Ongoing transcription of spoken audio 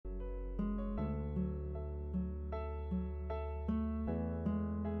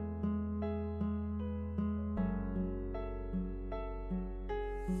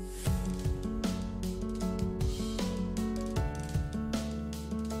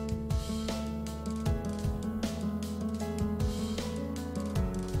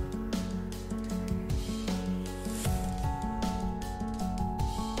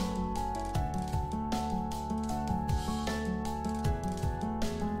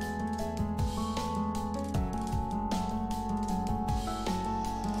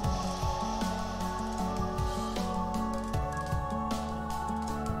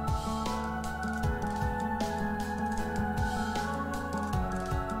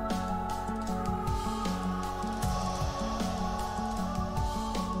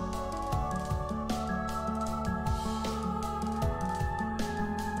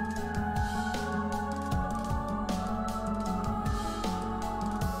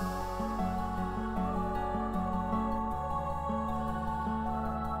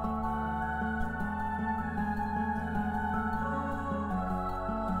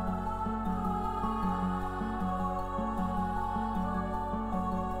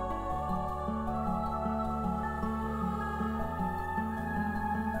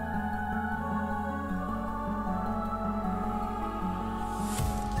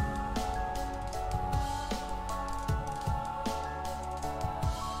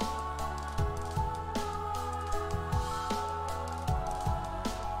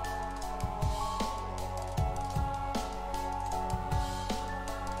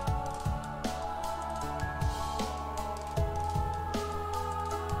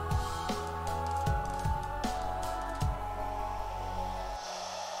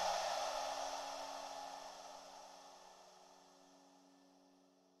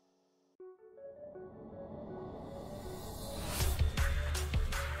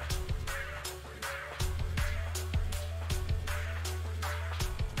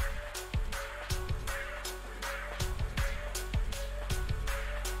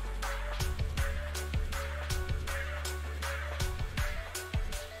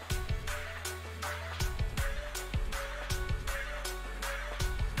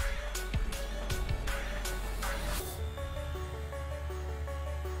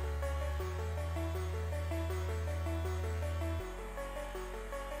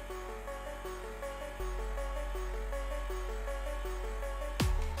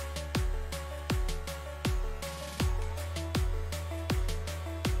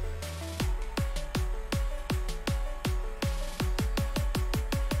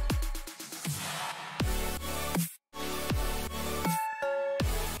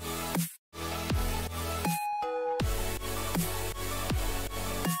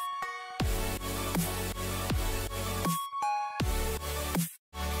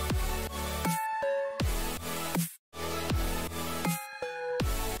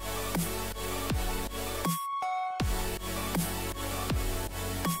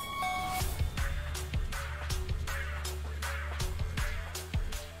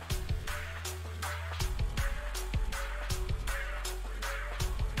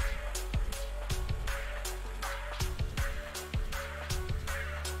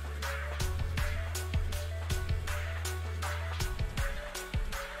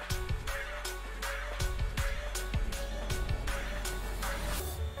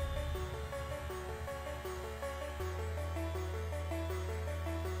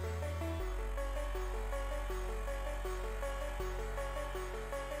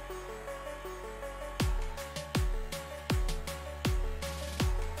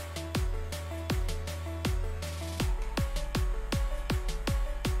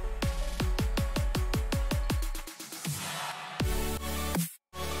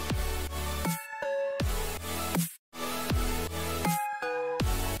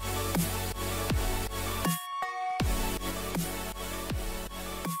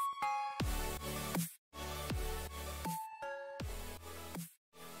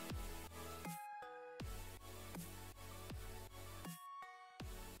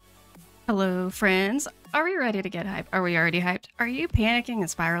Hello, friends. Are we ready to get hyped? Are we already hyped? Are you panicking and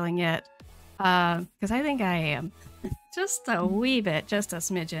spiraling yet? Because I think I am. Just a wee bit, just a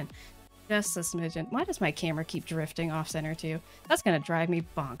smidgen. Just a smidgen. Why does my camera keep drifting off center too? That's gonna drive me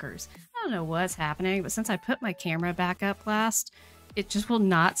bonkers. I don't know what's happening, but since I put my camera back up last, it just will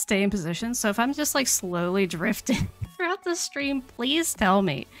not stay in position. So if I'm just like slowly drifting throughout the stream, please tell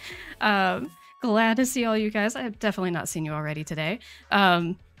me. Glad to see all you guys. I have definitely not seen you already today.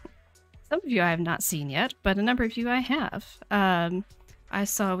 Some of you I have not seen yet, but a number of you I have. I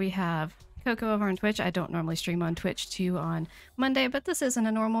saw we have Coco over on Twitch. I don't normally stream on Twitch too on Monday, but this isn't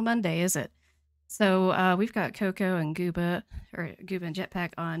a normal Monday, is it? So we've got Coco and Gooba, or Gooba and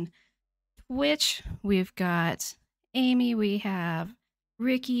Jetpack on Twitch. We've got Amy. We have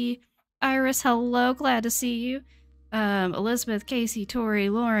Ricky, Iris. Hello, glad to see you. Elizabeth, Casey, Tori,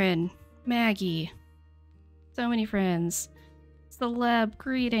 Lauren, Maggie. So many friends. Celeb,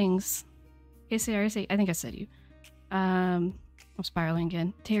 greetings. Casey, I think I said you. I'm spiraling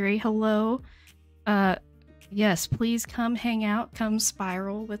again. Terry, hello. Yes, please come hang out. Come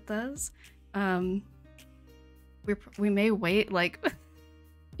spiral with us. We may wait like,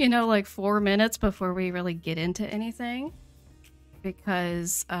 you know, like 4 minutes before we really get into anything,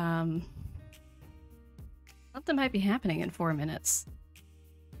 because something might be happening in 4 minutes.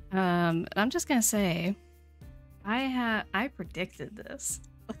 I'm just gonna say, I predicted this.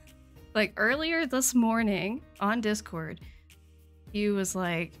 Like earlier this morning on Discord, he was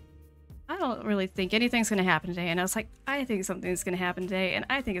like, I don't really think anything's going to happen today. And I was like, I think something's going to happen today. And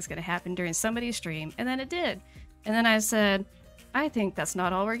I think it's going to happen during somebody's stream. And then it did. And then I said, I think that's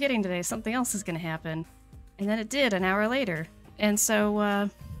not all we're getting today. Something else is going to happen. And then it did an hour later. And so,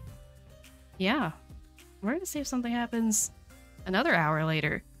 yeah, we're going to see if something happens another hour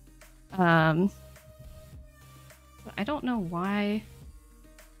later. I don't know why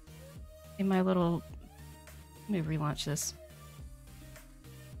in my little... Let me relaunch this.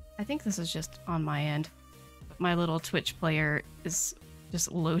 I think this is just on my end. My little Twitch player is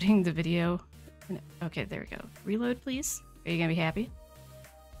just loading the video. Okay, there we go. Reload, please. Are you gonna be happy?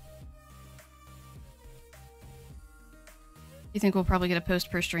 You think we'll probably get a post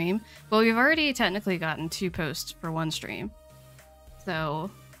per stream? Well, we've already technically gotten 2 posts for 1 stream.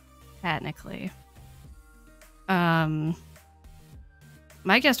 So, technically.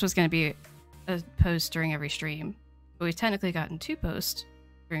 My guess was going to be a post during every stream, but we've technically gotten 2 posts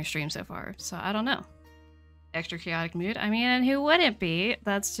during stream so far, so I don't know. Extra chaotic mood? I mean, and who wouldn't be?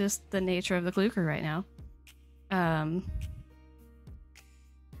 That's just the nature of the Glue Crew right now.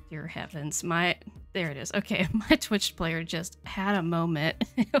 Dear heavens, there it is. Okay, my Twitch player just had a moment.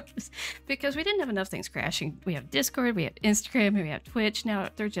 Because we didn't have enough things crashing. We have Discord, we have Instagram, we have Twitch. Now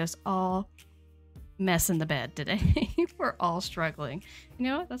they're just all messing the bed today. We're all struggling. You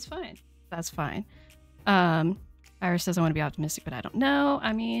know what? That's fine. That's fine. Iris says I want to be optimistic, but I don't know.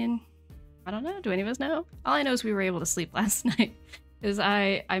 I mean, I don't know. Do any of us know? All I know is we were able to sleep last night. Is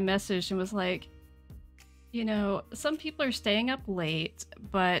I messaged and was like, you know, some people are staying up late,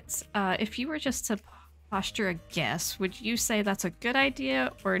 but if you were just to posture a guess, would you say that's a good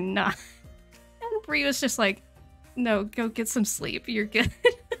idea or not? And Bree was just like, no, go get some sleep. You're good.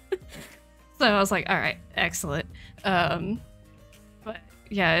 So I was like, all right, excellent. But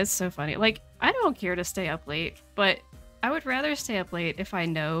yeah, it's so funny. Like, I don't care to stay up late, but I would rather stay up late if I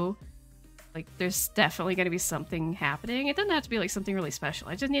know, like, there's definitely going to be something happening. It doesn't have to be, like, something really special.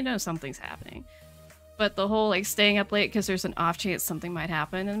 I just need to know something's happening. But the whole, like, staying up late because there's an off chance something might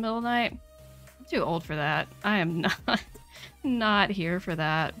happen in the middle of the night, I'm too old for that. I am not here for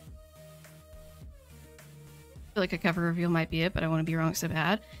that. I feel like a cover reveal might be it, but I want to be wrong so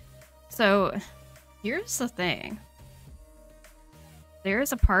bad. So, here's the thing.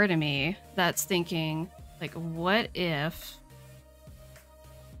 There's a part of me that's thinking, like, what if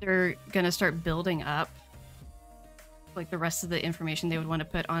they're gonna start building up, like, the rest of the information they would want to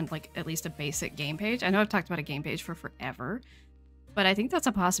put on, like, at least a basic game page? I know I've talked about a game page for forever, but I think that's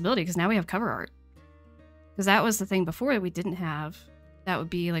a possibility because now we have cover art. Because that was the thing before that we didn't have. That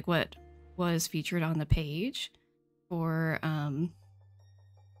would be, like, what was featured on the page for,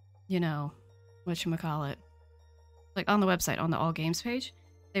 you know, whatchamacallit. Like, on the website, on the All Games page,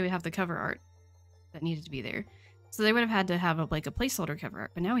 they would have the cover art that needed to be there. So they would have had to have, like, a placeholder cover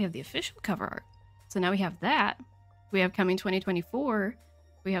art. But now we have the official cover art. So now we have that. We have coming 2024.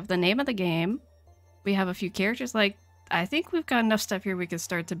 We have the name of the game. We have a few characters. Like, I think we've got enough stuff here we could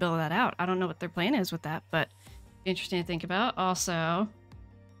start to build that out. I don't know what their plan is with that, but interesting to think about. Also,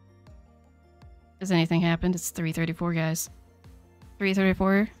 has anything happened? It's 3:34, guys.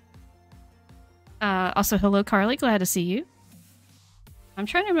 3:34. Also, hello, Carly. Glad to see you. I'm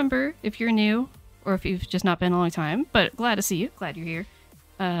trying to remember if you're new or if you've just not been a long time, but glad to see you. Glad you're here.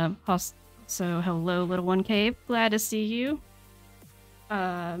 So hello, little one cave. Glad to see you.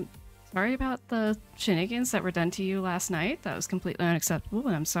 Sorry about the shenanigans that were done to you last night. That was completely unacceptable,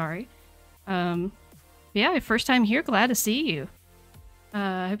 and I'm sorry. Yeah, first time here. Glad to see you.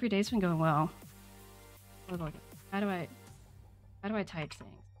 I hope your day's been going well. How do I type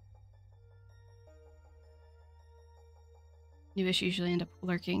things? Newish usually end up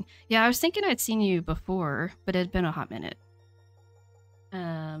lurking. Yeah, I was thinking I'd seen you before, but it had been a hot minute.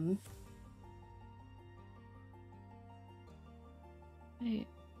 Wait.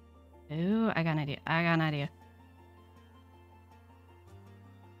 Oh, I got an idea. I got an idea.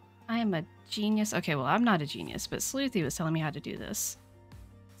 I am a genius. Okay, well, I'm not a genius, but Sleuthy was telling me how to do this.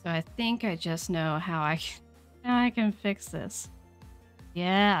 So I think I just know how I can fix this.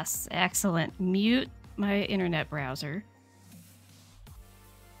 Yes, excellent. Mute my internet browser.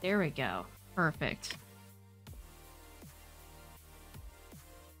 There we go. Perfect.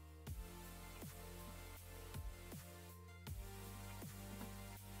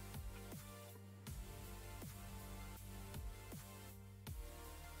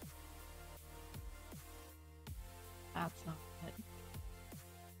 That's not it.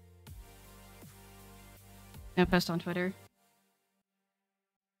 No post on Twitter.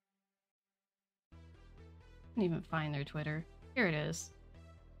 Can't even find their Twitter. Here it is.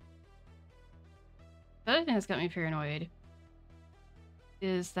 The other thing that's got me paranoid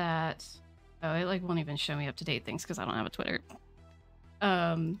is that it like won't even show me up to date things because I don't have a Twitter.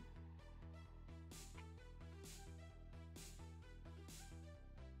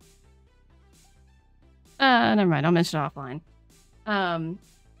 Never mind. I'll mention it offline.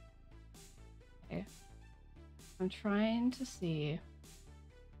 Okay. I'm trying to see.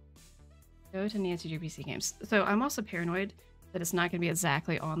 Go to Nancy Drew PC Games. So I'm also paranoid that it's not going to be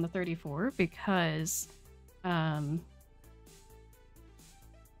exactly on the 34 because they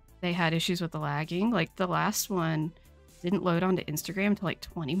had issues with the lagging. Like the last one didn't load onto Instagram until like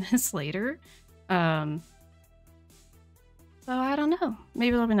 20 minutes later. So I don't know.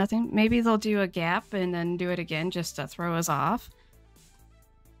 Maybe there'll be nothing. Maybe they'll do a gap and then do it again just to throw us off.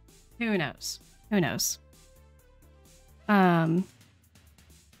 Who knows? Who knows?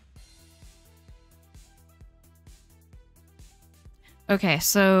 Okay,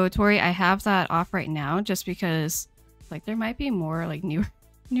 so Tori, I have that off right now just because like there might be more like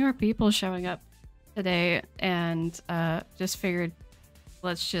newer people showing up today, and just figured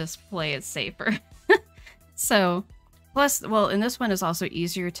let's just play it safer. So plus, well, and this one is also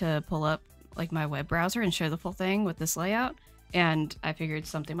easier to pull up like my web browser and show the full thing with this layout, and I figured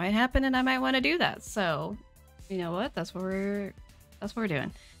something might happen and I might want to do that. So you know what, that's what we're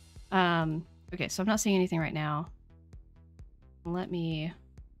doing. Okay, so I'm not seeing anything right now. Let me...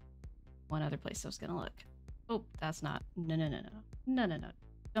 One other place I was gonna look. Oh, that's not... No.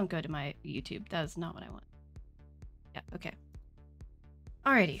 Don't go to my YouTube. That is not what I want. Yeah, okay.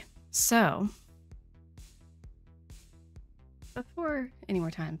 Alrighty. So... Before any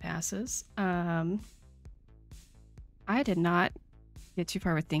more time passes, I did not get too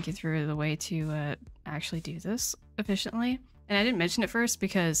far with thinking through the way to actually do this efficiently. And I didn't mention it first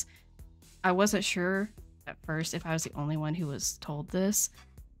because I wasn't sure at first if I was the only one who was told this,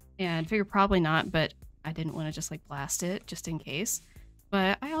 and figured probably not, but I didn't want to just like blast it just in case.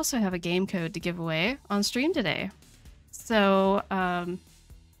 But I also have a game code to give away on stream today. So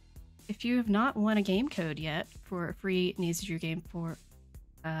if you have not won a game code yet for a free Nancy Drew game for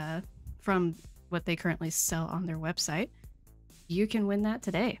from what they currently sell on their website, you can win that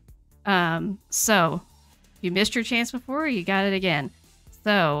today. So you missed your chance before, you got it again.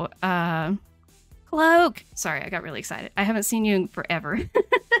 So Cloak! Sorry, I got really excited. I haven't seen you in forever.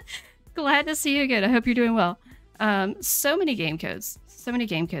 Glad to see you again. I hope you're doing well. So many game codes. So many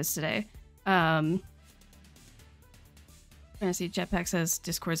game codes today. Trying to see, Jetpack says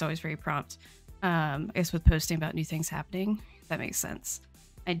Discord's always very prompt. I guess with posting about new things happening. That makes sense.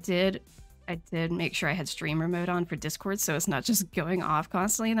 I did make sure I had streamer mode on for Discord, so it's not just going off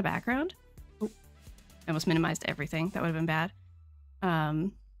constantly in the background. I almost minimized everything. That would have been bad.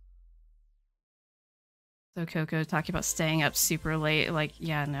 So Coco talking about staying up super late. Like,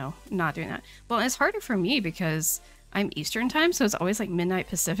 yeah, no, not doing that. Well, it's harder for me because I'm Eastern time, so it's always like midnight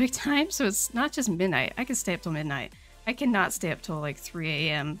Pacific time. So it's not just midnight. I can stay up till midnight. I cannot stay up till like 3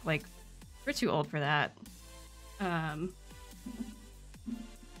 a.m. Like, we're too old for that. Let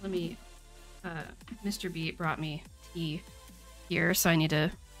me... Mr. Beat brought me tea here, so I need to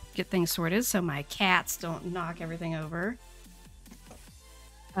get things sorted so my cats don't knock everything over.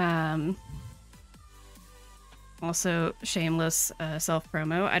 Also, shameless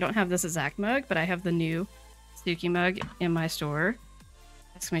self-promo. I don't have this exact mug, but I have the new Suki mug in my store.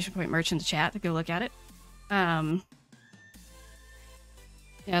 Exclamation point merch in the chat to go look at it. Yeah,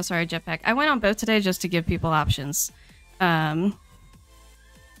 sorry, Jetpack. I went on both today just to give people options. Yeah,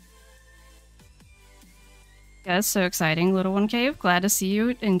 it's so exciting, Little One Cave. Glad to see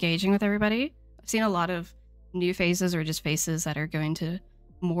you engaging with everybody. I've seen a lot of new faces or just faces that are going to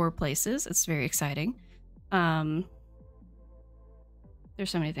more places. It's very exciting. There's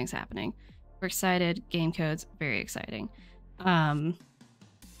so many things happening. We're excited. Game codes, very exciting. I'm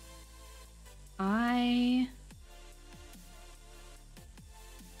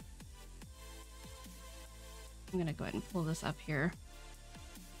gonna go ahead and pull this up here.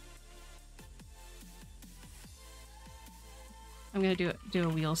 I'm gonna do a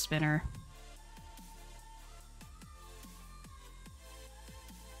wheel spinner.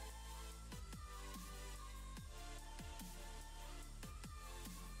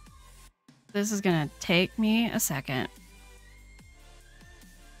 This is gonna take me a second.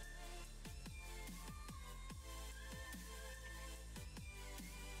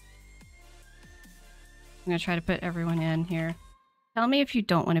 I'm gonna try to put everyone in here. Tell me if you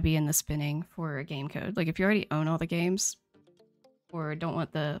don't want to be in the spinning for a game code. Like if you already own all the games or don't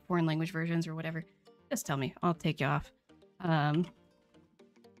want the foreign language versions or whatever, just tell me. I'll take you off.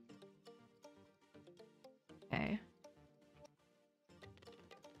 Okay.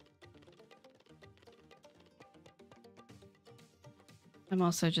 I'm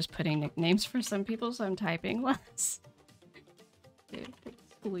also just putting nicknames for some people, so I'm typing less. Dude,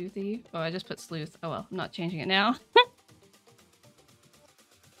 Sleuthy. Oh, I just put Sleuth. Oh well, I'm not changing it now.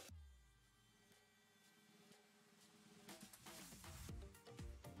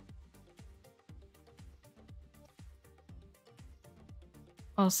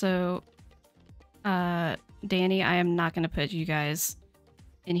 Also, Danny, I am not going to put you guys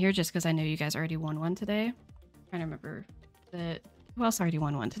in here just because I know you guys already won one today. I'm trying to remember that. Who else already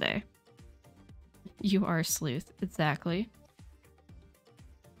won one today? You are Sleuth, exactly.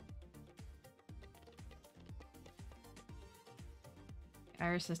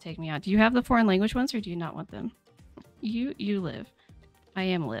 Iris says take me out. Do you have the foreign language ones or do you not want them? You live. I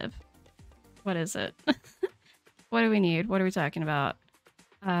am live. What is it? What do we need? What are we talking about?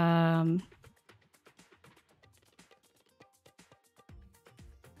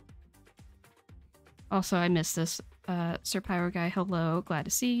 Also, I missed this. Sir Pyro Guy, hello. Glad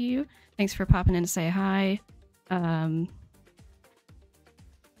to see you. Thanks for popping in to say hi. Oh,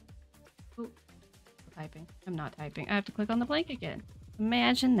 typing. I'm not typing. I have to click on the blank again.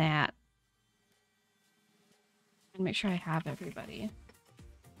 Imagine that. And make sure I have everybody.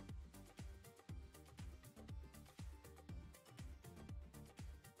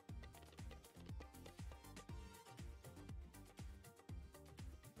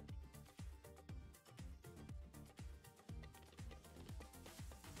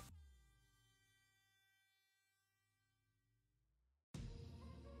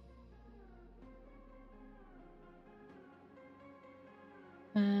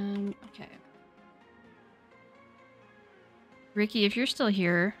 Okay. Ricky, if you're still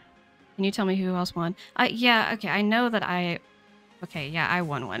here, can you tell me who else won? Yeah, okay, I know that okay, yeah, I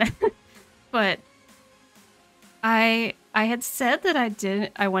won one. But I had said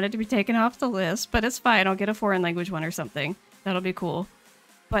that I wanted to be taken off the list, but it's fine, I'll get a foreign language one or something. That'll be cool.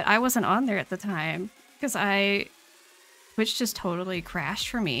 But I wasn't on there at the time, because Twitch just totally crashed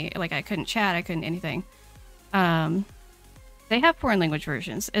for me. Like, I couldn't chat, I couldn't anything. They have foreign language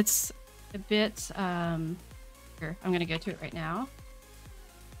versions. It's a bit, here, I'm gonna go to it right now.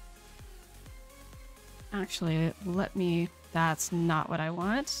 Actually, that's not what I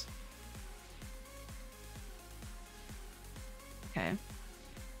want. Okay.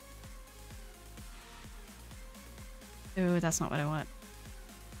 Oh, that's not what I want.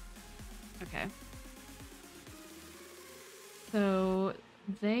 Okay. So,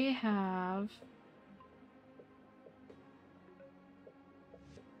 they have...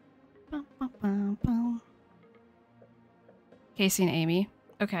 Casey and Amy.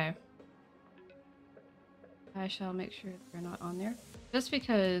 Okay. I shall make sure they're not on there. Just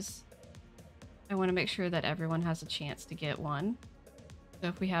because I want to make sure that everyone has a chance to get one. So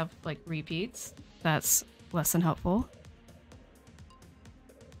if we have, like, repeats, that's less than helpful.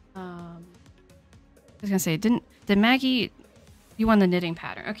 I was gonna say, did Maggie... You won the knitting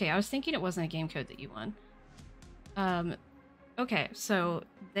pattern. Okay, I was thinking it wasn't a game code that you won. Okay, so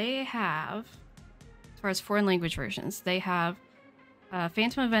they have... As far as foreign language versions, they have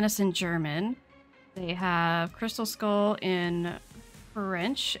Phantom of Venice in German. They have Crystal Skull in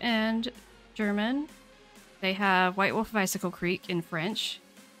French and German. They have White Wolf of Icicle Creek in French,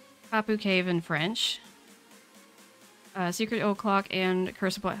 Papu Cave in French, Secret Old Clock and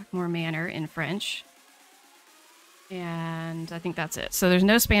Curse of Blackmore Manor in French. And I think that's it. So there's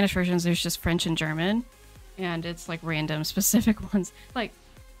no Spanish versions, there's just French and German. And it's like random specific ones. Like,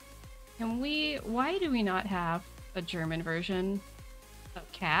 why do we not have a German version of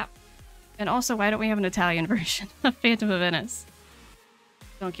Cap? And also, why don't we have an Italian version of Phantom of Venice?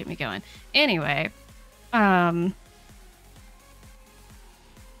 Don't get me going. Anyway, I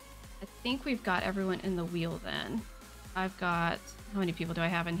think we've got everyone in the wheel then. I've got... How many people do I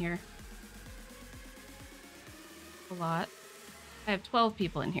have in here? A lot. I have 12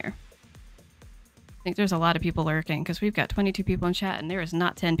 people in here. I think there's a lot of people lurking because we've got 22 people in chat and there is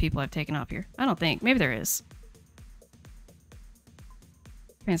not 10 people I've taken off here. I don't think. Maybe there is.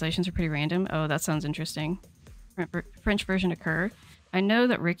 Translations are pretty random. Oh, that sounds interesting. French version occur. I know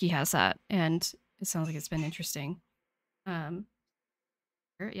that Ricky has that and it sounds like it's been interesting. Yeah,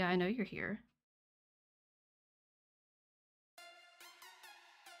 I know you're here.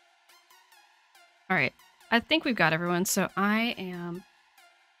 All right. I think we've got everyone, so I am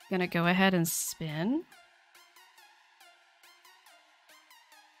gonna go ahead and spin.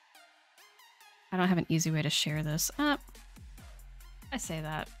 I don't have an easy way to share this. I say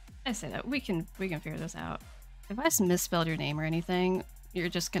that. We can figure this out. If I misspelled your name or anything, you're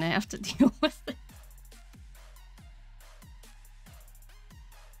just gonna have to deal with it.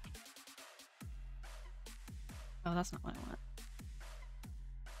 Oh, that's not what I want.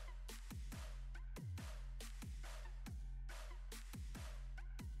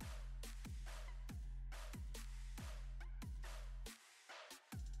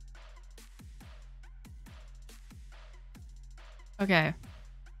 Okay,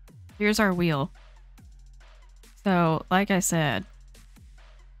 here's our wheel. So, like I said,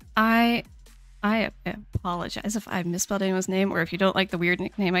 I apologize if I misspelled anyone's name or if you don't like the weird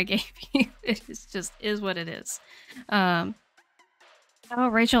nickname I gave you. It is what it is. Oh,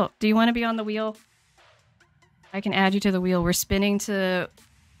 Rachel, do you want to be on the wheel? I can add you to the wheel. We're spinning for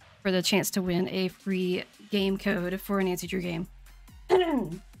the chance to win a free game code for a Nancy Drew game.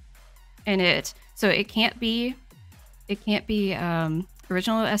 And it can't be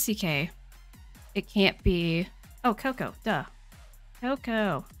original SCK. It can't be... Oh, Coco. Duh.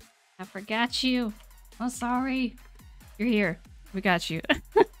 Coco. I forgot you. I'm sorry. You're here. We got you.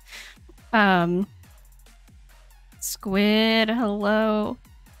 Squid, hello.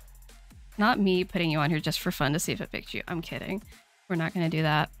 Not me putting you on here just for fun to see if it picked you. I'm kidding. We're not going to do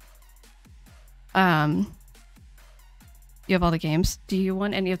that. You have all the games. Do you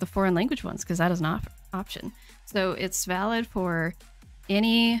want any of the foreign language ones? Because that is not an option. So it's valid for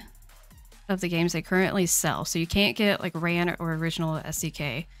any of the games they currently sell. So you can't get like RAN or original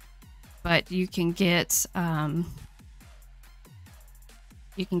SDK, but you can get any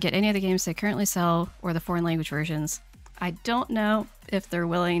of the games they currently sell or the foreign language versions. I don't know if they're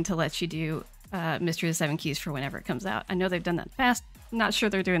willing to let you do Mystery of the Seven Keys for whenever it comes out. I know they've done that in the past. I'm not sure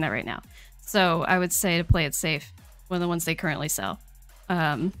they're doing that right now. So I would say to play it safe, one of the ones they currently sell.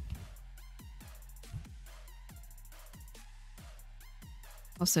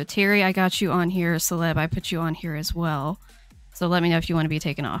 Also, Terry, I got you on here. Celeb, I put you on here as well. So let me know if you want to be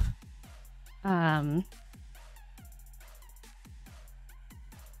taken off. Hop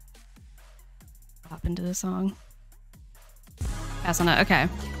into the song. Pass on that. Okay.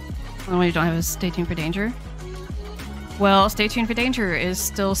 The one you don't have is Stay Tuned for Danger. Well, Stay Tuned for Danger is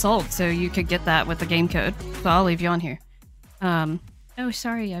still sold, so you could get that with the game code. So I'll leave you on here. Oh,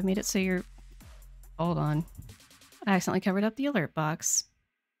 sorry, I made it so you're... Hold on. I accidentally covered up the alert box.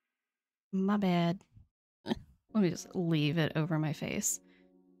 My bad. Let me just leave it over my face.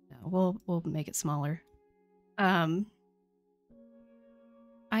 No, we'll make it smaller. I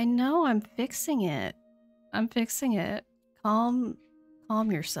know, I'm fixing it. I'm fixing it. Calm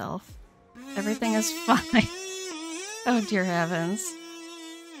yourself. Everything is fine. Oh dear heavens.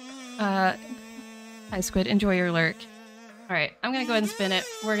 Hi Squid, enjoy your lurk. Alright, I'm gonna go ahead and spin it.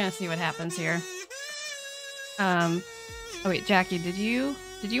 We're gonna see what happens here. Oh wait, Jackie, did you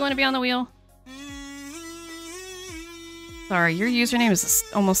want to be on the wheel? Sorry, your username is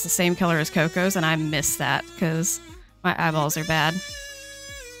almost the same color as Coco's, and I missed that because my eyeballs are bad.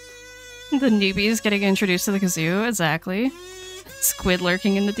 The newbies getting introduced to the kazoo, exactly. Squid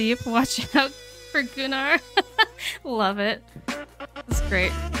lurking in the deep. Watch out for Gunnar. Love it. That's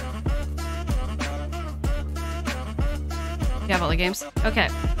great. You have all the games? Okay.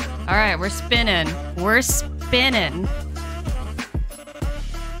 Alright, we're spinning. We're spinning.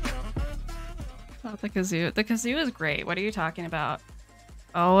 Not the kazoo. The kazoo is great. What are you talking about?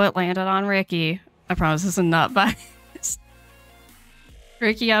 Oh, it landed on Ricky. I promise this is not biased.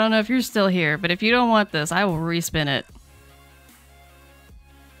 Ricky, I don't know if you're still here, but if you don't want this, I will respin it.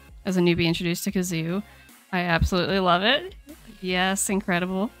 As a newbie introduced to Kazoo, I absolutely love it. Yes,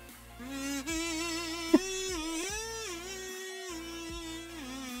 incredible.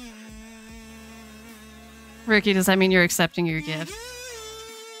 Ricky, does that mean you're accepting your gift?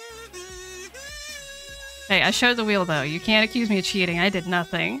 Hey, I showed the wheel though. You can't accuse me of cheating. I did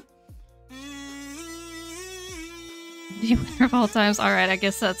nothing. You winner of all times. Alright, I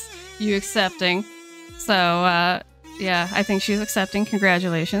guess that's you accepting. So, yeah, I think she's accepting.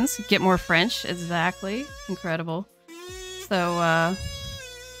 Congratulations. Get more French. Exactly. Incredible. So,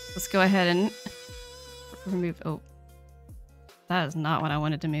 let's go ahead and remove... Oh. That is not what I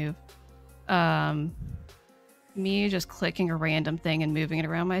wanted to move. Me just clicking a random thing and moving it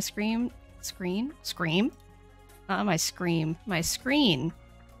around my screen. Scream? My screen. My screen.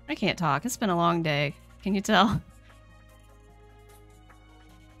 I can't talk. It's been a long day. Can you tell?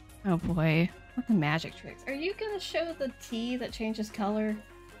 Oh boy. What the magic tricks? Are you gonna show the tea that changes color?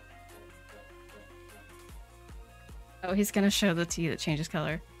 Oh, he's gonna show the tea that changes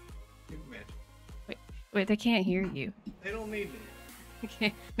color. Wait, they can't hear you. They don't need me.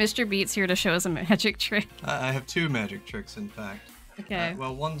 Okay, Mr. Beat's here to show us a magic trick. I have two magic tricks, in fact. Okay.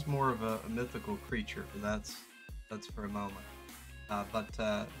 Well, one's more of a mythical creature, but that's for a moment. But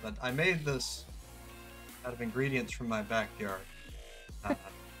I made this out of ingredients from my backyard.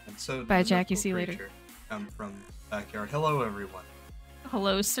 And so Bye, Jack. You see you later. Come from backyard. Hello, everyone.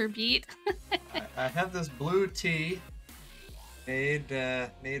 Hello, Sir Beat. I have this blue tea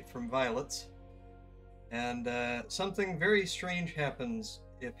made from violets, and something very strange happens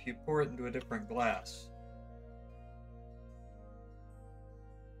if you pour it into a different glass.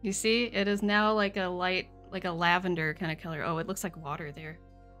 You see, it is now like a light, like a lavender kind of color. Oh, it looks like water there.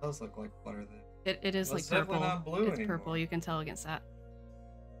 It does look like water there. It is well, like purple. Not blue it's anymore. Purple. You can tell against that.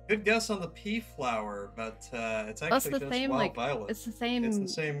 Good guess on the pea flower, but it's actually just same, wild like, violet. It's the same. It's the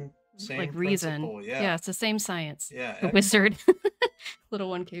same like reason. principle, yeah. Yeah, it's the same science. Yeah. A wizard.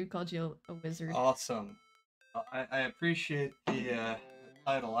 Little 1K called you a wizard. Awesome. I appreciate the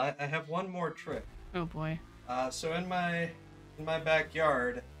title. I have one more trick. Oh boy. So in my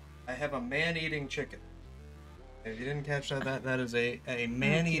backyard, I have a man-eating chicken. If you didn't catch that, that is a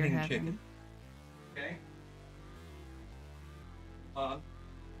man-eating chicken. Okay. On.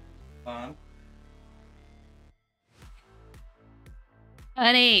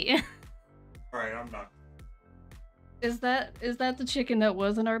 Honey. All right, I'm done. Is that the chicken that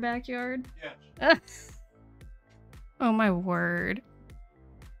was in our backyard? Yes. Oh my word.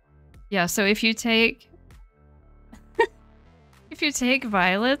 Yeah, so if you take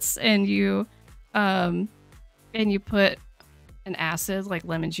violets and you put an acid like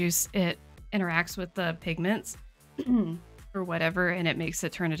lemon juice, it interacts with the pigments or whatever, and it makes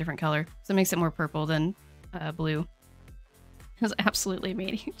it turn a different color. So it makes it more purple than blue. It was absolutely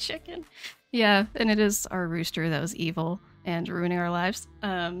amazing chicken. Yeah, and it is our rooster that was evil and ruining our lives.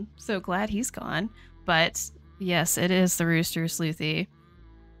 So glad he's gone. But yes, it is the rooster Sleuthy.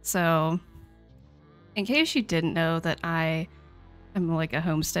 So in case you didn't know that I am like a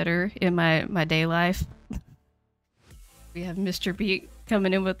homesteader in my day life, we have Mr. Beat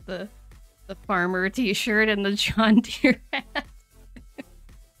coming in with the farmer t-shirt and the John Deere hat.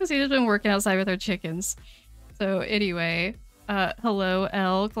 Because he's been working outside with our chickens. So anyway, hello,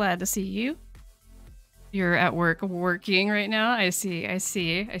 Elle. Glad to see you. You're at work working right now. I see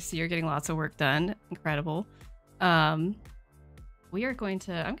you're getting lots of work done. Incredible. We are going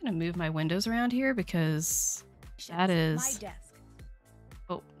to... I'm going to move my windows around here because that is... My desk.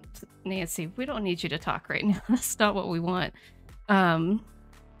 Oh, Nancy, we don't need you to talk right now. That's not what we want.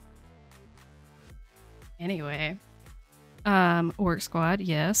 Anyway. Work squad,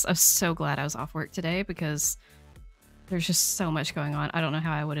 yes. I'm so glad I was off work today because there's just so much going on. I don't know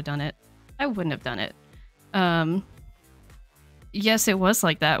how I would have done it. I wouldn't have done it. Yes, it was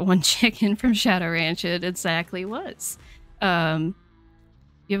like that one chicken from Shadow Ranch. It exactly was.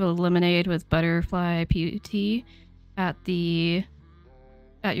 You have a lemonade with butterfly tea at your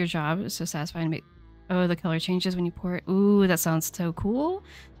job. It's so satisfying to make. Oh, the color changes when you pour it. Ooh, that sounds so cool.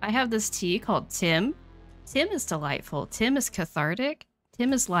 I have this tea called Tim. Tim is delightful. Tim is cathartic.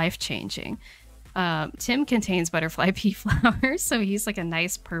 Tim is life-changing. Tim contains butterfly pea flowers, so he's like a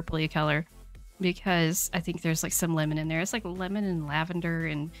nice purpley color because I think there's like some lemon in there. It's like lemon and lavender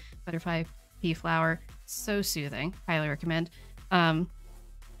and butterfly pea flower. So soothing. Highly recommend.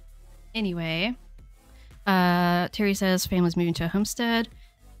 Anyway, Terry says family's moving to a homestead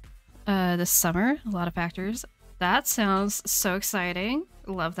this summer. A lot of factors. That sounds so exciting.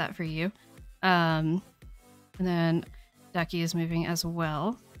 Love that for you. And then Ducky is moving as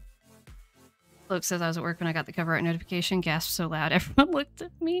well. Luke says I was at work when I got the cover art notification. Gasped so loud everyone looked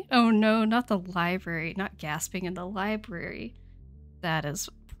at me. Oh no, not the library. Not gasping in the library. That is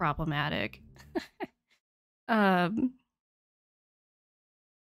problematic. Glad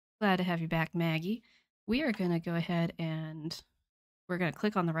to have you back, Maggie. We are going to go ahead and we're going to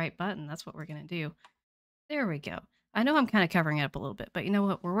click on the right button. That's what we're going to do. There we go. I know I'm kind of covering it up a little bit, but you know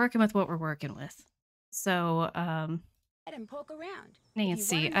what? We're working with what we're working with. So, And poke around.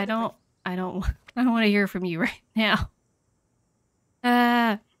 Nancy, I don't want to hear from you right now.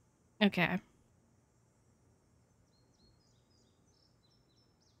 Okay.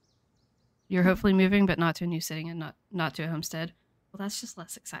 You're hopefully moving, but not to a new city and not to a homestead. Well, that's just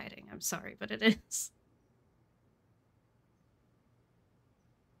less exciting. I'm sorry, but it is.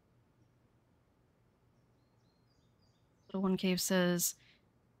 Little One Cave says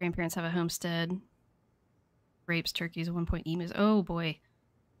grandparents have a homestead. Grapes, turkeys, at one point emus. Oh boy,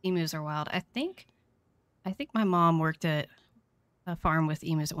 emus are wild. I think my mom worked at a farm with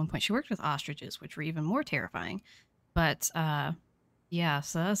emus at one point. She worked with ostriches, which were even more terrifying. But yeah,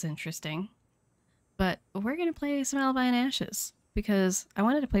 so that's interesting. But we're gonna play some Alibi and Ashes because I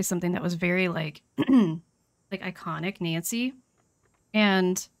wanted to play something that was very like like iconic Nancy,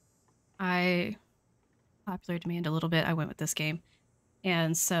 and I popular demand a little bit. I went with this game,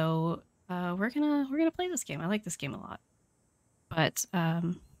 and so we're gonna play this game. I like this game a lot, but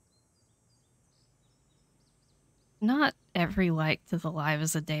not every like to the live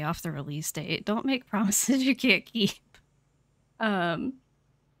is a day off the release date. Don't make promises you can't keep.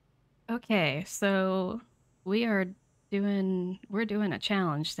 Okay, so we're doing a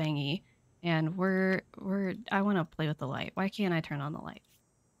challenge thingy, and I want to play with the light. Why can't I turn on the light?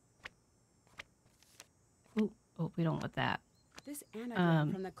 Oh, we don't want that. This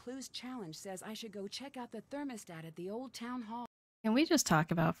anagram from the Clues Challenge says I should go check out the thermostat at the old town hall. Can we just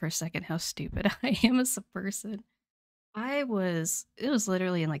talk about for a second how stupid I am as a person? It was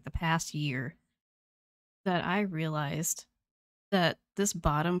literally in like the past year that I realized that this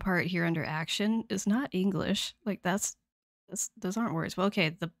bottom part here under action is not English. Like those aren't words. Well,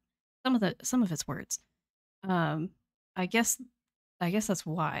 okay, some of it's words. I guess that's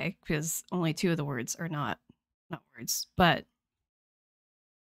why, because only 2 of the words are not words. But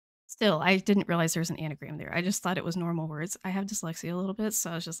still, I didn't realize there was an anagram there. I just thought it was normal words. I have dyslexia a little bit,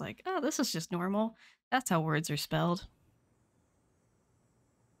 so I was just like, oh, this is just normal. That's how words are spelled.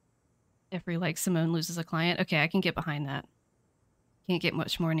 Every like Simone loses a client. Okay, I can get behind that. Can't get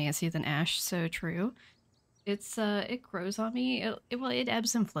much more Nancy than Ash. So true. It's it grows on me. It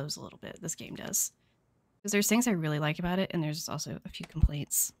ebbs and flows a little bit. This game does, because there's things I really like about it, and there's also a few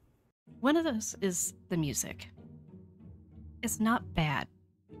complaints. One of those is the music. It's not bad,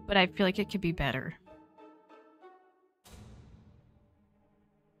 but I feel like it could be better.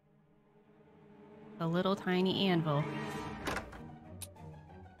 The little tiny anvil.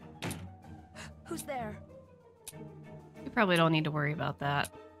 Who's there? You probably don't need to worry about that.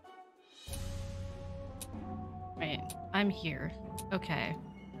 Right, I'm here. Okay.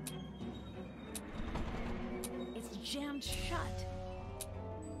 It's jammed shut.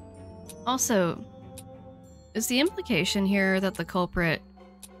 Also, is the implication here that the culprit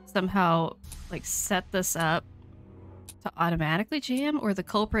somehow like set this up to automatically jam, or the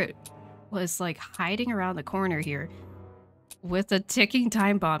culprit was like hiding around the corner here with a ticking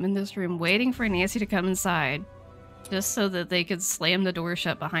time bomb in this room waiting for Nancy to come inside just so that they could slam the door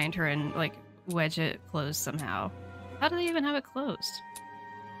shut behind her and like wedge it closed somehow? How do they even have it closed?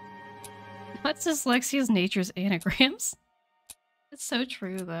 What's dyslexia's nature's anagrams? It's so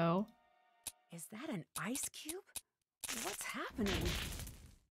true though. Is that an ice cube? What's happening?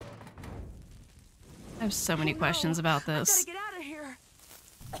 I have so many questions about this. I gotta get out of here.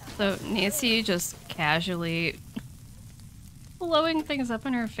 So Nancy just casually blowing things up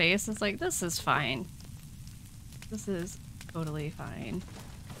in her face is like, this is fine. This is totally fine.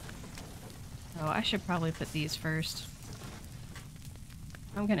 Oh, I should probably put these first.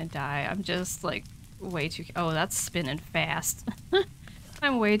 I'm gonna die. I'm just like way too... Oh, that's spinning fast.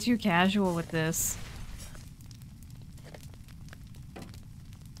 I'm way too casual with this.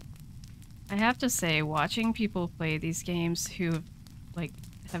 I have to say, watching people play these games who like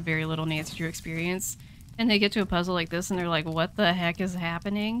have very little Nancy Drew experience, and they get to a puzzle like this and they're like, what the heck is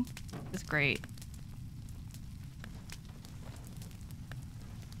happening? It's great.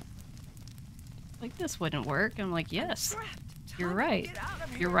 Like, this wouldn't work. I'm like, yes, you're right.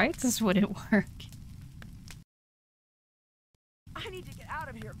 You're right, this wouldn't work. I need to get out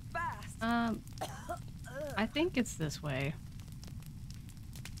of here fast. I think it's this way.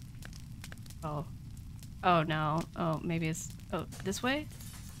 Oh. Oh no. Oh, maybe it's... Oh, this way?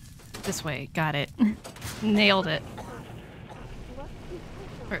 This way. Got it. Nailed it.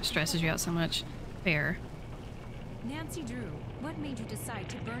 Or it stresses you out so much. Fair. Nancy Drew, what made you decide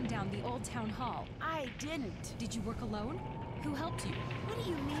to burn down the old town hall? I didn't. Did you work alone? Who helped you? What do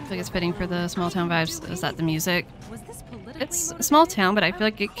you mean? I feel like it's fitting for the small town vibes. Is that the music? Was this politically It's a motivated? small town, but I feel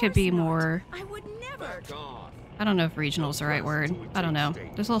like it Of could be course not. more... I would never. I don't know if regional's the right word. I don't know.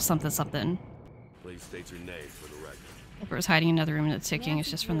 There's a little something something. Please state your name for the record. If it was hiding in another room and it's ticking, it's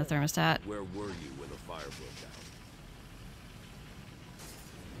just from the thermostat. Where were you when the fire broke out?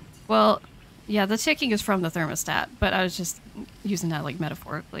 Well, yeah, the ticking is from the thermostat, but I was just using that like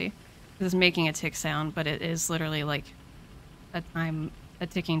metaphorically. It's making a tick sound, but it is literally like a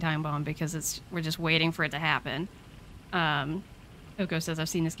ticking time bomb because we're just waiting for it to happen. Oko says, I've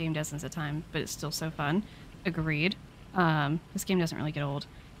seen this game dozens of times, but it's still so fun. Agreed. This game doesn't really get old.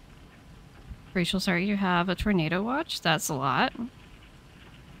 Rachel, sorry you have a tornado watch? That's a lot.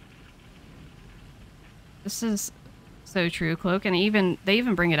 This is so true, Cloak, and they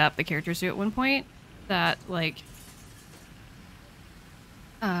even bring it up, the characters do at one point, that, like,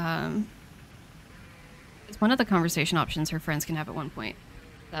 it's one of the conversation options her friends can have at one point.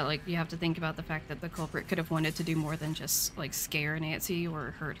 That, like, you have to think about the fact that the culprit could have wanted to do more than just, like, scare Nancy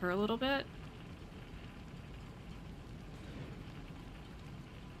or hurt her a little bit.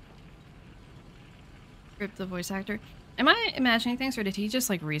 Rip the voice actor. Am I imagining things, or did he just,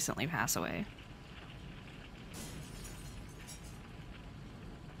 like, recently pass away?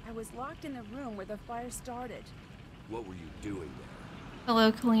 I was locked in the room where the fire started. What were you doing there?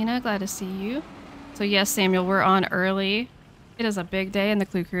 Hello, Kalina. Glad to see you. So yes, Samuel, we're on early. It is a big day in the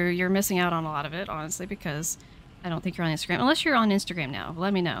Clue Crew. You're missing out on a lot of it, honestly, because I don't think you're on Instagram. Unless you're on Instagram now.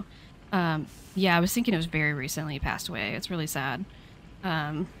 Let me know. Yeah, I was thinking it was very recently he passed away. It's really sad.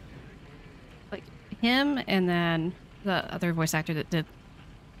 Like, him and then the other voice actor that did...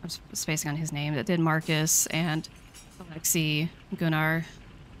 I'm spacing on his name. That did Marcus and Alexi, Gunnar,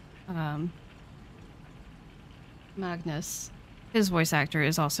 Magnus. His voice actor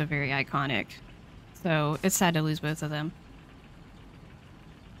is also very iconic. So it's sad to lose both of them.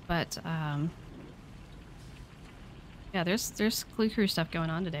 But, yeah, there's Clue Crew stuff going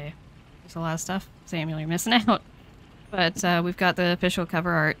on today. There's a lot of stuff. Samuel, you're missing out. But we've got the official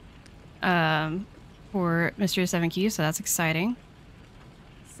cover art for Mystery of Seven Keys, so that's exciting.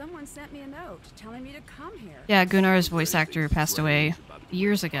 Someone sent me a note telling me to come here. Yeah, Gunnar's voice actor passed away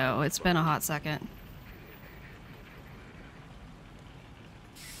years ago. It's been a hot second.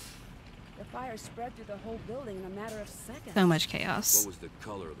 The fire spread through the whole building in a matter of seconds. So much chaos. What was the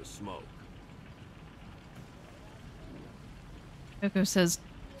color of the smoke? Coco says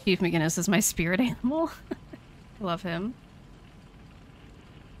Chief McGinnis is my spirit animal. Love him.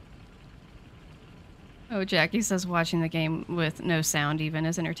 Oh, Jackie says watching the game with no sound even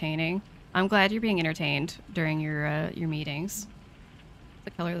is entertaining. I'm glad you're being entertained during your meetings.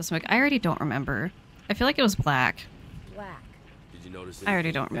 The color of the smoke. I already don't remember. I feel like it was black. Black. Did you notice I already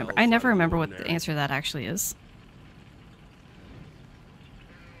anything don't remember. else I out never of remember what the ordinary? answer to that actually is.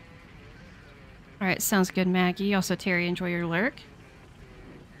 Alright, sounds good, Maggie. Also, Terry, enjoy your lurk.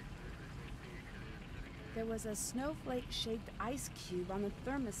 There was a snowflake-shaped ice cube on the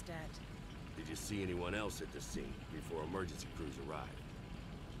thermostat. Did you see anyone else at the scene before emergency crews arrived?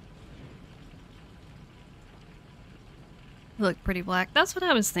 You look pretty black. That's what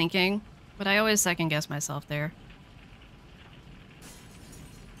I was thinking, but I always second guess myself there.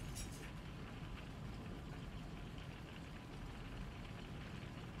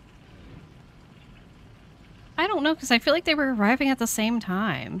 I don't know, because I feel like they were arriving at the same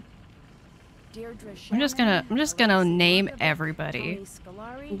time. Deirdre I'm just gonna Shannon, name Alexi Markovic, everybody. Tony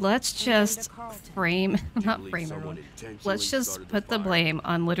Scolari, Let's and just Linda Carlton. frame, Do you not believe frame someone everyone. intentionally Let's just started put the fire? blame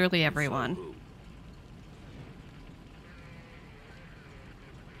on literally And so everyone. who?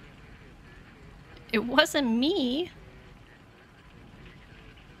 It wasn't me.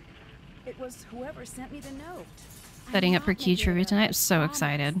 It was whoever sent me the note. I'm Setting up not for key making trivia it up, tonight. I I'm so promise.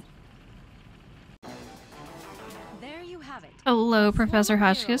 excited. There you have it. Hello, Professor Former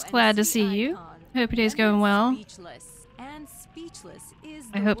hero Hotchkiss. and Glad to sea see you. icon, Hope your day's rendered going well. Speechless. And speechless is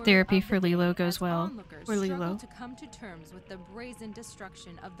I the hope word therapy of for the day Lilo goes as well. onlookers For struggle Lilo. to come to terms with the brazen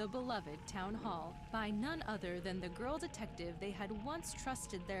destruction of the beloved town hall by none other than the girl detective they had once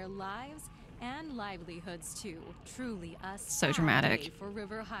trusted their lives and livelihoods to. Truly a So sad dramatic. day for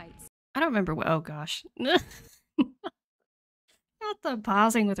River Heights. I don't remember what. Oh gosh. Not the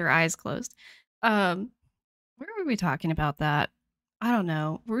pausing with her eyes closed. Where were we talking about that? I don't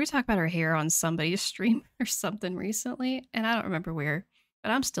know. Were we talking about her hair on somebody's stream or something recently? And I don't remember where.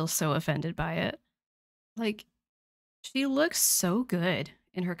 but I'm still so offended by it. Like, she looks so good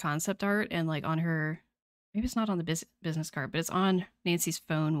in her concept art and like on her, maybe it's not on the business card, but it's on Nancy's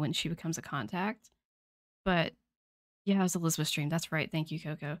phone when she becomes a contact. But yeah, it was Elizabeth's stream. That's right. Thank you,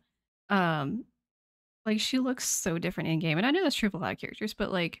 Coco. Um, like she looks so different in game, and I know that's true of a lot of characters,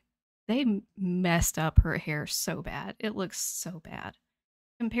 but like they messed up her hair so bad. It looks so bad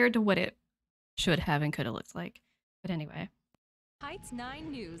compared to what it should have and could have looked like. But anyway. Heights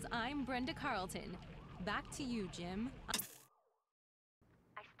 9 News, I'm Brenda Carlton. Back to you, Jim. I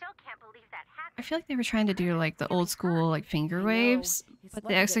still can't believe that happened. I feel like they were trying to do like the old school like finger waves, but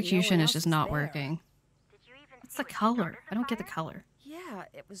the execution is just not working. What's the color? I don't get the color. Yeah,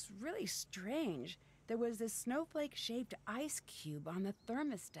 it was really strange. There was this snowflake-shaped ice cube on the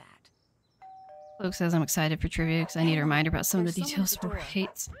thermostat. Luke says I'm excited for trivia because I need a reminder about some of the details. Right.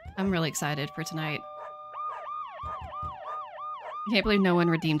 I'm really excited for tonight. I can't believe no one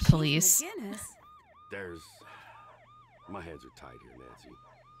redeemed police. There's... My hands are tied here, Nancy.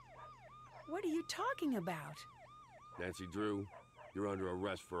 What are you talking about? Nancy Drew, you're under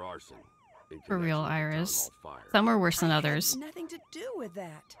arrest for arson. For real, Iris. Some are worse than others. Nothing to do with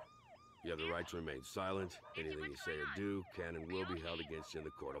that. You have the right to remain silent. Anything you say or do can and will be held against you in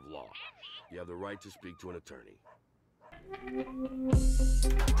the court of law. You have the right to speak to an attorney.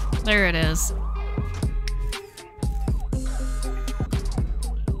 There it is.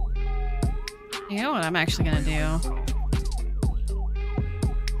 You know what I'm actually gonna do?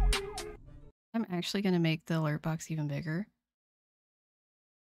 I'm actually gonna make the alert box even bigger.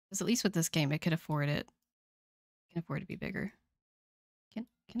 Because at least with this game, it could afford it. It can afford to be bigger.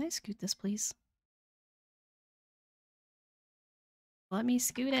 Can I scoot this, please? Let me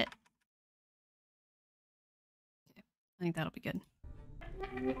scoot it. Okay, I think that'll be good.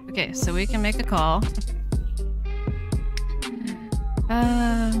 Okay, so we can make a call.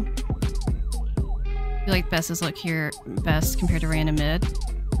 I feel like Bess's look here best compared to random mid.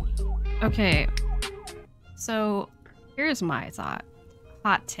 Okay, so here's my thought.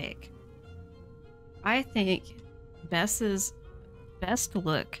 Hot take. I think Bess's best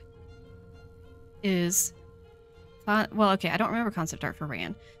look is... well, okay, I don't remember concept art for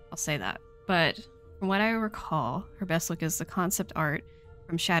Rand. I'll say that. But from what I recall, her best look is the concept art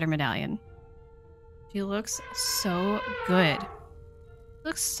from Shatter Medallion. She looks so good.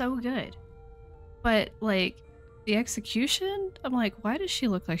 Looks so good. But, like, the execution, I'm like, why does she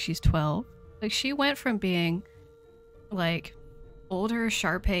look like she's 12? Like, she went from being, like, older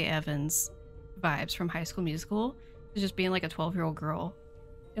Sharpay Evans vibes from High School Musical to just being, like, a 12-year-old girl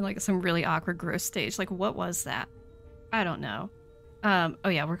in, like, some really awkward, gross stage. Like, what was that? I don't know. Oh,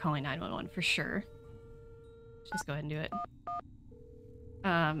 yeah, we're calling 911 for sure. Just go ahead and do it.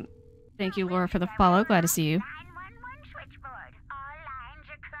 Thank you, Laura, for the follow. Glad to see you.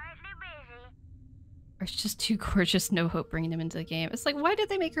 It's just too gorgeous, no hope bringing them into the game. It's like, why did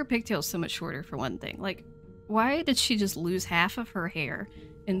they make her pigtails so much shorter, for one thing? Like, why did she just lose half of her hair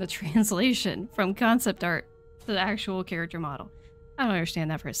in the translation from concept art to the actual character model? I don't understand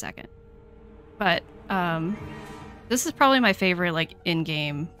that for a second. But, this is probably my favorite, like,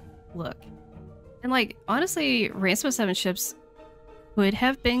 in-game look. And, like, honestly, Ransom of Seven Ships would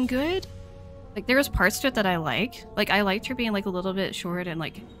have been good. Like, there was parts to it that I like. Like, I liked her being, like, a little bit short and,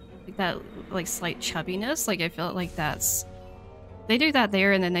 like that, like, slight chubbiness. Like, I felt like that's... They do that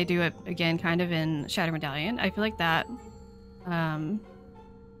there, and then they do it again kind of in Shatter Medallion. I feel like that, that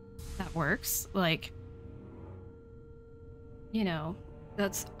works. Like, you know,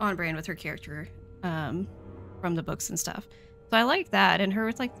 that's on brand with her character, from the books and stuff. So I like that, and her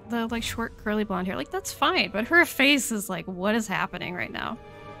with, like, the, like, short curly blonde hair. Like, that's fine, but her face is like, what is happening right now?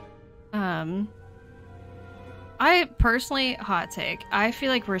 I personally, hot take, I feel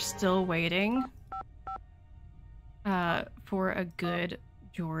like we're still waiting for a good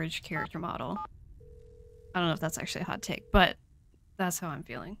George character model. I don't know if that's actually a hot take, but that's how I'm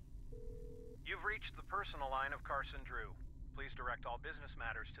feeling. You've reached the personal line of Carson Drew. Please direct all business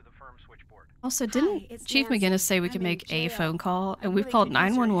matters to the firm switchboard. Also, didn't Chief McGinnis say we could make a phone call? And we've called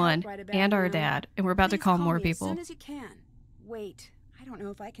 911 and our dad, and we're about to call more people. As soon as you can. Wait, I don't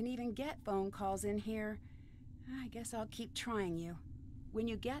know if I can even get phone calls in here. I guess I'll keep trying you. When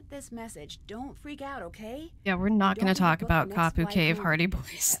you get this message, don't freak out, okay? Yeah, we're not going to talk about Kapu Cave Hardy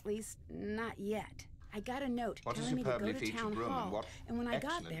Boys. At least, not yet. I got a note telling me to go to town hall, and when I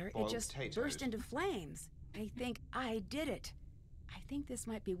got there, it just burst into flames. I think I did it. I think this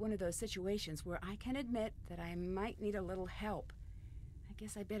might be one of those situations where I can admit that I might need a little help. I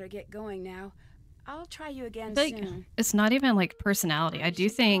guess I better get going now. I'll try you again soon. It's not even like personality. I do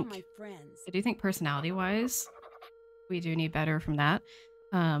think personality-wise, we do need better from that.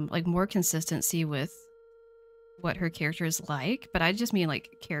 like more consistency with what her character is like, but I just mean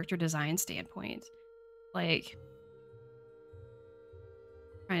like character design standpoint. Like,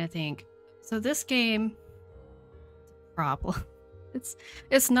 trying to think. So this game, problem.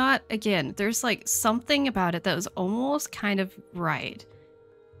 It's not, again, there's like something about it that was almost kind of right,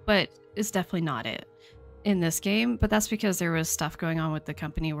 but it's definitely not it in this game. But that's because there was stuff going on with the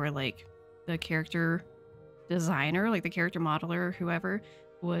company where like the character designer, like the character modeler, whoever,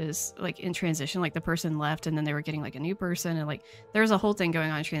 was like in transition, like the person left and then they were getting like a new person, and like there's a whole thing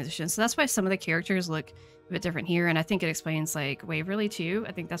going on in transition. So that's why some of the characters look a bit different here, and I think it explains like Waverly too.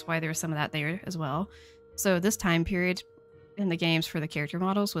 I think that's why there's some of that there as well. So this time period in the games for the character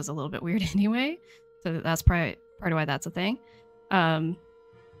models was a little bit weird anyway, so that's probably part of why that's a thing.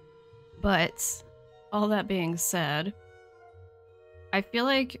 But all that being said, I feel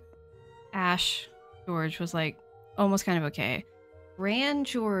like Ash George was like almost kind of okay. Ran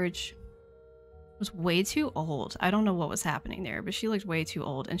George was way too old. I don't know what was happening there, but she looked way too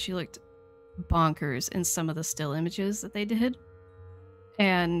old, and she looked bonkers in some of the still images that they did.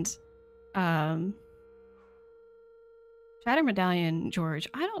 And Shadow Medallion George,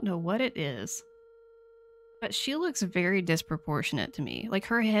 I don't know what it is, but she looks very disproportionate to me. Like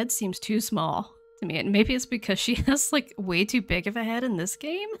her head seems too small to me, and maybe it's because she has like way too big of a head in this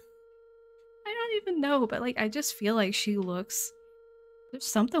game. I don't even know, but like I just feel like she looks, there's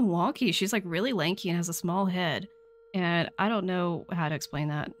something wonky. She's like really lanky and has a small head, and I don't know how to explain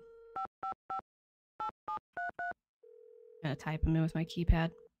that. I'm gonna type them in with my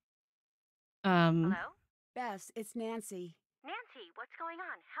keypad. Hello? Bess, it's Nancy. Nancy, what's going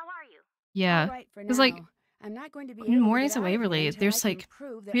on? How are you? Yeah, Right, because like I'm not going to be in able Mornings to of get out of here Waverly, until there's I like can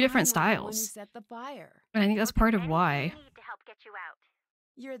prove that 2 different I'm not the one who styles, set the fire. and I think that's part of Anything why. I need to help get you out.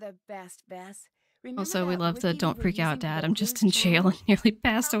 You're the best, Bess. Remember Also, we that love the wiki we "Don't were freak out, using for Dad, the I'm just Blues in jail," and challenge? nearly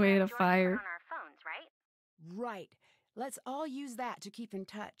passed away in a George put fire. on our phones, right? Right. Let's all use that to keep in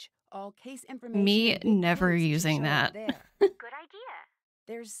touch. All case information Me and big never clues should using show that. up there. Good idea.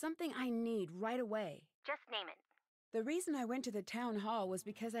 There's something I need right away. Just name it. The reason I went to the town hall was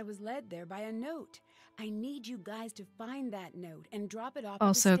because I was led there by a note. I need you guys to find that note and drop it off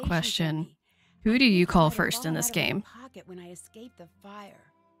Also, at the station question: for me. who I do you think it call might have first in fallen this out of my game? pocket when I escaped the fire.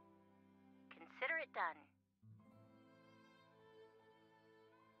 Consider it done.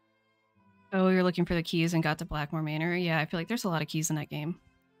 Oh, you're looking for the keys and got to Blackmore Manor? Yeah, I feel like there's a lot of keys in that game.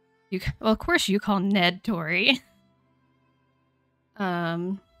 Well, of course you call Ned Tori.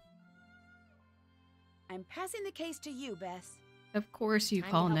 I'm passing the case to you, Bess. Of course you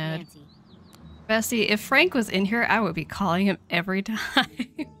Time call to help Ned. Nancy. Bessie, if Frank was in here, I would be calling him every time.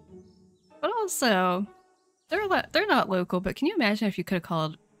 But also, they're not local, but can you imagine if you could have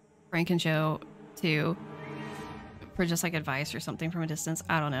called Frank and Joe too for just like advice or something from a distance?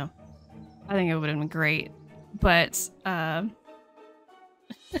 I don't know. I think it would have been great. But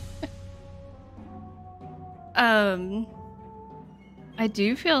I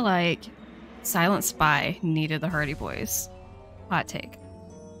do feel like Silent Spy needed the Hardy Boys. Hot take.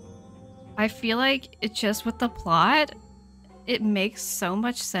 I feel like it's just with the plot, it makes so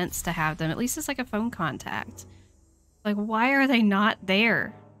much sense to have them. At least it's like a phone contact. Like, why are they not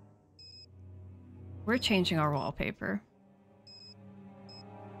there? We're changing our wallpaper.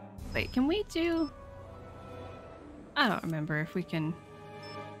 Wait, can we do... I don't remember if we can...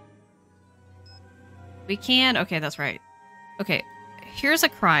 We can? Okay, that's right. Okay, here's a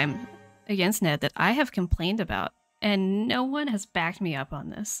crime against Ned that I have complained about, and no one has backed me up on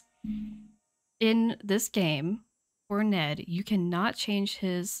this. In this game, for Ned, you cannot change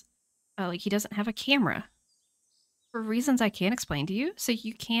his... like, he doesn't have a camera. For reasons I can't explain to you. So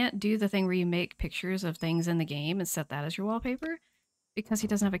you can't do the thing where you make pictures of things in the game and set that as your wallpaper, because he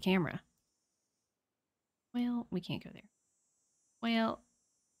doesn't have a camera. Well, we can't go there. Well,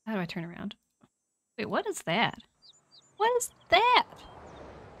 how do I turn around? Wait, what is that? What is that?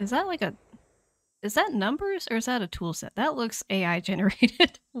 Is that like a... Is that numbers or is that a tool set? That looks AI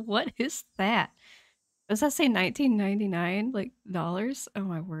generated. What is that? Does that say 1999 like dollars? Oh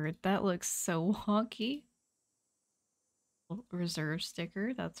my word, that looks so wonky. Reserve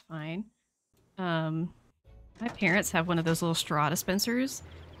sticker, that's fine. My parents have one of those little straw dispensers.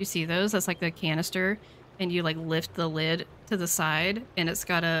 You see those? That's like the canister, and you like lift the lid to the side, and it's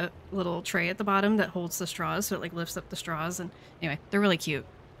got a little tray at the bottom that holds the straws, so it like lifts up the straws. And anyway, they're really cute.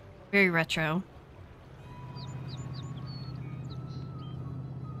 Very retro.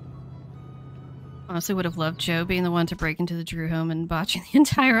 Honestly, would have loved Joe being the one to break into the Drew home and botching the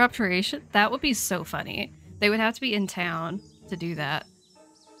entire operation. That would be so funny. They would have to be in town to do that.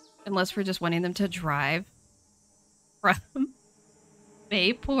 Unless we're just wanting them to drive from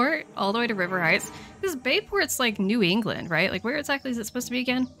Bayport all the way to River Heights? Because Bayport's like New England, right? Like where exactly is it supposed to be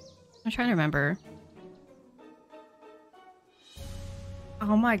again? I'm trying to remember.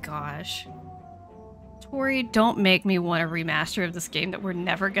 Oh my gosh. Tori, don't make me want a remaster of this game that we're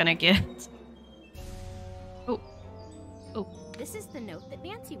never gonna get. Oh. Oh. This is the note that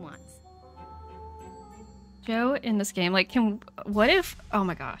Nancy wants. Joe in this game, like, what if, oh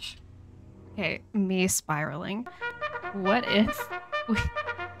my gosh. Okay, me spiraling. What if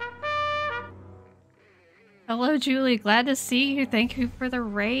Hello, Julie. Glad to see you. Thank you for the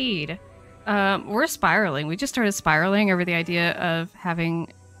raid. We're spiraling. We just started spiraling over the idea of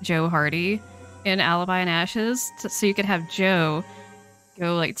having Joe Hardy in Alibi and Ashes, so you could have Joe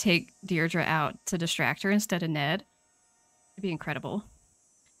go, like, take Deirdre out to distract her instead of Ned. It'd be incredible.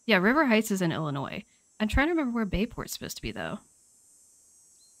 Yeah, River Heights is in Illinois. I'm trying to remember where Bayport's supposed to be, though.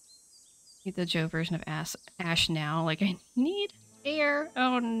 Need the Joe version of Ash now. Like, I need air.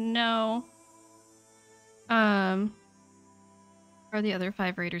 Oh, no. Are the other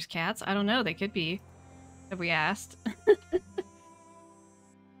 5 raiders cats? I don't know. They could be. Have we asked?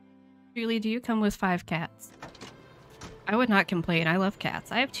 Julie, do you come with 5 cats? I would not complain. I love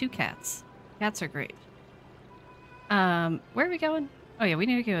cats. I have 2 cats. Cats are great. Where are we going? Oh yeah, we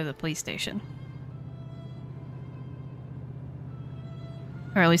need to go to the police station.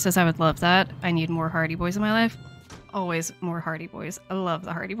 Carly says I would love that. I need more Hardy Boys in my life. Always more Hardy Boys. I love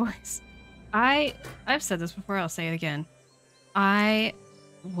the Hardy Boys. I've said this before, I'll say it again. I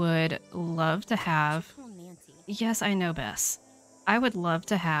would love to have... Yes, I know, Bess. I would love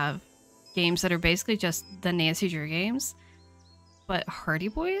to have games that are basically just the Nancy Drew games, but Hardy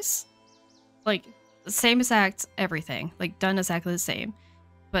Boys? Like, same exact everything. Like, done exactly the same.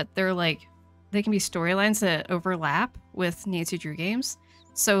 But they're like, they can be storylines that overlap with Nancy Drew games.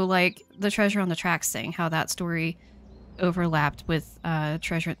 So, like, the Treasure on the Tracks thing, how that story overlapped with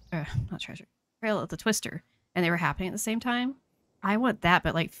Trail of the Twister, and they were happening at the same time. I want that,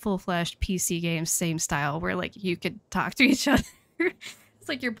 but like full-fledged PC games, same style, where like you could talk to each other. It's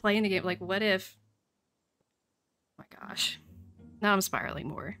like you're playing the game. Like, what if... Oh my gosh. Now I'm spiraling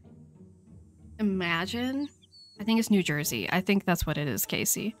more. Imagine... I think it's New Jersey. I think that's what it is,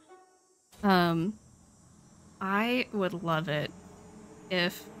 Casey. I would love it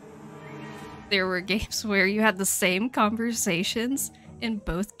if there were games where you had the same conversations in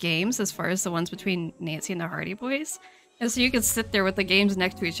both games as far as the ones between Nancy and the Hardy Boys. And so you could sit there with the games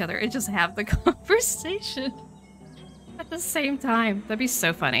next to each other and just have the conversation at the same time. That'd be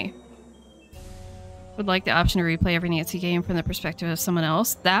so funny. Would like the option to replay every Nancy game from the perspective of someone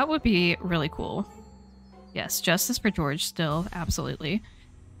else. That would be really cool. Yes, justice for George still, absolutely.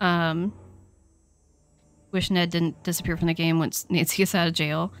 Wish Ned didn't disappear from the game once Nancy gets out of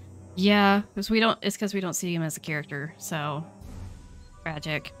jail. Yeah, because it's because we don't see him as a character, so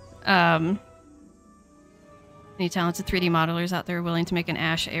tragic. Any talented 3D modelers out there willing to make an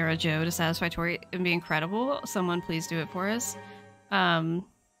Ash era Joe to satisfy Tori? It'd be incredible. Someone please do it for us. Who am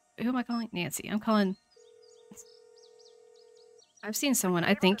I calling? Nancy. I'm calling... I've seen someone,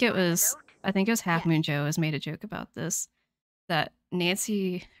 I think it was Half Moon Joe has made a joke about this. That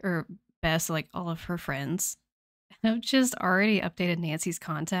Nancy, or Bess, like all of her friends, have just already updated Nancy's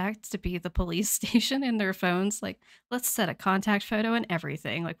contact to be the police station in their phones. Like, let's set a contact photo and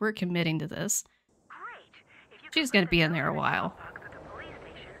everything. Like, we're committing to this. She's gonna be in there a while.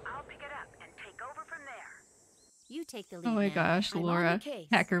 You take the lead. Oh my gosh, Laura.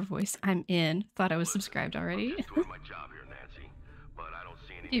 Hacker voice. I'm in. Thought I was subscribed already.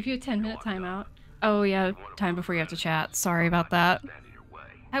 Give you a 10-minute timeout. Oh yeah, time before you have to chat. Sorry about that.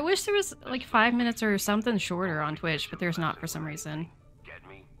 I wish there was like 5 minutes or something shorter on Twitch, but there's not for some reason.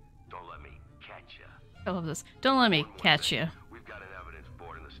 I love this. Don't let me catch you.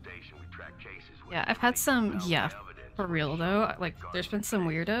 Yeah, I've had some, yeah, for real though, like, there's been some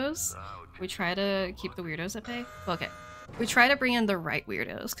weirdos. We try to keep the weirdos at bay. Well, okay. We try to bring in the right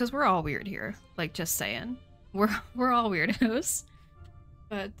weirdos, because we're all weird here. Like, just saying. We're all weirdos.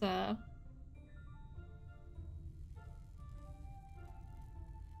 But,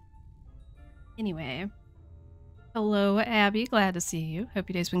 anyway. Hello, Abby. Glad to see you. Hope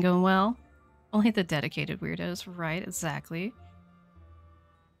your day's been going well. Only the dedicated weirdos, right? Exactly.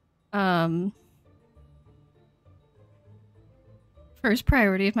 First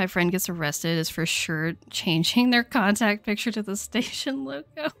priority if my friend gets arrested is for sure changing their contact picture to the station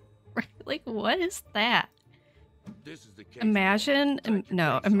logo. Right? Like, what is that? Imagine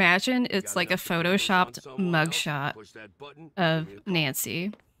it's like a photoshopped mugshot of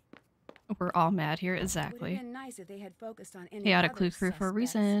Nancy. We're all mad here, exactly. Chaotic Clue for a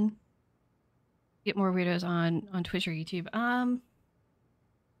reason. Get more weirdos on Twitch or YouTube.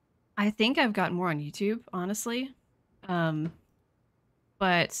 I think I've got more on YouTube, honestly. But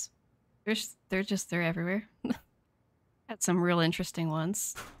they're everywhere. Had some real interesting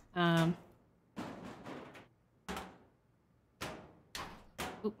ones. I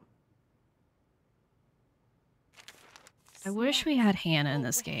wish we had Hannah in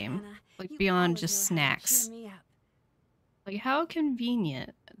this game. Like, beyond just snacks. Like, how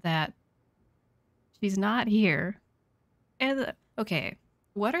convenient that she's not here. And, okay,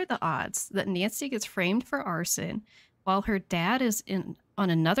 what are the odds that Nancy gets framed for arson while her dad is on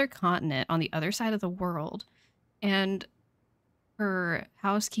another continent on the other side of the world, and her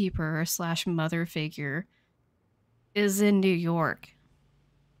housekeeper / mother figure is in New York,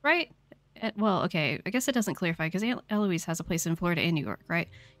 right? Well, okay, I guess it doesn't clarify because Aunt Eloise has a place in Florida and New York, right?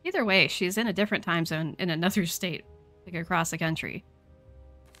 Either way, she's in a different time zone in another state, like across the country.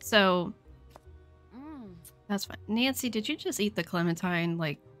 So, that's fine. Nancy, did you just eat the clementine,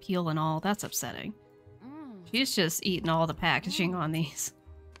 like, peel and all? That's upsetting. She's just eating all the packaging on these.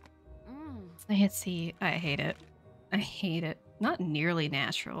 Nancy, I hate it. I hate it. Not nearly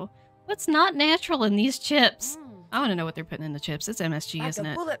natural. What's not natural in these chips? I want to know what they're putting in the chips. It's MSG, like isn't it?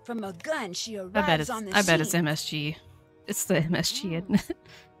 Like a bullet from a gun, she arrives on the I bet it's MSG. It's the MSG. I'm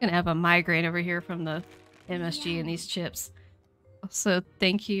gonna have a migraine over here from the MSG in these chips. So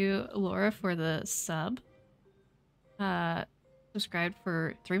thank you, Laura, for the sub. Subscribed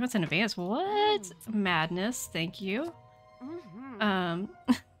for 3 months in advance. What? Madness. Thank you. Abby,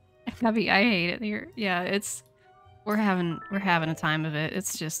 I hate it here. Yeah, we're having a time of it.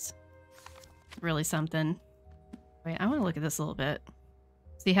 It's just really something. Wait, I want to look at this a little bit.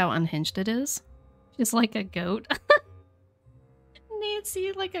 See how unhinged it is? Just like a goat.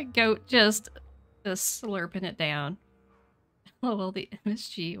 Nancy, like a goat, just slurping it down. Oh, well, the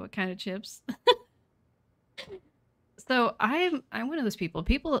MSG. What kind of chips? So I'm one of those people.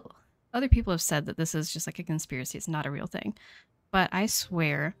 Other people have said that this is just like a conspiracy. It's not a real thing. But I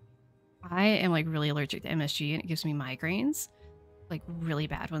swear, I am like really allergic to MSG and it gives me migraines. Like really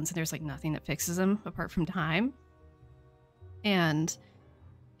bad ones. And there's like nothing that fixes them apart from time. And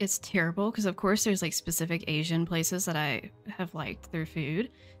it's terrible because of course there's like specific Asian places that I have liked their food.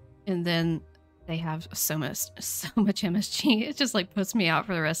 And then they have so much MSG. It just like puts me out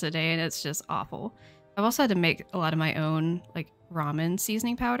for the rest of the day and it's just awful. I've also had to make a lot of my own like ramen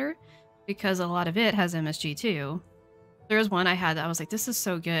seasoning powder because a lot of it has MSG too. There was one I had that I was like, this is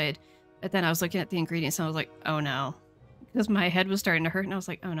so good. But then I was looking at the ingredients and I was like, oh no. Because my head was starting to hurt and I was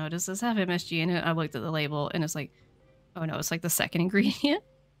like, oh no, does this have MSG in it? I looked at the label and it's like, oh no, it's like the second ingredient.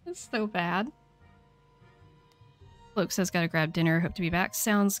 It's so bad. Luke says, gotta grab dinner. Hope to be back.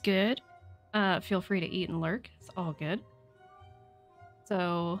 Sounds good. Feel free to eat and lurk. It's all good.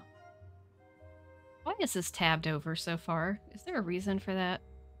 So, why is this tabbed over so far? Is there a reason for that?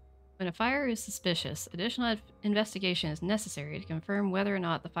 When a fire is suspicious, additional investigation is necessary to confirm whether or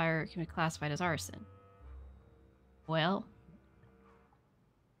not the fire can be classified as arson. Well,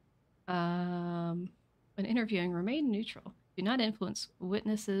 when interviewing, remain neutral. Do not influence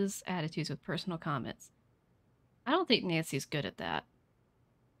witnesses' attitudes with personal comments. I don't think Nancy's good at that.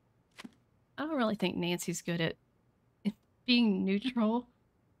 I don't really think Nancy's good at being neutral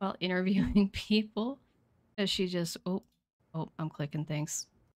while interviewing people. As she just, oh, I'm clicking things.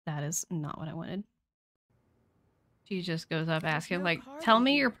 That is not what I wanted. She just goes up asking, like, tell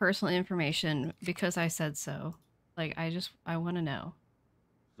me your personal information because I said so. Like, I want to know.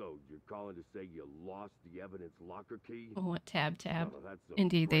 So, you're calling to say you lost the evidence locker key? Oh, what tab? Oh,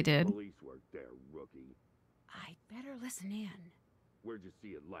 Indeed, they did. Police work there, rookie. I'd better listen in. Where'd you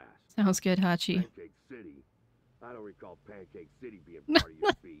see it last? Sounds good, Hachi. Pancake City. I don't recall Pancake City being part of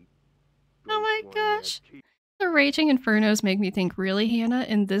your beat. Oh my gosh. The Raging Infernos make me think, really, Hannah,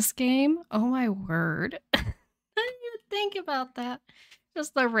 in this game? Oh my word. I didn't even think about that.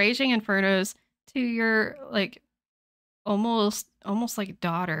 Just the Raging Infernos to your, like, almost like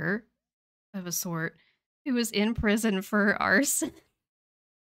daughter of a sort who was in prison for arson.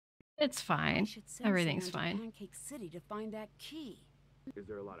 It's fine. Everything's fine. Pancake City to find that key. Is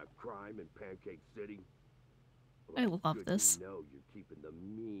there a lot of crime in Pancake City? I love this. You know you're keeping the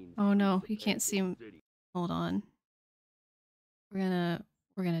mean oh no, you can't see him. Hold on. We're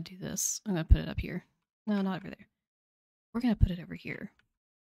gonna do this. I'm gonna put it up here. No, not over there. We're gonna put it over here.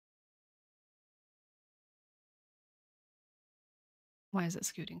 Why is it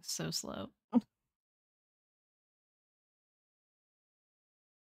scooting so slow?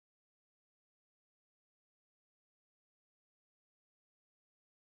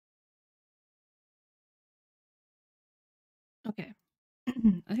 Okay.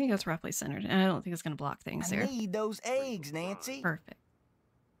 I think that's roughly centered. And I don't think it's going to block things there. I need those eggs, Nancy. Perfect.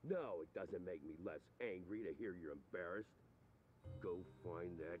 No, it doesn't make me less angry to hear you're embarrassed. Go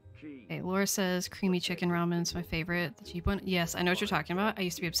find that key. Okay, Laura says creamy chicken ramen is my favorite. The cheap one. Yes, I know what you're talking about. I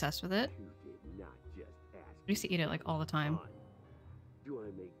used to be obsessed with it. I used to eat it like all the time. Do I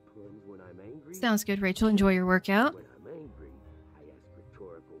make puns when I'm angry? Sounds good, Rachel. Enjoy your workout. When I'm angry, I ask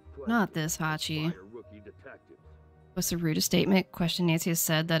rhetorical questions. Not this, Hachi. Fire rookie detectives. What's the rudest statement? Question Nancy has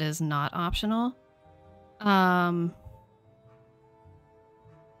said that is not optional. I'm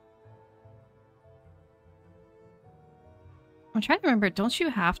trying to remember. Don't you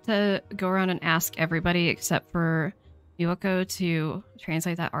have to go around and ask everybody except for Yuko to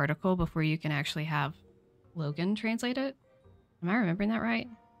translate that article before you can actually have Logan translate it? Am I remembering that right?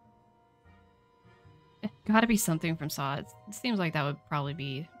 It gotta be something from Saw. It seems like that would probably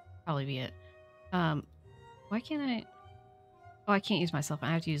be it. Why can't I? Oh, I can't use my cell phone.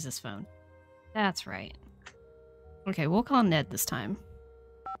 I have to use this phone. That's right. Okay, we'll call Ned this time.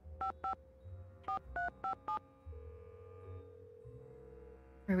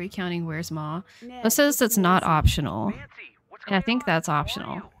 Are we counting Where's Ma? It says it's not optional. Nancy, what's And I going think on? that's How are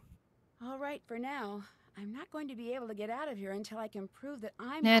optional. you? All right, for now. I'm not going to be able to get out of here until I can prove that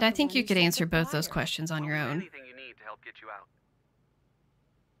I'm Ned, not I the think one you who could set answer the both those fire. questions on your I'll do own. anything you need to help get you out.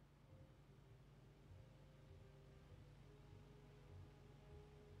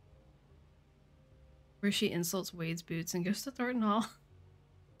 Where she insults Wade's boots and goes to Thornton Hall.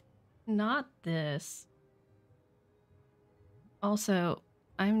 Not this. Also,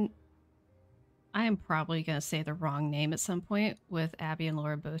 I am probably going to say the wrong name at some point with Abby and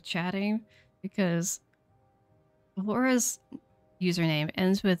Laura both chatting because Laura's username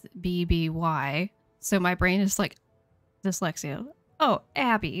ends with BBY. So my brain is like dyslexia. Oh,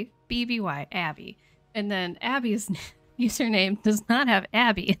 Abby. BBY, Abby. And then Abby's username does not have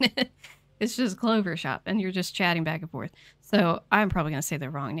Abby in it. It's just Clover Shop, and you're just chatting back and forth. So I'm probably going to say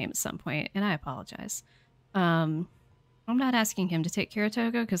the wrong name at some point, and I apologize. I'm not asking him to take care of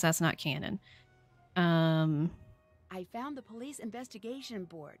Togo, because that's not canon. I found the police investigation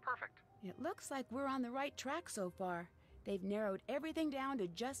board. Perfect. It looks like we're on the right track so far. They've narrowed everything down to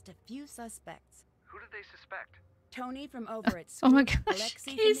just a few suspects. Who did they suspect? Tony from over at Oh school, my gosh, Alexi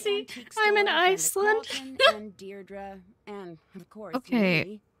from the Casey, antique I'm in store, Brenda Iceland. Carlton, and Deirdre, and of course Okay.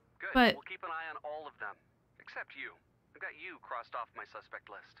 me. Good. But- We'll keep an eye on all of them. Except you. I've got you crossed off my suspect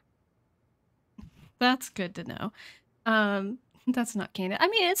list. That's good to know. That's not canon. I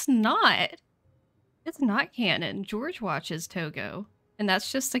mean, it's not. It's not canon. George watches Togo, and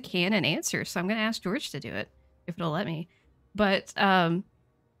that's just a canon answer. So I'm gonna ask George to do it if it'll let me. But oh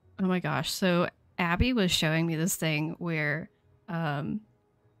my gosh, so Abby was showing me this thing where how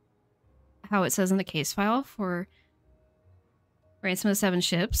it says in the case file for Ransom of the Seven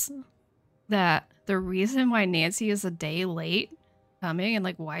Ships that the reason why Nancy is a day late coming and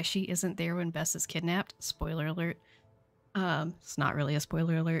like why she isn't there when Bess is kidnapped, spoiler alert, it's not really a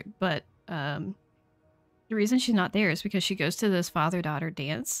spoiler alert, but the reason she's not there is because she goes to this father-daughter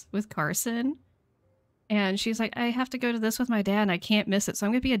dance with Carson, and she's like, I have to go to this with my dad and I can't miss it, so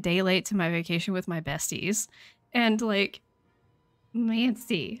I'm gonna be a day late to my vacation with my besties. And like,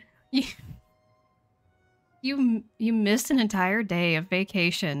 Nancy, you missed an entire day of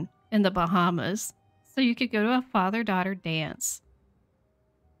vacation in the Bahamas so you could go to a father-daughter dance.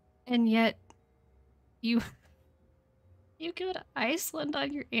 And yet you go to Iceland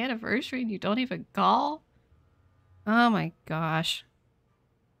on your anniversary and you don't even call? Oh my gosh.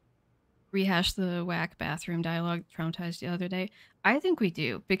 Rehash the whack bathroom dialogue traumatized the other day. I think we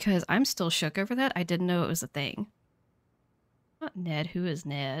do, because I'm still shook over that. I didn't know it was a thing. Not Ned. Who is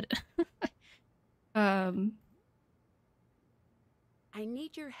Ned? I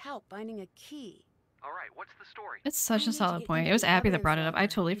need your help finding a key. All right, what's the story? It's such I a need to solid get point. into It was the Abby that evidence brought it up. I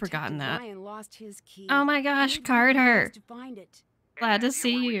locker. totally forgotten Detective that. Ryan lost his key. Oh my gosh, Need Carter. to find it. Glad Any to idea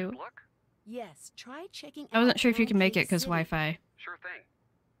see where we you. should look? Yes, try checking I wasn't out sure if you can make it Pancake because City. Wi-Fi. Sure thing.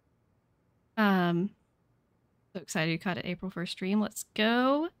 So excited you caught it April 1st stream. Let's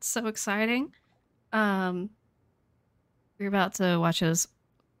go. It's so exciting. We're about to watch us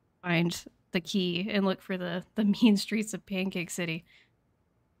find the key and look for the mean streets of Pancake City.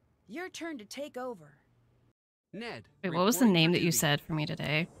 Your turn to take over. Ned. Wait, what was the name that you said for me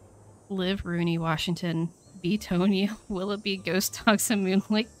today? Liv, Rooney, Washington, B. Tony, Willoughby, Ghost Dogs, and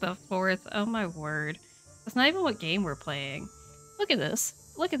Moonlake the Fourth. Oh my word. That's not even what game we're playing. Look at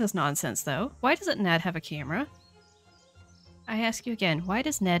this. Look at this nonsense, though. Why doesn't Ned have a camera? I ask you again, why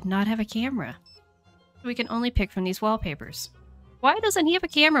does Ned not have a camera? We can only pick from these wallpapers. Why doesn't he have a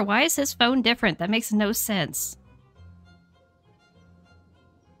camera? Why is his phone different? That makes no sense.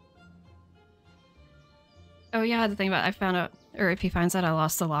 Oh yeah, the thing about I found out or if he finds out I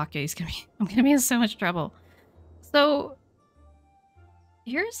lost the lock, I'm gonna be in so much trouble. So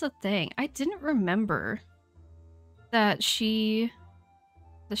here's the thing. I didn't remember that she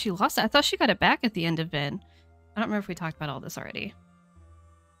lost it. I thought she got it back at the end of Ben. I don't remember if we talked about all this already.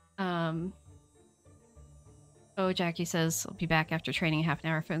 Oh, Jackie says, I'll be back after training, half an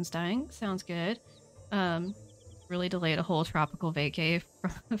hour, phone's dying. Sounds good. Really delayed a whole tropical vacay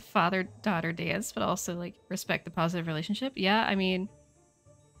from a father-daughter dance, but also, like, respect the positive relationship. Yeah, I mean,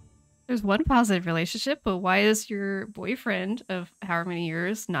 there's one positive relationship, but why is your boyfriend of however many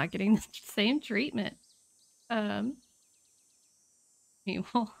years not getting the same treatment?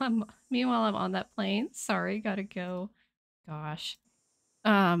 Meanwhile, I'm on that plane. Sorry, gotta go. Gosh.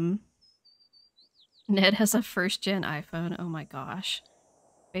 Ned has a first-gen iPhone. Oh my gosh.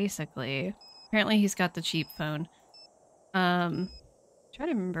 Basically. Apparently he's got the cheap phone. Try to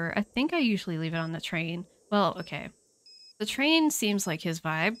remember. I think I usually leave it on the train. Well, okay. The train seems like his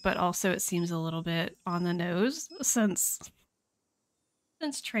vibe, but also it seems a little bit on the nose since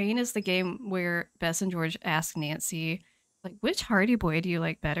Train is the game where Bess and George ask Nancy, like, which Hardy Boy do you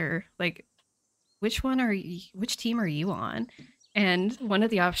like better? Like, which team are you on? And one of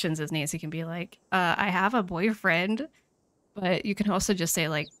the options is Nancy can be like, I have a boyfriend, but you can also just say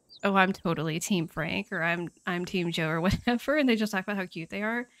like, oh, I'm totally Team Frank, or I'm Team Joe, or whatever, and they just talk about how cute they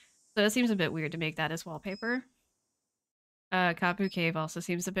are. So it seems a bit weird to make that as wallpaper. Kapu Cave also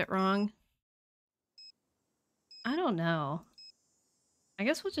seems a bit wrong. I don't know. I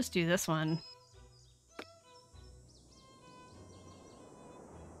guess we'll just do this one.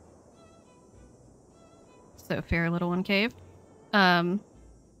 So fair little one cave. So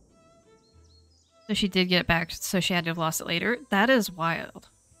she did get it back, so she had to have lost it later. That is wild.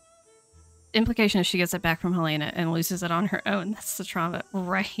 Implication is she gets it back from Helena and loses it on her own. That's the trauma.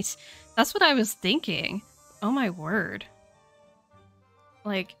 Right. That's what I was thinking. Oh my word.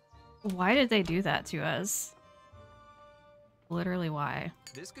 Like, why did they do that to us? Literally why?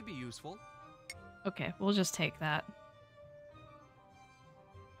 This could be useful. Okay, we'll just take that.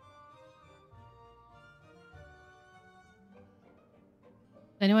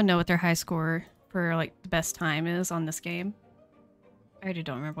 Anyone know what their high score for, like, the best time is on this game? I already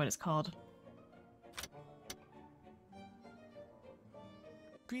don't remember what it's called.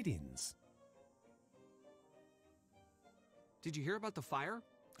 Greetings. Did you hear about the fire?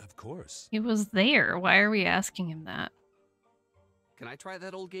 Of course. He was there. Why are we asking him that? Can I try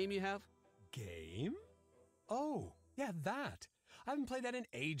that old game you have? Game? Oh, yeah, that. I haven't played that in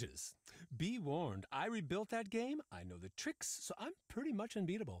ages. Be warned, I rebuilt that game. I know the tricks, so I'm pretty much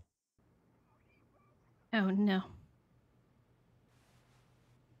unbeatable. Oh no.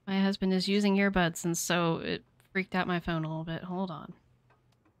 My husband is using earbuds, and so it freaked out my phone a little bit. Hold on.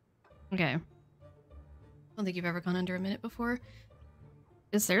 Okay. I don't think you've ever gone under a minute before.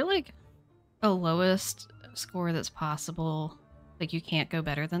 Is there, like, a lowest score that's possible? Like, you can't go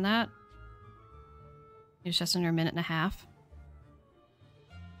better than that? It's just under a minute and a half?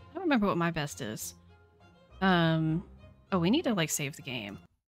 I don't remember what my best is. Oh, we need to, like, save the game.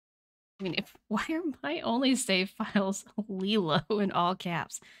 I mean, why are my only save files Lilo in all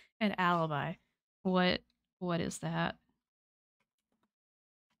caps and Alibi? What is that?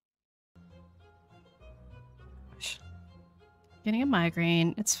 Gosh. Getting a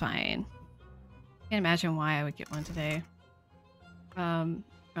migraine, it's fine. Can't imagine why I would get one today. Oh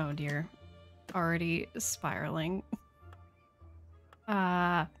dear. Already spiraling.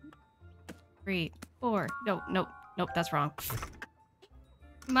 3, 4. Nope, that's wrong.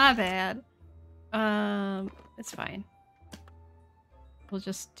 My bad. It's fine. We'll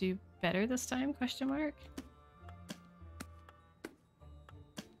just do better this time, question mark?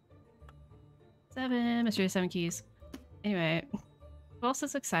 7, Mystery of 7 Keys. Anyway, who else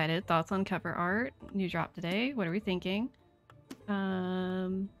is excited? Thoughts on cover art? New drop today. What are we thinking?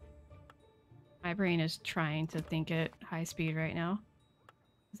 My brain is trying to think at high speed right now.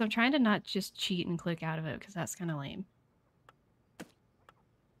 So I'm trying to not just cheat and click out of it, because that's kind of lame.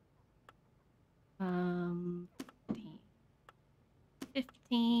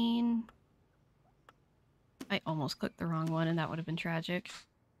 15. I almost clicked the wrong one, and that would have been tragic.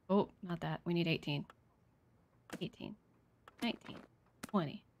 Oh, not that. We need 18. 18. 19.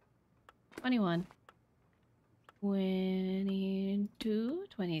 20. 21. 22.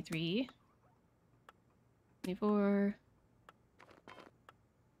 23. 24.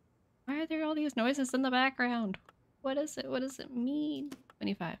 Why are there all these noises in the background? What is it? What does it mean?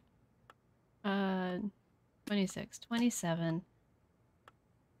 25. 26. 27.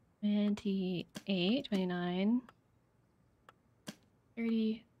 28. 29.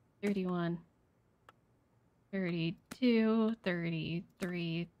 30. 31. 32,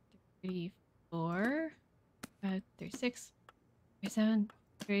 33, 34, 36, 37,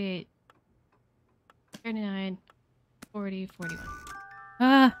 38, 39, 40, 41.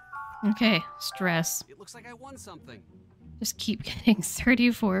 Ah, okay, stress. It looks like I won something. Just keep getting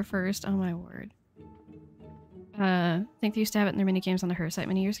 34 first. Oh my word. I think they used to have it in their mini games on the Her site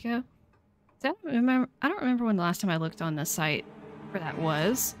many years ago. I don't remember when the last time I looked on the site for that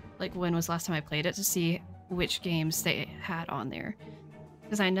was. Like, when was the last time I played it to see which games they had on there.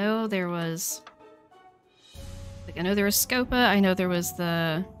 Because I know there was... Like, I know there was Scopa, I know there was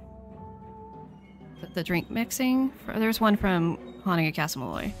the drink mixing. There's one from Haunting of Castle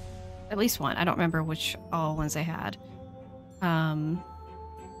Malloy. At least one. I don't remember which all ones they had. I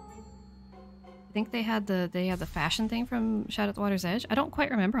think they had the fashion thing from Shadow at the Water's Edge. I don't quite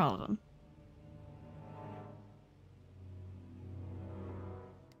remember all of them.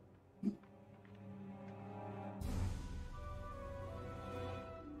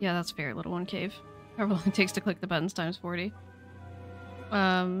 Yeah, that's fair, little one cave. However long it takes to click the buttons times 40.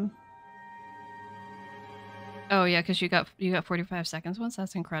 Oh yeah, because you got 45 seconds once.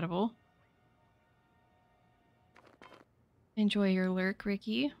 That's incredible. Enjoy your lurk,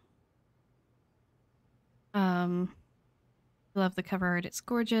 Ricky. Love the cover art. It's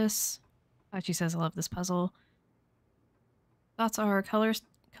gorgeous. She says, I love this puzzle. Thoughts are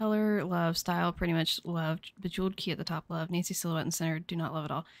color, love, style, pretty much love. Bejeweled key at the top, love. Nancy silhouette in center, do not love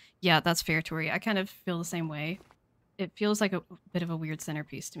at all. Yeah, that's fair, Tori. I kind of feel the same way. It feels like a bit of a weird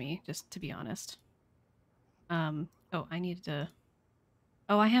centerpiece to me, just to be honest. Oh, I needed to...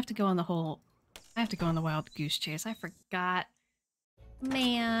 Oh, I have to go on the whole... I have to go on the wild goose chase. I forgot.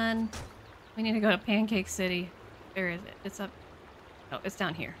 Man. We need to go to Pancake City. Where is it? It's up... Oh, it's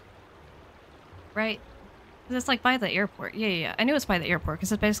down here. Right? It's like by the airport. Yeah. I knew it's by the airport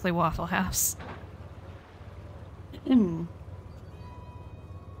because it's basically Waffle House. Only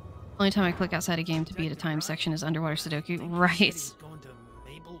time I click outside a game to beat a time section is Underwater Sudoku. Right.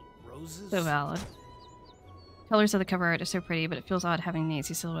 So valid. Colors of the cover art are so pretty, but it feels odd having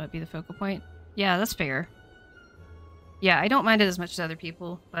Nancy silhouette be the focal point. Yeah, that's fair. Yeah, I don't mind it as much as other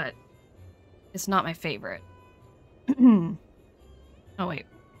people, but it's not my favorite. Oh wait,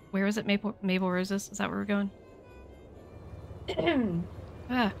 where is it? Maple Roses? Is that where we're going?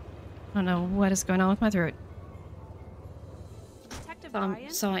 I don't know what is going on with my throat.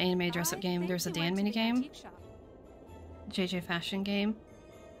 Saw an anime dress-up game. There's a Dan minigame. JJ fashion game.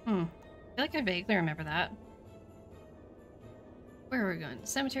 I feel like I vaguely remember that. Where are we going?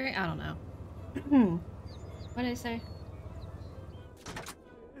 Cemetery? I don't know. What did I say?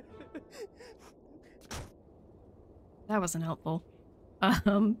 That wasn't helpful.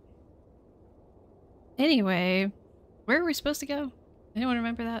 Anyway, where are we supposed to go? Anyone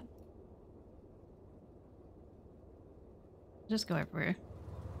remember that? Just go everywhere.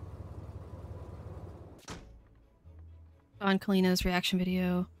 On Kalina's reaction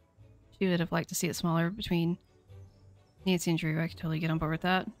video. She would have liked to see it smaller between Nancy and Drew. I could totally get on board with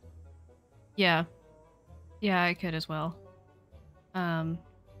that. Yeah. Yeah, I could as well. The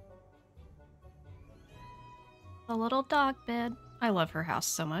little dog bed. I love her house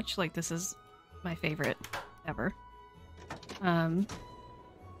so much. Like, this is my favorite ever. Since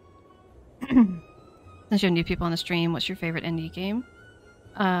you have new people on the stream, what's your favorite indie game?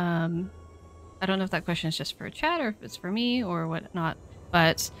 I don't know if that question is just for chat or if it's for me or whatnot,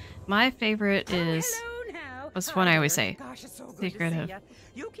 but my favorite is... What's one I always say? Gosh, it's so good Secret to of... see ya.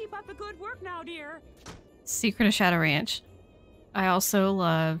 You keep up the good work now, dear. Secret of Shadow Ranch. I also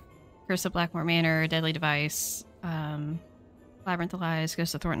love Curse of Blackmore Manor, Deadly Device, Labyrinth of Lies,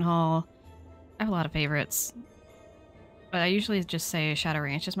 Ghost of Thornton Hall. I have a lot of favorites. But I usually just say Shadow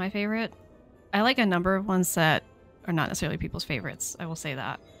Ranch is my favorite. I like a number of ones that are not necessarily people's favorites. I will say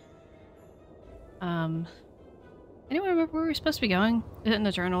that. Anyone remember where we were supposed to be going? Is it in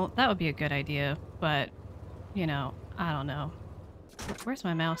the journal? That would be a good idea, but, you know, I don't know. Where's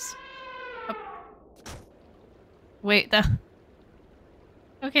my mouse? Oh. Wait, that...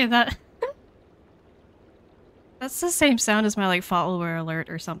 Okay, that... That's the same sound as my, like, follower alert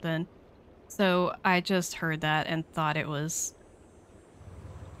or something. So I just heard that and thought it was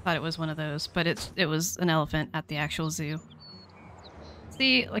one of those, but it was an elephant at the actual zoo.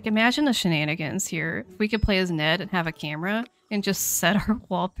 See, like, imagine the shenanigans here. If we could play as Ned and have a camera and just set our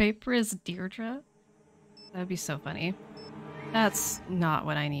wallpaper as Deirdre. That'd be so funny. That's not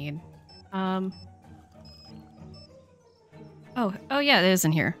what I need. Oh yeah, it is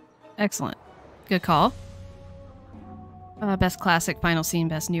in here. Excellent. Good call. Best classic, final scene,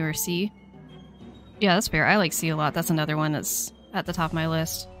 best newer C. Yeah, that's fair. I like C a lot. That's another one that's at the top of my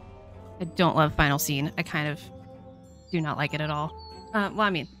list. I don't love final scene. I kind of do not like it at all. Well, I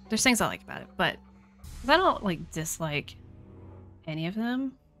mean, there's things I like about it, but I don't like dislike any of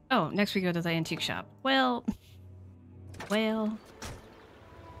them. Oh, next we go to the antique shop. Well, I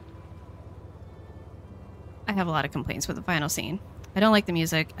have a lot of complaints with the final scene. I don't like the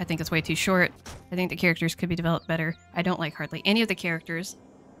music. I think it's way too short. I think the characters could be developed better. I don't like hardly any of the characters.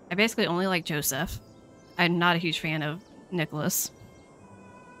 I basically only like Joseph. I'm not a huge fan of Nicholas.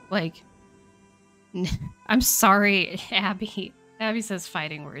 Like, I'm sorry, Abby. Abby says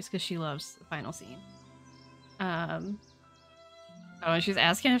fighting words because she loves the final scene. Oh, and she's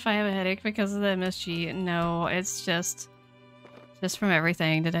asking if I have a headache because of the MSG. No, it's just from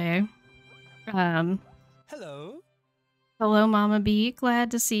everything today. Hello. Hello, Mama B. Glad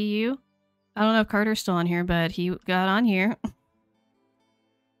to see you. I don't know if Carter's still on here, but he got on here.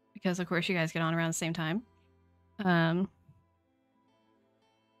 Because, of course, you guys get on around the same time.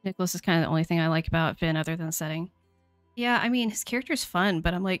 Nicholas is kind of the only thing I like about Finn other than the setting. Yeah, I mean, his character's fun,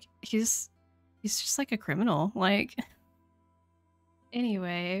 but I'm like, he's just like a criminal. Like,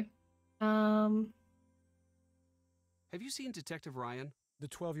 anyway. Have you seen Detective Ryan? The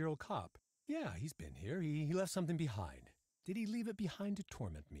 12-year-old cop. Yeah, he's been here. He left something behind. Did he leave it behind to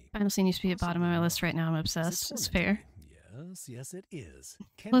torment me? Final scene used to be at the bottom of my list. Right now I'm obsessed. It's fair. Yes, it is.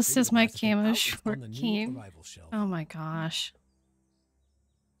 This is my camo short king. Oh my gosh.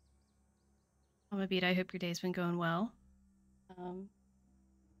 Mama Beat, I hope your day's been going well.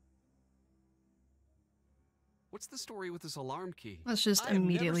 What's the story with this alarm key? Let's just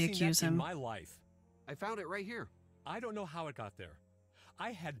immediately accuse him. In my life. I found it right here. I don't know how it got there.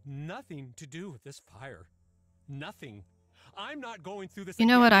 I had nothing to do with this fire. Nothing. I'm not going through this. You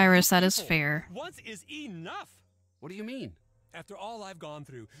know what, Iris? That is fair. Once is enough. What do you mean? After all I've gone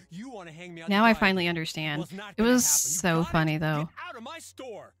through, you want to hang me out. Now I finally understand. It was so funny though. Get out of my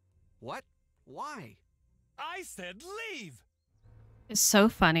store. What? Why? I said leave. It's so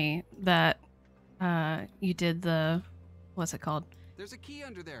funny that you did the, what's it called? There's a key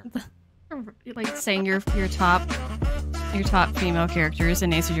under there. Like saying your top female characters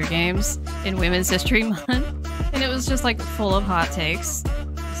in Ace of Your Games in Women's History Month, and it was just like full of hot takes.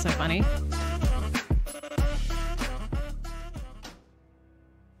 So funny.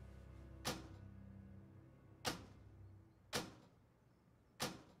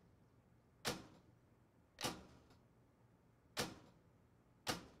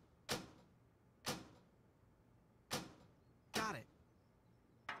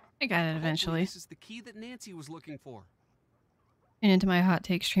 I got it eventually. This is the key that Nancy was looking for. And into my hot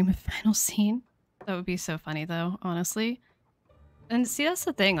take stream of final scene. That would be so funny though, honestly. And see, that's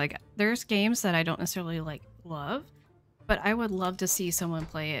the thing, like, there's games that I don't necessarily like love, but I would love to see someone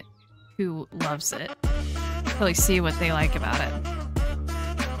play it who loves it. To like see what they like about it.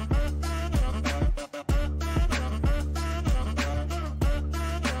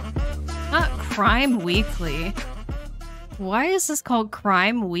 Not Crime Weekly. Why is this called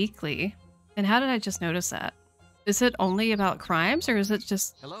Crime Weekly? And how did I just notice that? Is it only about crimes, or is it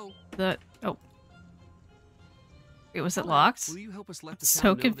just the... Oh. Wait, was it locked? Will you help us let the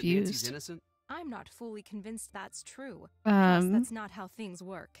so confused. I'm not fully convinced that's true. Plus, that's not how things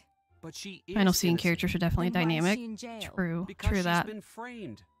work. But she is final scene characters are definitely dynamic. True. Because True that. She's been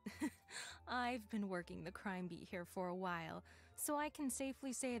framed. I've been working the crime beat here for a while, so I can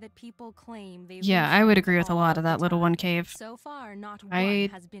safely say that people claim they've Yeah, I would agree with a lot of that Little One Cave. So far, not one I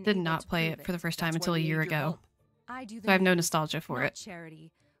has been did able not to play prove it for the first time That's until why a we year need your ago. help. I do So I have no needing, nostalgia for not it.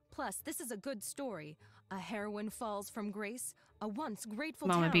 charity. Plus, this is a good story. A heroine falls from grace. A once grateful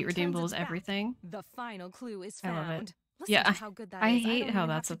Mama town Beat turns Redeemable its is back. everything. The final clue is I found. love it. Listen Yeah, to how good that I is. hate don't how even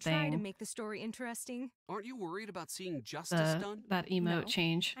that's have a to try to thing. make the story interesting. Aren't you worried about seeing justice done? That emote No,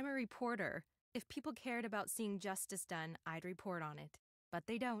 change. I'm a reporter. If people cared about seeing justice done, I'd report on it. But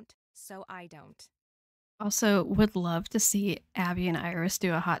they don't, so I don't. Also, would love to see Abby and Iris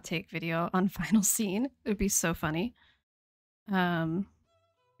do a hot take video on Final Scene. It would be so funny.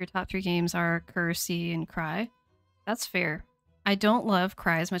 Your top 3 games are Curse, See, and Cry. That's fair. I don't love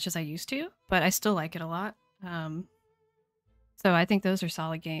Cry as much as I used to, but I still like it a lot. So I think those are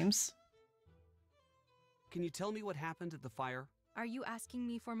solid games. Can you tell me what happened at the fire? Are you asking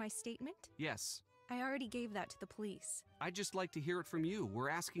me for my statement? Yes. I already gave that to the police. I'd just like to hear it from you. We're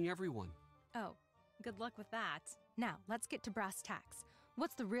asking everyone. Oh, good luck with that. Now, let's get to brass tacks.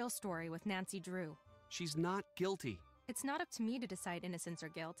 What's the real story with Nancy Drew? She's not guilty. It's not up to me to decide innocence or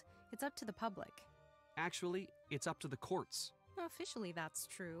guilt. It's up to the public. Actually, it's up to the courts. Officially, that's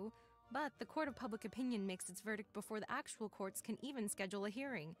true. But the court of public opinion makes its verdict before the actual courts can even schedule a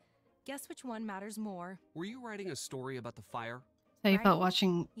hearing. Guess which one matters more? Were you writing a story about the fire? How you felt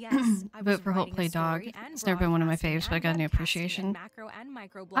watching Yes, I was Vote for Hope writing a Play Dog? story and It's never been one of my broadcasting faves, but I and got a new webcasting appreciation. and macro and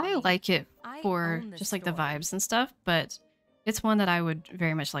micro I blogging. like it I for own this just like the story. vibes and stuff, but it's one that I would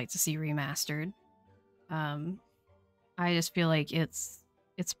very much like to see remastered. I just feel like it's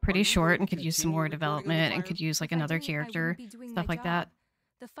pretty short and could use some more development and could use like If I another didn't, I wouldn't character, be doing stuff my like that. job.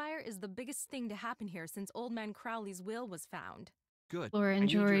 The fire is the biggest thing to happen here since Old Man Crowley's will was found. Good. Laura, I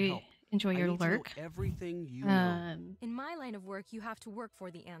need your help. enjoy I your need to know lurk. everything you know. In my line of work, you have to work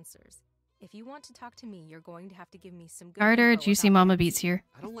for the answers. If you want to talk to me, you're going to have to give me some good Carter, info Juicy about Mama Nancy. Beats here.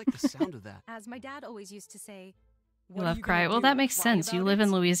 I don't like the sound of that. As my dad always used to say, You What are love you Cry. gonna Well, do? that makes Lie sense. You about live it?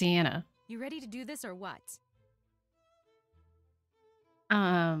 in Louisiana. you ready to do this or what?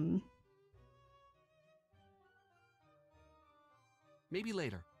 Maybe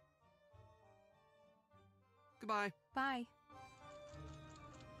later. Goodbye. Bye.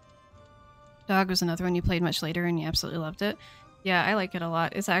 Dog was another one you played much later and you absolutely loved it. Yeah, I like it a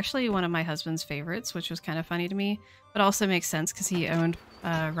lot. It's actually one of my husband's favorites, which was kind of funny to me, but also makes sense because he owned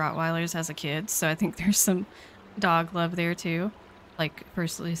Rottweilers as a kid, so I think there's some dog love there too. Like,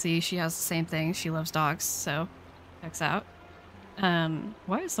 first Lucy, she has the same thing. She loves dogs, so checks out.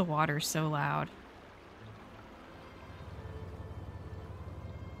 Why is the water so loud?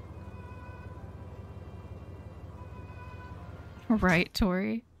 Right,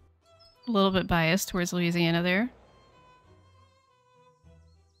 Tori. A little bit biased towards Louisiana there.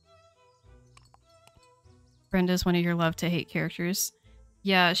 Brenda's one of your love to hate characters.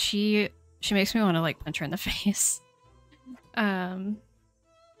 Yeah, she makes me want to like punch her in the face. I'm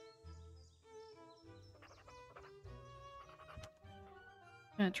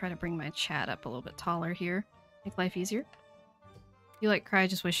gonna try to bring my chat up a little bit taller here. Make life easier. You like Cry,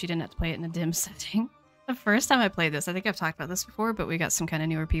 just wish you didn't have to play it in a dim setting. The first time I played this, I think I've talked about this before, but we got some kind of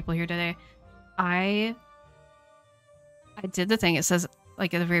newer people here today. I did the thing, it says,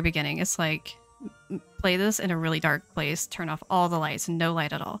 like at the very beginning, it's like, play this in a really dark place, turn off all the lights, no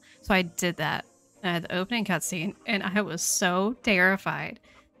light at all. So I did that. And I had the opening cutscene, and I was so terrified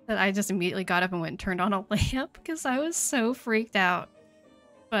that I just immediately got up and went and turned on a lamp because I was so freaked out.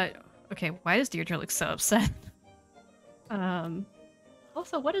 But, okay, why does Deirdre look so upset?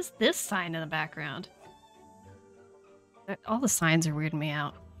 Also, what is this sign in the background? All the signs are weirding me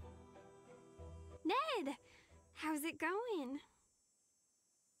out. Ned, how's it going?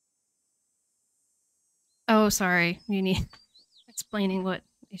 Oh, sorry. You need explaining what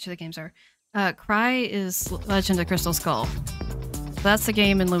each of the games are. Cry is Legend of Crystal Skull. That's the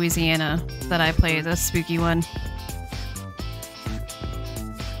game in Louisiana that I played, the spooky one.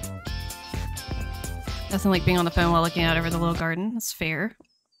 Nothing like being on the phone while looking out over the little garden. That's fair.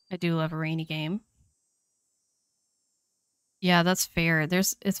 I do love a rainy game. Yeah, that's fair.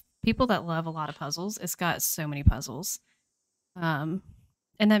 It's people that love a lot of puzzles. It's got so many puzzles. And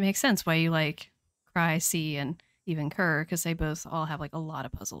that makes sense why you like Cry, C, and even Kerr, because they both all have like a lot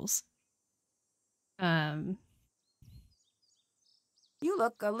of puzzles. You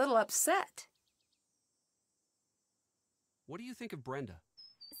look a little upset. What do you think of Brenda?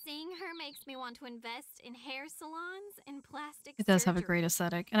 Seeing her makes me want to invest in hair salons and plastic It does have a great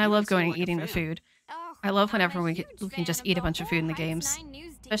aesthetic, and I love going and eating the food. Oh, I love whenever I'm a we huge can fan just of eat a the bunch of food in the whole games, Heights 9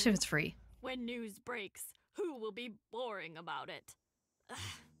 news especially if team. it's free. When news breaks, who will be boring about it? Ugh,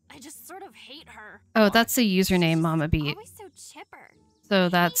 I just sort of hate her. Oh, that's the username Mama Beat. Always so chipper. So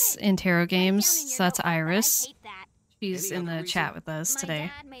that's in Tarot Games. Down in your So that's notebook that I Iris. hate that. She's in the chat with us My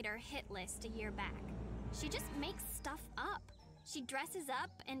today. dad made her hit list a year back. She just makes stuff up. She dresses up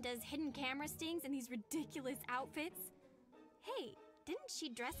and does hidden camera stings in these ridiculous outfits. Hey, didn't she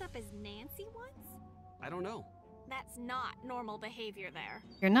dress up as Nancy once? I don't know. That's not normal behavior there.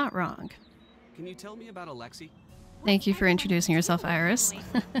 You're not wrong. Can you tell me about Alexi? Thank you for introducing yourself, Iris.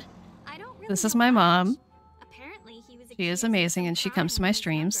 I don't really This is know my much. mom. Apparently he was She is accused of amazing, some and she crime comes to when my he was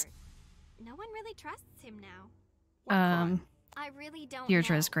streams. younger. No one really trusts him now. I really don't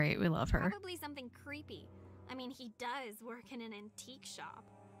Deirdre know. is great. We love her. Probably something creepy. I mean, he does work in an antique shop.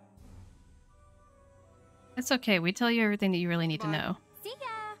 It's okay. We tell you everything that you really need to know. See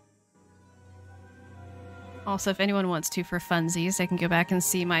ya! Also, if anyone wants to for funsies, they can go back and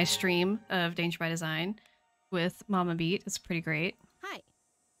see my stream of Danger by Design with Mama Beat. It's pretty great. Hi.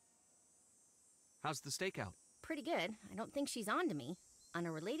 How's the stakeout? Pretty good. I don't think she's on to me. On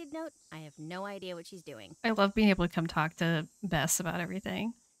a related note, I have no idea what she's doing. I love being able to come talk to Bess about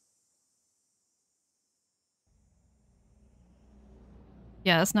everything.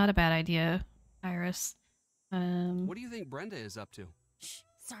 Yeah, that's not a bad idea, Iris. What do you think Brenda is up to? Shh,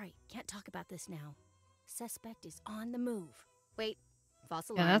 sorry, can't talk about this now. Suspect is on the move. Wait, False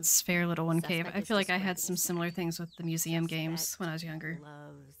Yeah, alarm. that's fair, Little One Cave. Suspect I is feel like I had described some as similar dead. things with the museum games when I was younger.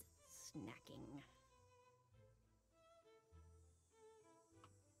 Loves snacking.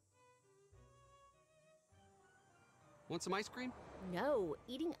 Want some ice cream? No,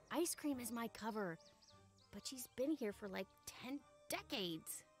 eating ice cream is my cover. But she's been here for like 10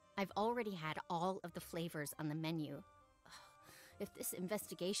 decades. I've already had all of the flavors on the menu. Ugh, if this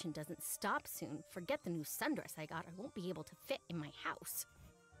investigation doesn't stop soon, forget the new sundress I got. I won't be able to fit in my house.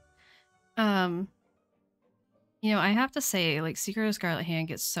 You know, I have to say, like, Secret of Scarlet Hand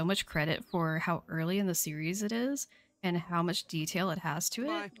gets so much credit for how early in the series it is and how much detail it has to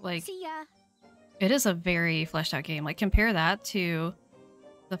it. Like, See ya. it is a very fleshed out game. Like, compare that to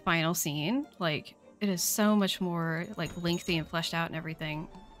the final scene. Like, it is so much more, like, lengthy and fleshed out and everything.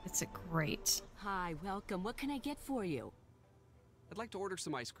 It's great. Hi, welcome. What can I get for you? I'd like to order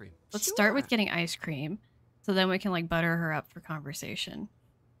some ice cream. Let's start with getting ice cream, so then we can, like, butter her up for conversation.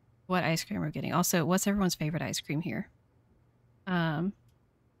 What ice cream we're getting. Also, what's everyone's favorite ice cream here?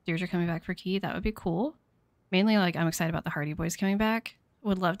 Deirdre coming back for Key. That would be cool. Mainly, like, I'm excited about the Hardy Boys coming back.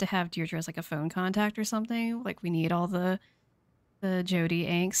 Would love to have Deirdre as, like, a phone contact or something. Like, we need all the Jody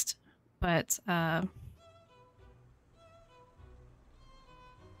angst. But, oh,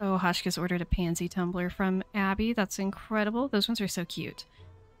 Hoshka's ordered a pansy tumbler from Abby. That's incredible. Those ones are so cute.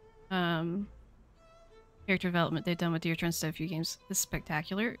 Character development they've done with Deirdre in so few games is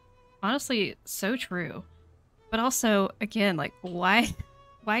spectacular. Honestly, so true. But also, again, like, why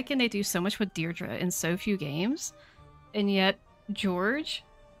can they do so much with Deirdre in so few games, and yet George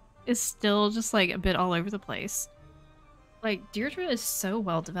is still just, like, a bit all over the place? Like, Deirdre is so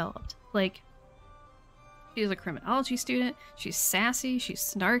well developed. Like, she's a criminology student, she's sassy, she's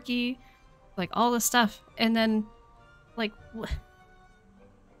snarky, like, all this stuff. And then, like,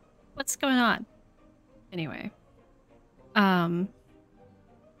 what's going on? Anyway.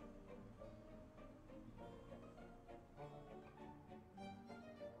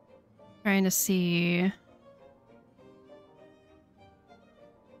 Trying to see.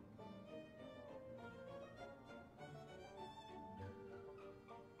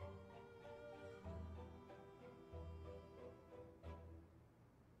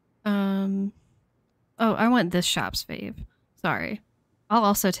 Oh, I want this shop's fave. Sorry. I'll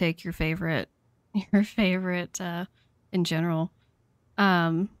also take your favorite in general.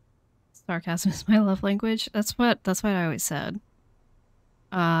 Sarcasm is my love language. That's what I always said.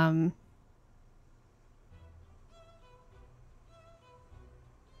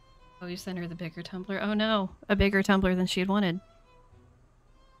 Oh, you sent her the bigger tumbler. Oh no, a bigger tumbler than she had wanted.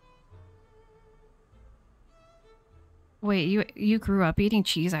 Wait, you grew up eating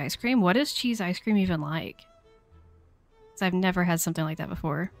cheese ice cream? What is cheese ice cream even like? 'Cause I've never had something like that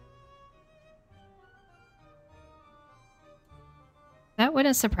before. That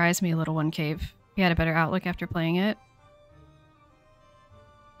wouldn't surprise me, Little One Cave. He had a better outlook after playing it.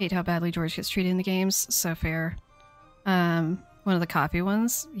 Hate how badly George gets treated in the games. So fair. One of the coffee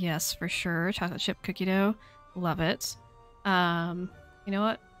ones. Yes, for sure. Chocolate chip cookie dough. Love it. You know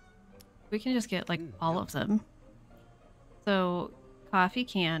what? We can just get, like, all of them. So, coffee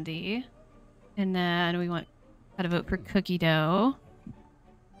candy. And then we want how to vote for cookie dough.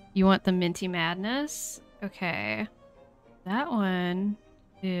 You want the Minty Madness? Okay. That one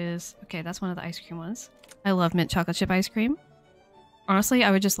is... Okay, that's one of the ice cream ones. I love mint chocolate chip ice cream. Honestly,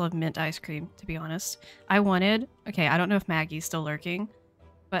 I would just love mint ice cream, to be honest. I wanted... Okay, I don't know if Maggie's still lurking,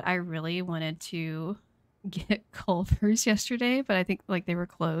 but I really wanted to get Culver's yesterday, but I think, like, they were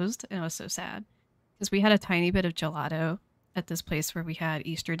closed, and I was so sad. Because we had a tiny bit of gelato at this place where we had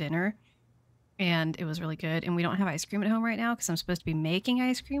Easter dinner, and it was really good. And we don't have ice cream at home right now because I'm supposed to be making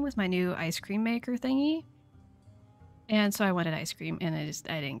ice cream with my new ice cream maker thingy. And so I wanted ice cream, and I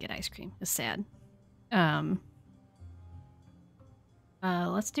didn't get ice cream. It's sad.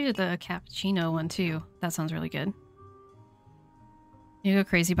 Let's do the cappuccino one too. That sounds really good. You go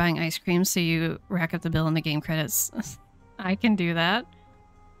crazy buying ice cream so you rack up the bill in the game credits. I can do that.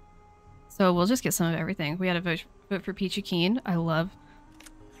 So we'll just get some of everything. We had a vote for Peachy Keen. I love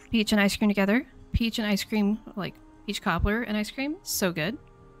peach and ice cream together. Peach and ice cream, like peach cobbler and ice cream. So good.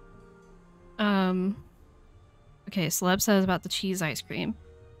 Okay, Celeb says about the cheese ice cream.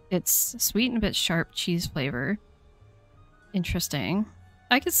 It's sweet and a bit sharp cheese flavor. Interesting.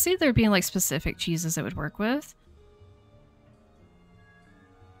 I could see there being, like, specific cheeses it would work with.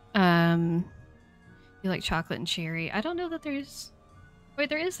 You like chocolate and cherry. I don't know that there's... Wait,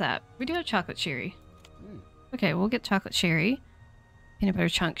 there is that. We do have chocolate cherry. Okay, we'll get chocolate cherry. Peanut butter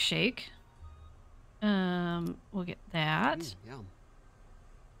chunk shake. We'll get that. Yum.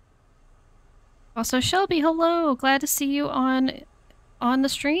 Also, Shelby, hello! Glad to see you on on the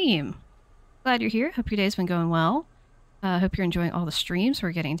stream. Glad you're here. Hope your day's been going well. Hope you're enjoying all the streams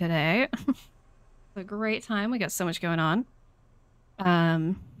we're getting today. It's a great time. We got so much going on.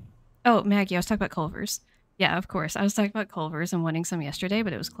 Oh, Maggie, I was talking about Culver's. Yeah, of course. I was talking about Culver's and wanting some yesterday,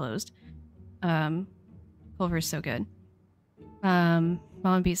 but it was closed. Culver's so good.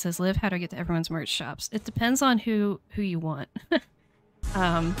 Mom Beat says, Liv, how do I get to everyone's merch shops? It depends on who you want.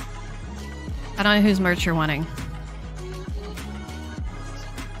 I don't know whose merch you're wanting.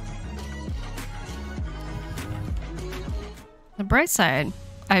 The bright side,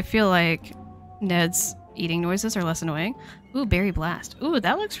 I feel like Ned's eating noises are less annoying. Ooh, Berry Blast. Ooh,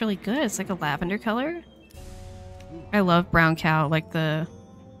 that looks really good. It's like a lavender color. I love brown cow, like the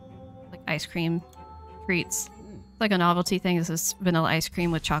ice cream treats. It's like a novelty thing. This is vanilla ice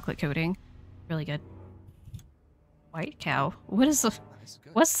cream with chocolate coating. Really good. White cow.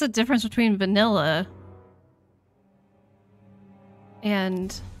 What's the difference between vanilla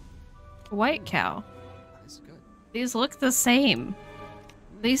and white cow? These look the same.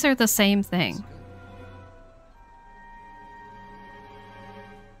 These are the same thing.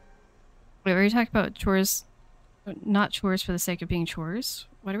 Wait, were you talking about chores? Not chores for the sake of being chores.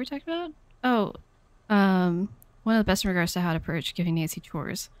 What are we talking about? Oh, one of the best in regards to how to approach giving Nancy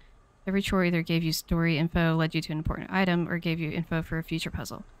chores. Every chore either gave you story info, led you to an important item, or gave you info for a future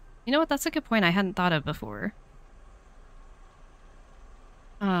puzzle. You know what? That's a good point I hadn't thought of before.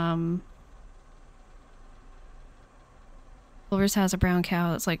 Culver's has a brown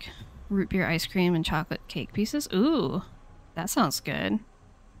cow that's like root beer ice cream and chocolate cake pieces. Ooh, that sounds good.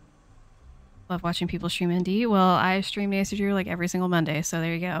 Love watching people stream ND. Well, I stream Nancy Drew like every single Monday, so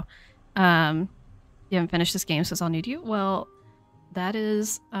there you go. You haven't finished this game, so it's all new to you? Well, that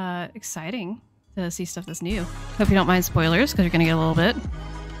is exciting to see stuff that's new. Hope you don't mind spoilers, because you're going to get a little bit.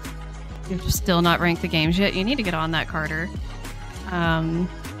 You've still not ranked the games yet. You need to get on that, Carter.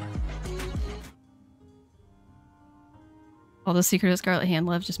 All the Secret of Scarlet Hand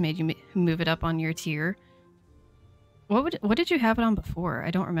Love just made you move it up on your tier. What did you have it on before?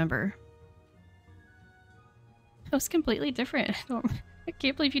 I don't remember. It was completely different. I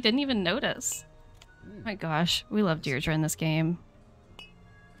can't believe you didn't even notice. Oh my gosh, we love Deirdre in this game.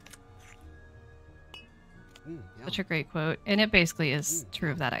 Such a great quote. And it basically is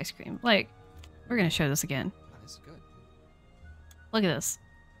true of that ice cream. Like, we're going to show this again. That is good. Look at this.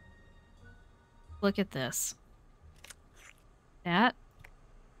 Look at this. That.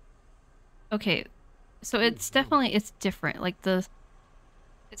 Okay, so it's definitely, it's different. Like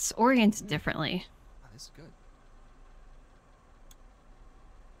it's oriented differently. That is good.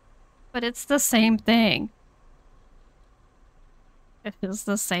 But it's the same thing. It is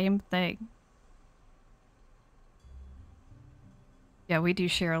the same thing. Yeah, we do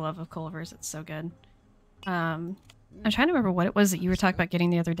share a love of Culver's. It's so good. I'm trying to remember what it was that you were talking about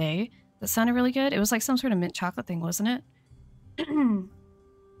getting the other day. That sounded really good. It was like some sort of mint chocolate thing, wasn't it?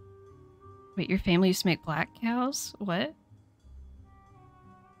 Wait, your family used to make black cows? What?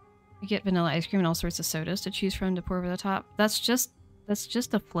 You get vanilla ice cream and all sorts of sodas to choose from to pour over the top. That's just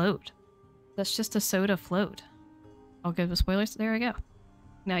a float. That's just a soda float. All good with spoilers? There we go.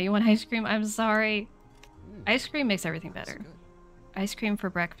 Now you want ice cream? I'm sorry. Ice cream makes everything better. Ice cream for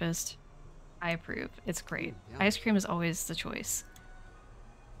breakfast. I approve. It's great. Ice cream is always the choice.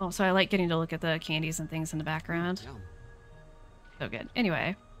 Also, I like getting to look at the candies and things in the background. So good.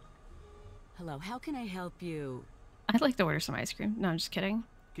 Anyway. Hello, how can I help you? I'd like to order some ice cream. No, I'm just kidding.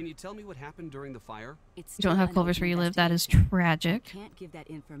 Can you tell me what happened during the fire? You don't have Culver's where you live? That is tragic. I can't give that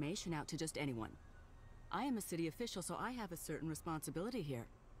information out to just anyone. I am a city official, so I have a certain responsibility here.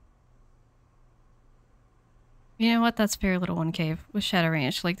 You know what? That's fair, Little One Cave with Shadow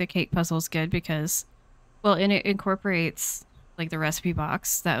Ranch. Like, the cake puzzle is good because, well, and it incorporates, like, the recipe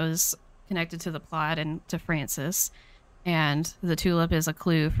box that was connected to the plot and to Francis. And the tulip is a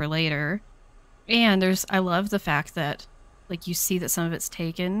clue for later. And I love the fact that, like, you see that some of it's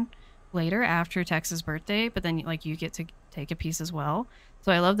taken later after Tex's birthday, but then, like, you get to take a piece as well.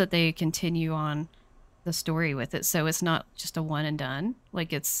 So I love that they continue on the story with it. So it's not just a one and done.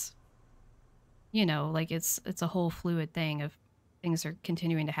 Like, it's, you know, like, it's a whole fluid thing of things are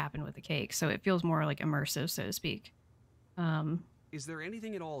continuing to happen with the cake. So it feels more, like, immersive, so to speak. Is there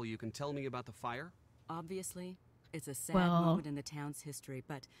anything at all you can tell me about the fire? Obviously, it's a sad moment in the town's history,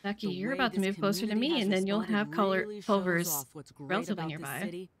 but Becky, you're about to move closer to me, and then you'll have Culver's relatively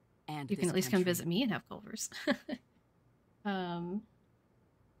nearby. You can at least come visit me and have Culver's.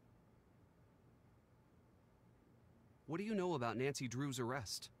 What do you know about Nancy Drew's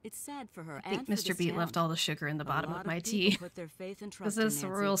arrest? It's sad for her. I think Mr. Beat left all the sugar in the bottom of my tea. This is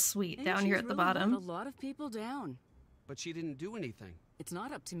real sweet down here at the bottom. A lot of people down. but she didn't do anything. It's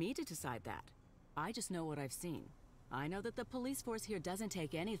not up to me to decide that. I just know what I've seen. I know that the police force here doesn't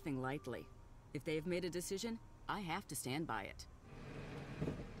take anything lightly. If they've made a decision, I have to stand by it.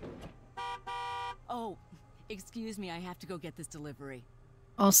 Oh, excuse me, I have to go get this delivery.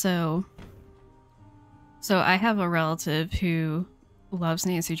 Also, so I have a relative who loves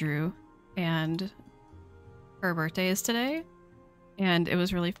Nancy Drew, and her birthday is today, and it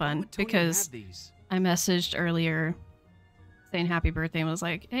was really fun because I messaged earlier saying happy birthday and was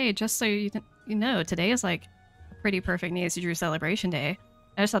like, hey, just so you know, today is like a pretty perfect Nancy Drew celebration day.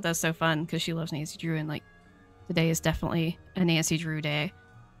 I just thought that was so fun because she loves Nancy Drew, and like today is definitely a Nancy Drew day.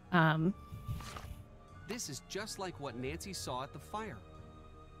 This is just like what Nancy saw at the fire.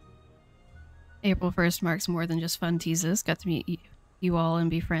 April 1st marks more than just fun teases. Got to meet you all and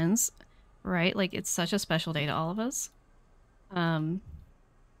be friends, right? Like, it's such a special day to all of us. So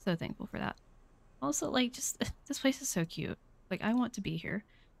thankful for that. Also, like, just this place is so cute. Like, I want to be here.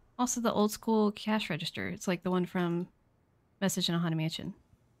 Also, the old school cash register. It's like the one from Message in a Haunted Mansion.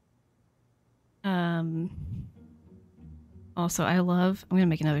 Also, I'm gonna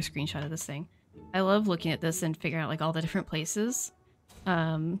make another screenshot of this thing. I love looking at this and figuring out like all the different places.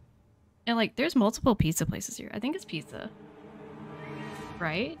 And like there's multiple pizza places here. I think it's pizza.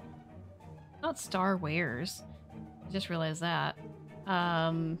 Right? Not Star Wares. I just realized that.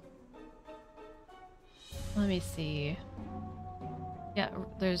 Let me see. Yeah,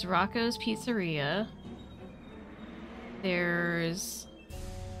 there's Rocco's Pizzeria. There's...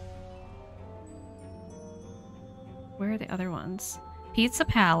 Where are the other ones? Pizza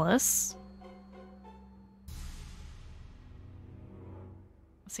Palace.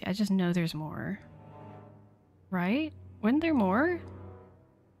 Let's see, I just know there's more. Right? Wasn't there more?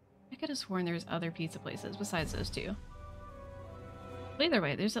 I could have sworn there's other pizza places besides those two. But either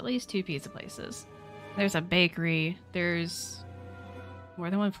way, there's at least 2 pizza places. There's a bakery. There's more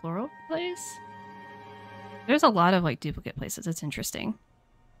than one floral place. There's a lot of like duplicate places. It's interesting.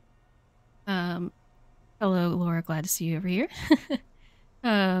 Hello, Laura. Glad to see you over here.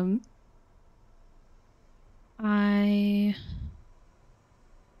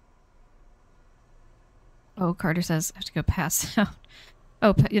 Oh, Carter says I have to go pass out.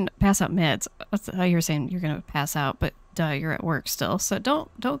 Oh, pass out meds. Oh, you were saying you're gonna pass out, but duh, you're at work still. So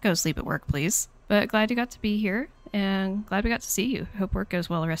don't go sleep at work, please. But glad you got to be here, and glad we got to see you. Hope work goes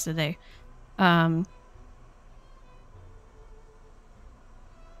well the rest of the day.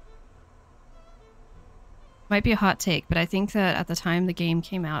 Might be a hot take, but I think that at the time the game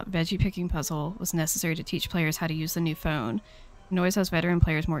came out, Veggie Picking Puzzle was necessary to teach players how to use the new phone. It always has veteran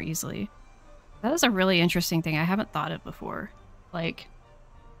players more easily. That is a really interesting thing I haven't thought of before. Like,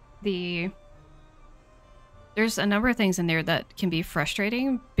 there's a number of things in there that can be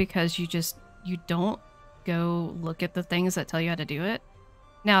frustrating because you don't go look at the things that tell you how to do it.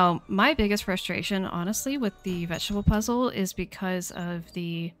 Now, my biggest frustration, honestly, with the vegetable puzzle is because of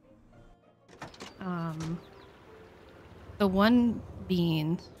the one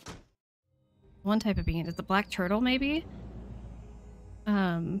bean. One type of bean. Is the black turtle, maybe?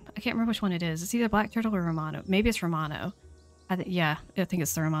 I can't remember which one it is. It's either black turtle or Romano. Maybe it's Romano. I think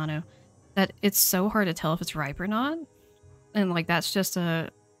it's the Romano. That it's so hard to tell if it's ripe or not. And like that's just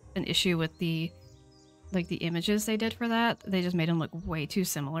an issue with the images they did for that. They just made them look way too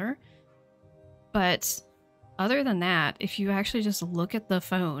similar. But other than that, if you actually just look at the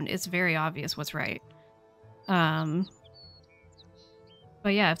phone, it's very obvious what's right. But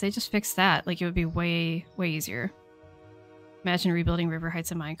yeah, if they just fixed that, like it would be way easier. Imagine rebuilding River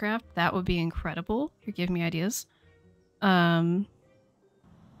Heights in Minecraft. That would be incredible. You're giving me ideas. Let's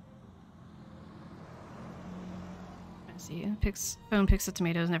see. Phone picks the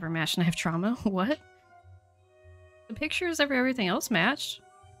tomatoes, never mashed, and I have trauma. What? The pictures of everything else matched.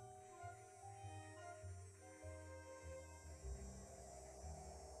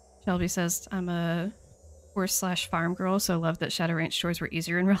 Shelby says, I'm a horse/farm girl, so love that Shadow Ranch chores were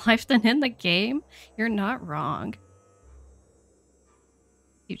easier in real life than in the game. You're not wrong.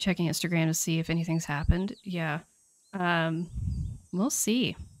 Keep checking Instagram to see if anything's happened. Yeah. We'll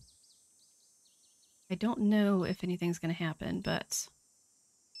see. I don't know if anything's gonna happen, but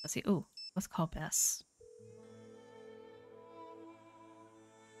let's see. Oh, let's call Bess.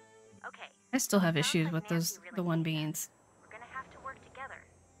 Okay. I still have issues with the one beans. We're gonna have to work together.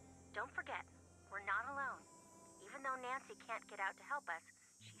 Don't forget, we're not alone. Even though Nancy can't get out to help us,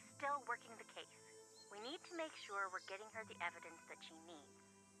 she's still working the case. We need to make sure we're getting her the evidence that she needs.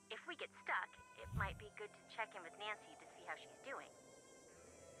 If we get stuck, it might be good to check in with Nancy to see how she's doing.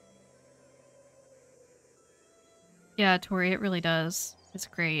 Yeah, Tori, it really does. It's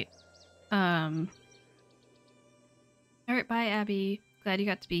great. All right, bye, Abby. Glad you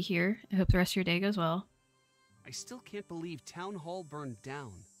got to be here. I hope the rest of your day goes well. I still can't believe Town Hall burned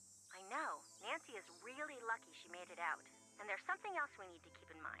down. I know. Nancy is really lucky she made it out. And there's something else we need to keep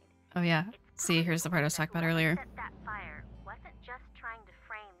in mind. Oh yeah. See, here's the part I was talking about earlier. Set that fire wasn't just trying to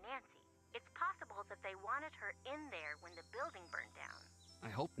frame Nancy. It's possible that they wanted her in there when the building burned down. I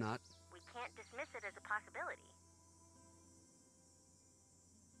hope not. We can't dismiss it as a possibility.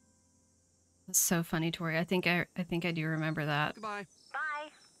 That's so funny, Tori. I think I do remember that. Goodbye. Bye.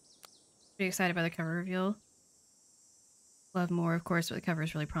 Pretty excited by the cover reveal. Love more, of course, but the cover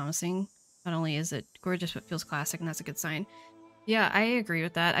is really promising. Not only is it gorgeous, but feels classic, and that's a good sign. Yeah, I agree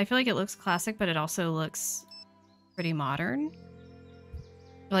with that. I feel like it looks classic, but it also looks pretty modern.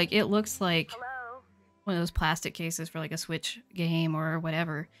 Like, it looks like one of those plastic cases for like a Switch game or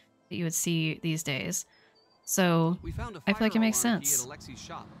whatever that you would see these days. So I feel like it makes sense. At Alexi's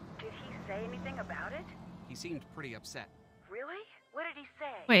shop. Did he say anything about it? He seemed pretty upset. Really? What did he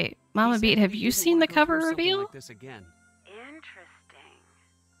say? Wait, Mama Beat, have you seen the cover reveal? Like this again. Interesting.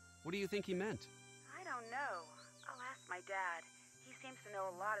 What do you think he meant? I don't know. I'll ask my dad. He seems to know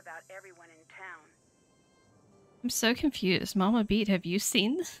a lot about everyone in town. I'm so confused. Mama Beat, have you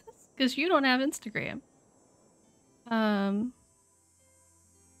seen this? Because you don't have Instagram.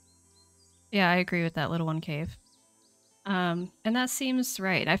 Yeah, I agree with that little one cave. And that seems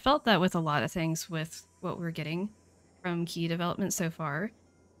right. I felt that with a lot of things with what we're getting from key development so far,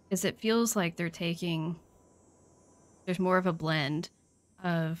 is it feels like they're taking, there's more of a blend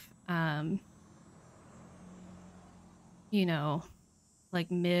of, you know, like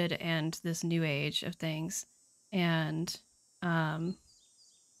mid and this new age of things, and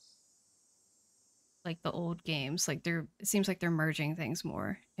like the old games. Like it seems like they're merging things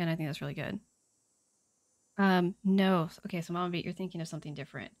more, and I think that's really good. No. Okay, so Mama Beat, you're thinking of something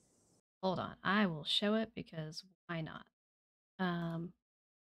different. Hold on. I will show it because why not?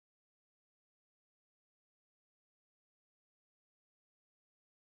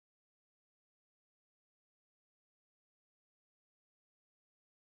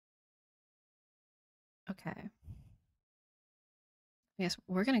 Okay. Yes,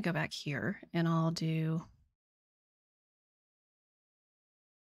 we're going to go back here and I'll do...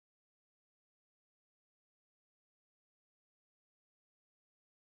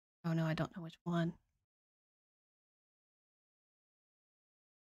 Oh no, I don't know which one.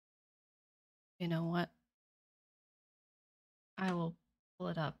 You know what? I will pull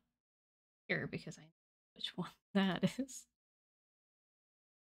it up here because I know which one that is.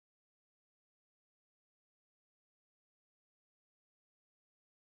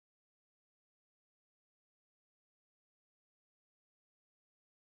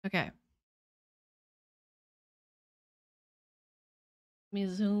 Okay. Let me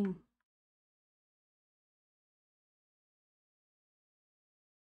zoom.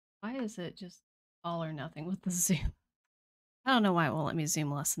 Why is it just all or nothing with the zoom? I don't know why it won't let me zoom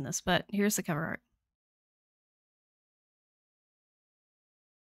less than this, but here's the cover art.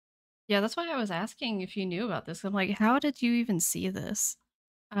 Yeah, that's why I was asking if you knew about this. I'm like, how did you even see this?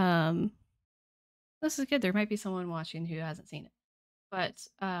 This is good. There might be someone watching who hasn't seen it. But,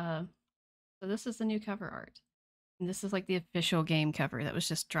 so this is the new cover art. And this is like the official game cover that was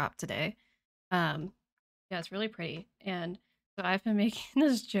just dropped today. Yeah, it's really pretty. And so I've been making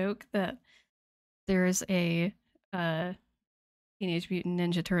this joke that there's a Teenage Mutant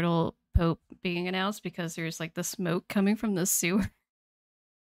Ninja Turtle Pope being announced because there's like the smoke coming from the sewer.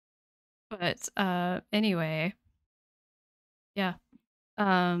 But anyway, yeah.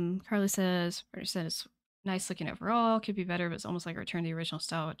 Carly says it's nice looking overall, could be better, but it's almost like a return to the original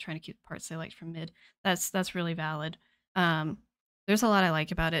style, trying to keep the parts they liked from mid. That's really valid. There's a lot I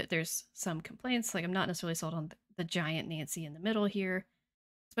like about it. There's some complaints, like I'm not necessarily sold on the giant Nancy in the middle here,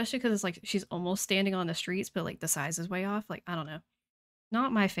 especially because it's like she's almost standing on the streets, but like the size is way off. Like, I don't know.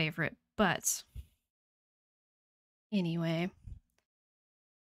 Not my favorite, but anyway.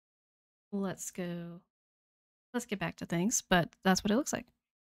 Let's get back to things, but that's what it looks like.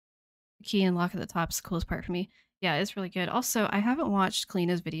 The key and lock at the top is the coolest part for me. Yeah, it's really good. Also, I haven't watched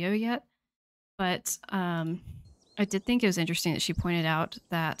Kalina's video yet, but I did think it was interesting that she pointed out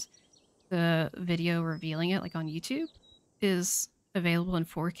that the video revealing it, like on YouTube, is available in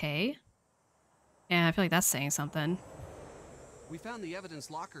 4K. And I feel like that's saying something. We found the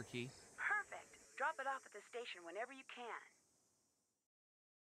evidence locker key. Perfect. Drop it off at the station whenever you can.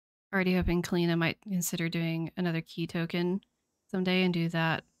 Already hoping Kalina might consider doing another key token someday and do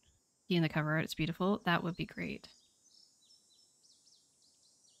that key in the cover art. It's beautiful. That would be great.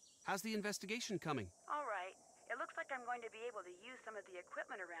 How's the investigation coming? All right. It looks like I'm going to be able to use some of the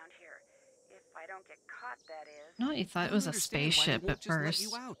equipment around here. If I don't get caught, that is. No, you thought it was a spaceship at first.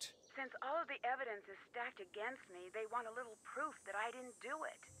 Since all of the evidence is stacked against me, they want a little proof that I didn't do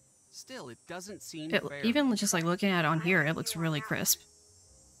it. Still, it doesn't seem fair. Even just like looking at it on here, it looks really crisp.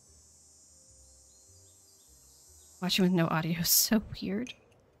 Watching with no audio is so weird.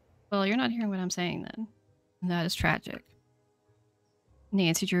 Well, you're not hearing what I'm saying then. And that is tragic.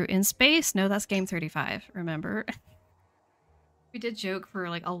 Nancy Drew in space? No, that's game 35, remember? We did joke for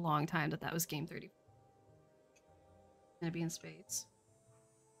like a long time that that was game 30. Gonna be in space.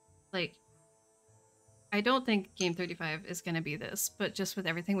 Like, I don't think game 35 is gonna be this, but just with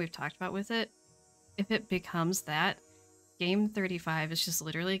everything we've talked about with it, if it becomes that, game 35 is just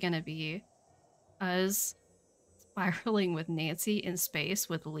literally gonna be us spiraling with Nancy in space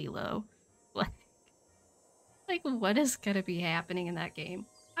with Lilo. Like, what is gonna be happening in that game?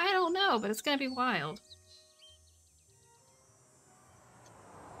 I don't know, but it's gonna be wild.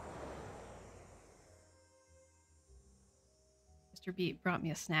 Mr. Beat brought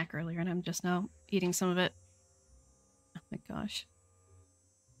me a snack earlier and I'm just now eating some of it. Oh my gosh.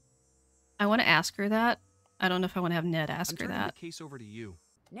 I want to ask her that. I don't know if I want to have Ned ask her that. The case over to you.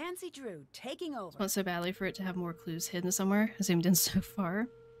 Nancy Drew, taking over. I want so badly for it to have more clues hidden somewhere. I zoomed in so far.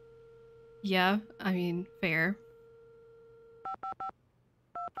 Yeah, I mean, fair.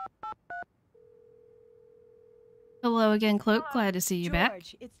 Hello again, Cloak. Hello, glad to see you George, back.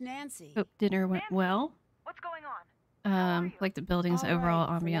 It's Nancy. Hope dinner went well. What's going on? Like the building's overall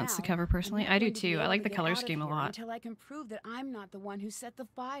ambiance to cover personally. I do too. I like the Get color out of scheme a here lot. Until I can prove that I'm not the one who set the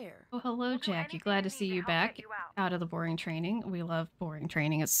fire. Oh, hello, Jackie. Glad to see you back. Out of the boring training. We love boring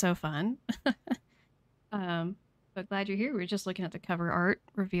training. It's so fun. But glad you're here. We were just looking at the cover art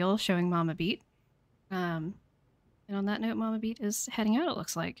reveal showing Mama Beat. And on that note, Mama Beat is heading out, it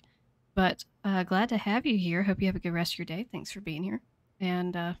looks like. But glad to have you here. Hope you have a good rest of your day. Thanks for being here.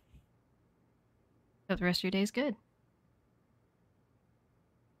 And hope the rest of your day is good.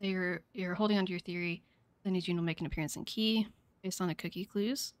 So you're holding on to your theory that Eugene will make an appearance in Key based on the cookie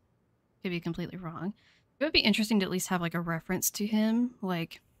clues. Could be completely wrong. It would be interesting to at least have like a reference to him,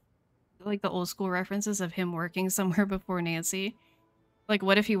 like the old school references of him working somewhere before Nancy. Like,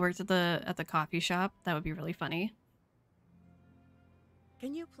 what if he worked at the coffee shop? That would be really funny.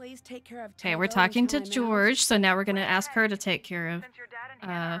 Can you please take care of Okay, we're talking to George, so now we're gonna ask her to take care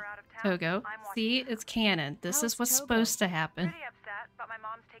of Togo. See, it's canon. This is what's supposed to happen. Pretty upset, but my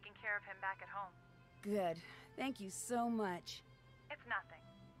mom's taking care of him back at home. Good. Thank you so much. It's nothing.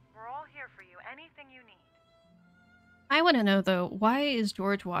 We're all here for you. Anything you need. I want to know, though, why is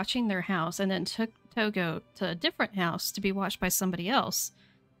George watching their house and then took Togo to a different house to be watched by somebody else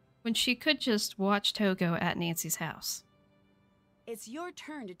when she could just watch Togo at Nancy's house? It's your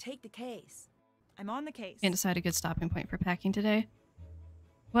turn to take the case. I'm on the case. And decide a good stopping point for packing today.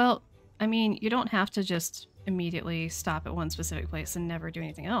 Well, I mean, you don't have to just immediately stop at one specific place and never do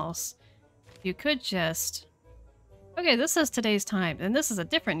anything else. You could just... Okay, this says today's time, and this is a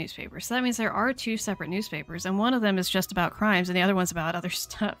different newspaper, so that means there are two separate newspapers, and one of them is just about crimes, and the other one's about other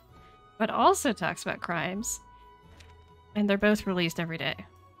stuff, but also talks about crimes. And they're both released every day.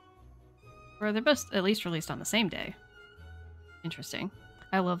 Or they're both at least released on the same day. Interesting.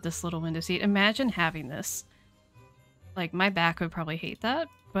 I love this little window seat. Imagine having this. Like, my back would probably hate that,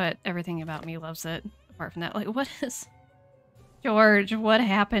 but everything about me loves it. Apart from that, like, what is... George, what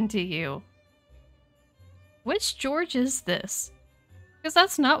happened to you? Which George is this? Because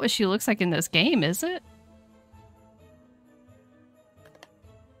that's not what she looks like in this game, is it?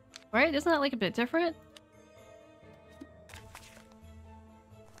 Right? Isn't that like a bit different?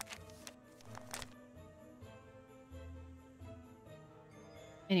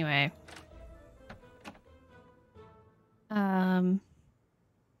 Anyway.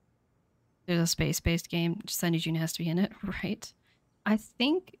 There's a space-based game. Sunny June has to be in it, right? I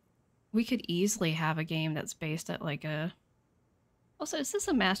think we could easily have a game that's based at like a... Also, is this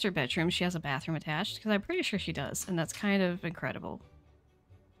a master bedroom? She has a bathroom attached? Because I'm pretty sure she does, and that's kind of incredible.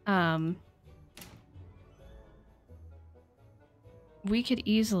 We could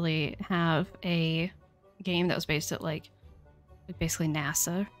easily have a game that was based at like basically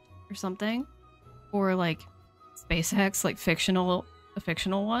NASA or something. Or like SpaceX, like a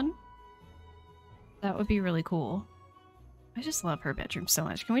fictional one. That would be really cool. I just love her bedroom so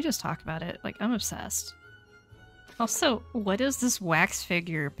much. Can we just talk about it? Like, I'm obsessed. Also, what is this wax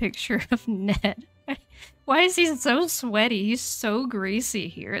figure picture of Ned? Why is he so sweaty? He's so greasy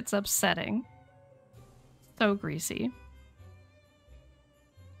here. It's upsetting. So greasy.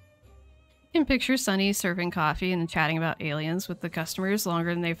 You can picture Sunny serving coffee and chatting about aliens with the customers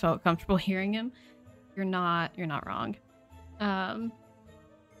longer than they felt comfortable hearing him. You're not wrong.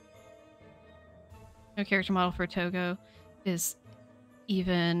 no character model for Togo is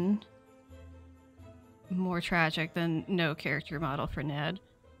even more tragic than no character model for Ned.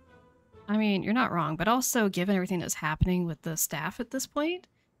 I mean, you're not wrong, but also given everything that's happening with the staff at this point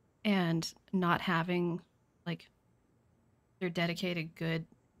and not having like their dedicated good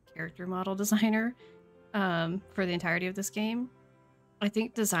character model designer for the entirety of this game, I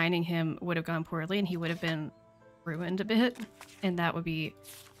think designing him would have gone poorly and he would have been ruined a bit, and that would be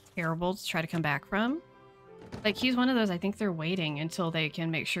terrible to try to come back from. Like, he's one of those, I think they're waiting until they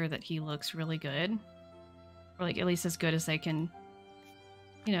can make sure that he looks really good. Or, like, at least as good as they can,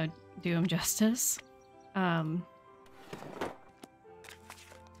 you know, do him justice. I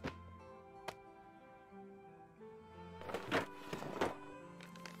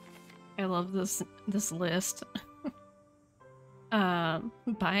love this list.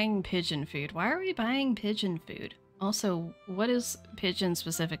 Buying pigeon food. Why are we buying pigeon food? Also, what is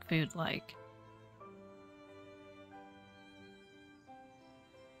pigeon-specific food like?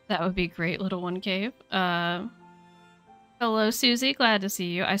 That would be great, Little One Cave. Hello, Susie. Glad to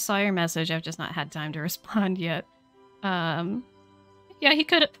see you. I saw your message. I've just not had time to respond yet. Yeah, he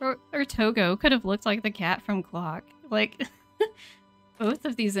could, or Togo could have looked like the cat from Clock. Like, both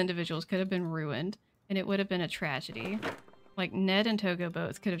of these individuals could have been ruined, and it would have been a tragedy. Like, Ned and Togo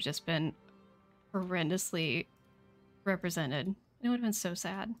both could have just been horrendously represented. And it would have been so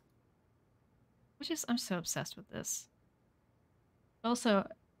sad. I'm so obsessed with this. Also,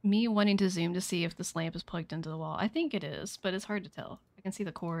 me wanting to zoom to see if this lamp is plugged into the wall. I think it is, but it's hard to tell. I can see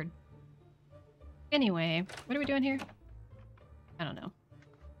the cord. Anyway, what are we doing here? I don't know.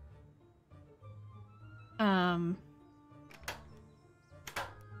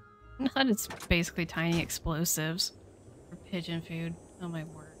 Not it's basically tiny explosives for pigeon food. Oh my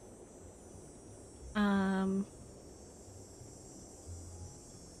word.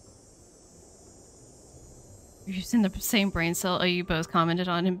 You're using the same brain cell. Oh, you both commented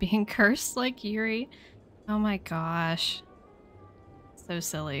on him being cursed like Yuri. Oh my gosh. So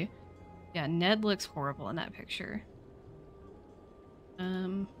silly. Yeah, Ned looks horrible in that picture.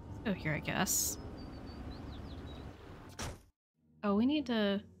 Let's go here, I guess. Oh, we need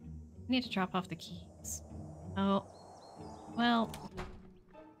to drop off the keys. Oh, well,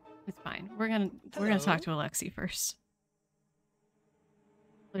 it's fine. We're gonna talk to Alexi first.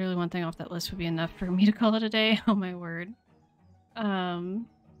 Literally one thing off that list would be enough for me to call it a day. Oh my word. What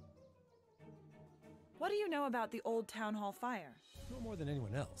do you know about the old town hall fire? No more than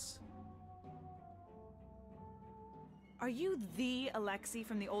anyone else. Are you the Alexi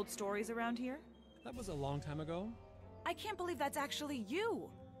from the old stories around here? That was a long time ago. I can't believe that's actually you.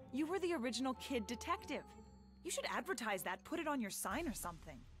 You were the original kid detective. You should advertise that, put it on your sign or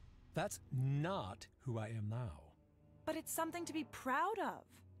something. That's not who I am now. But it's something to be proud of.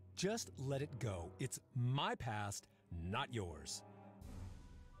 Just let it go. It's my past, not yours.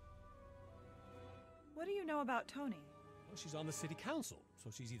 What do you know about Tony? Well, she's on the city council, so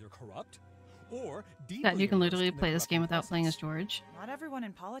she's either corrupt or deeply that you can literally play this game without playing as George. Not everyone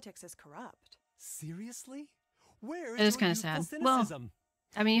in politics is corrupt. Seriously? Where is it is kind of sad. Well,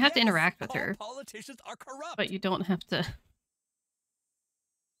 I mean, you have to interact with her. Politicians are corrupt. But you don't have to.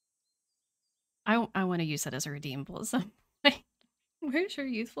 I want to use that as a redeemable. Like, where's your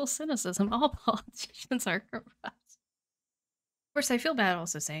youthful cynicism? All politicians are corrupt. Of course, I feel bad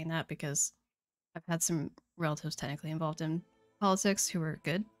also saying that because I've had some relatives technically involved in politics who are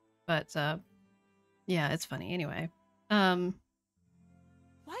good. But, yeah, it's funny. Anyway. Why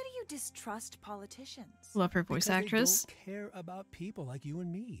do you distrust politicians? Love her voice actress. They don't care about people like you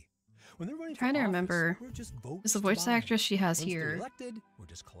and me. When they're running I'm trying to remember. Is the voice actress she has here elected,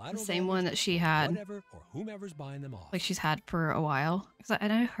 the same one that she had, or whomever's buying them off. Like she's had for a while? Because I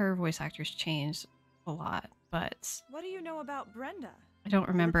know her voice actors changed a lot, but what do you know about Brenda? I don't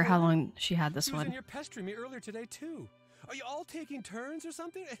remember how long she had this she was one. In here pestering me earlier today too. Are you all taking turns or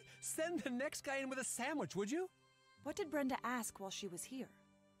something? Send the next guy in with a sandwich, would you? What did Brenda ask while she was here?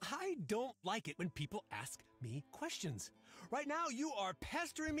 I don't like it when people ask me questions. Right now, you are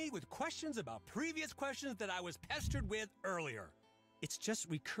pestering me with questions about previous questions that I was pestered with earlier. It's just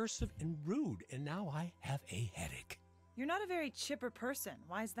recursive and rude, and now I have a headache. You're not a very chipper person.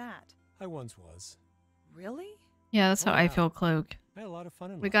 Why's that? I once was. Really? Yeah, that's how I feel, Cloak. I had a lot of fun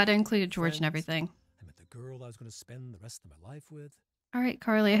in life. We got to include George and everything. I met the girl I was going to spend the rest of my life with. All right,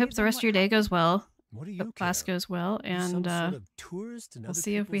 Carly, I hope the rest of your day goes well. What do you the class goes well, and we'll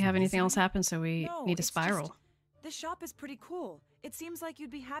see if we have anything else happen, so we need to spiral. This shop is pretty cool. It seems like you'd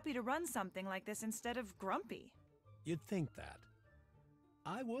be happy to run something like this instead of grumpy. You'd think that.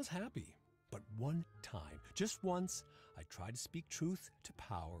 I was happy, but one time, just once, I tried to speak truth to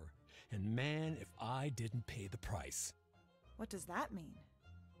power, And man, if I didn't pay the price. What does that mean?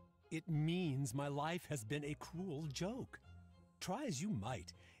 It means my life has been a cruel joke. Try as you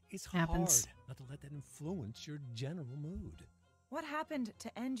might, it's Happens. hard not to let that influence your general mood. What happened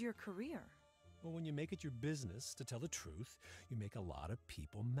to end your career? Well, when you make it your business to tell the truth, you make a lot of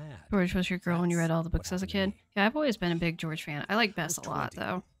people mad. George was your girl when you read all the books as a kid? Yeah, I've always been a big George fan. I like Bess a lot,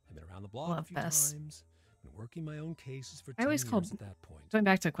 though. I've been around the block Love a few Bess. times. Been working my own cases for I always 10 called, years at that point. going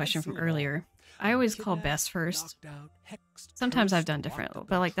back to a question from earlier, I always call Bess first. Sometimes I've done different,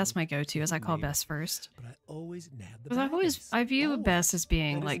 but like that's my go-to is I call Bess first. But I always nabbed the Because I view Bess as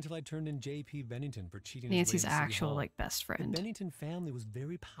being like until I turned in J.P. Bennington for cheating Nancy's his way to City actual Hall. like best The friend. Bennington family was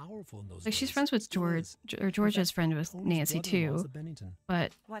very powerful in those Like she's days. friends with Still George, is. or George's In friend fact, with Tony's Nancy brother-in-law's too. a Bennington.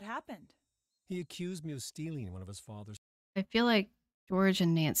 But What happened? He accused me of stealing one of his father's. I feel like George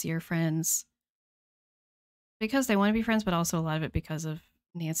and Nancy are friends because they want to be friends, but also a lot of it because of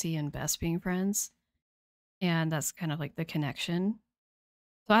Nancy and Bess being friends. And that's kind of like the connection.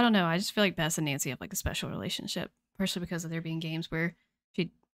 So I don't know. I just feel like Bess and Nancy have like a special relationship, partially because of there being games where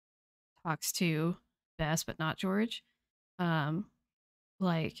she talks to Bess, but not George.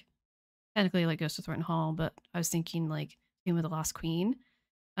 Like technically like Ghost of Thornton Hall, but I was thinking like Game of the Lost Queen.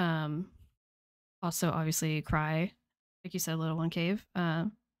 Also obviously Cry, like you said, Little One Cave.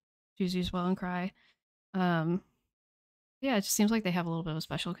 Choose You as well and Cry. Yeah, it just seems like they have a little bit of a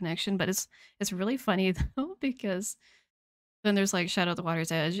special connection, but it's really funny though because then there's like Shadow at the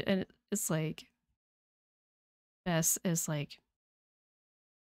Water's Edge, and it's like Bess is like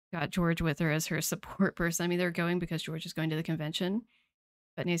got George with her as her support person. I mean, they're going because George is going to the convention,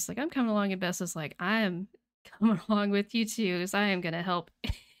 but Nancy's like, I'm coming along, and Bess is like, I am coming along with you too, because I am gonna help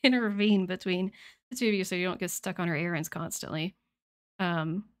intervene between the two of you so you don't get stuck on her errands constantly.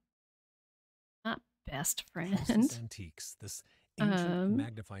 Not best friend. Priceless antiques. This ancient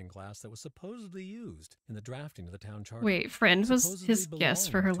magnifying glass that was supposedly used in the drafting of the town charter. Wait, friend was Supposedly his guess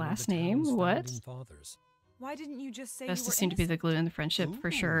for her belonged to one of last the name? town's What? founding fathers. Why didn't you just say Best you to were seem to be the innocent? glue in the friendship for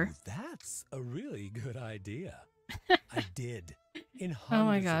sure. Ooh, that's a really good idea. I did. In Oh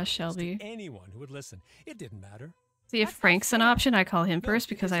my hundreds of gosh, ways Shelby. to anyone who would listen. It didn't matter. See, if Frank's an option, I call him first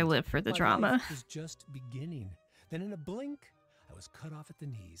because I isn't. live for the My drama. life was just beginning. Then in a blink, I was cut off at the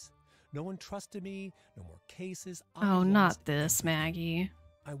knees. No one trusted me. No more cases. I Oh, lost not this, everything. Maggie.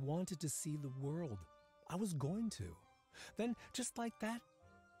 I wanted to see the world. I was going to. Then, just like that,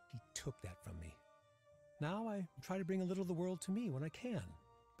 he took that from me. Now I try to bring a little of the world to me when I can.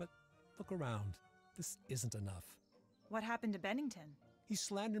 But look around. This isn't enough. What happened to Bennington? He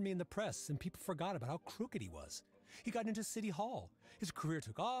slandered me in the press, and people forgot about how crooked he was. He got into City Hall. His career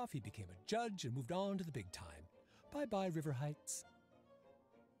took off. He became a judge and moved on to the big time. Bye-bye, River Heights.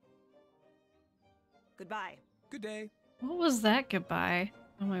 Goodbye. Good day. What was that goodbye?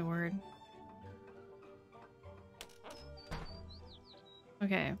 Oh my word.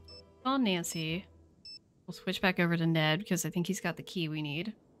 Okay. Call Nancy. We'll switch back over to Ned because I think he's got the key we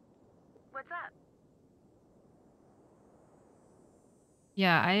need. What's up?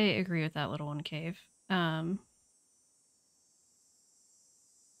 Yeah, I agree with that, Little One Cave. I'm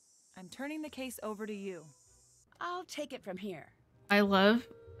turning the case over to you. I'll take it from here. I love,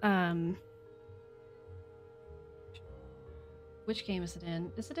 which game is it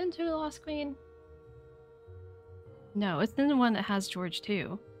in? Is it in To the Lost Queen? No, it's in the one that has George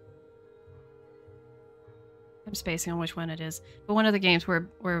too. I'm spacing on which one it is. But one of the games where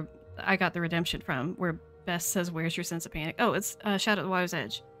I got the redemption from, where Bess says, "Where's your sense of panic?" Oh, it's Shadow at the Water's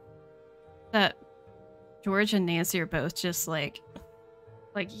Edge. That George and Nancy are both just like,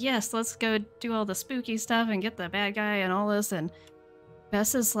 yes, let's go do all the spooky stuff and get the bad guy and all this. And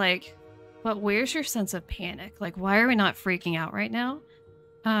Bess is like, but where's your sense of panic? Like, why are we not freaking out right now?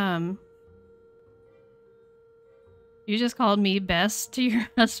 You just called me Bess to your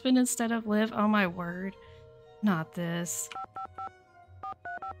husband instead of Liv? Oh my word. Not this.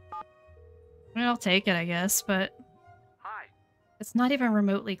 I mean, I'll take it, I guess, but Hi. it's not even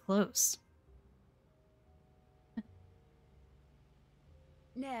remotely close.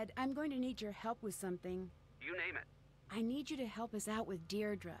 Ned, I'm going to need your help with something. You name it. I need you to help us out with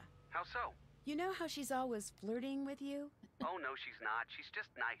Deirdre. How so? You know how she's always flirting with you? Oh, no, she's not. She's just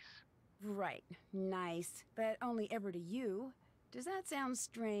nice. Right. Nice. But only ever to you. Does that sound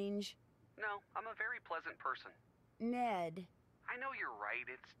strange? No, I'm a very pleasant person. Ned. I know you're right.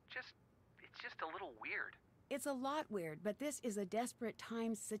 It's just a little weird. It's a lot weird, but this is a desperate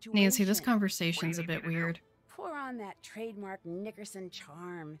time situation. Nancy, this conversation's a bit weird. Pour on that trademark Nickerson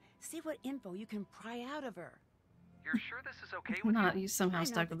charm. See what info you can pry out of her. You're sure this is okay with Not you? you somehow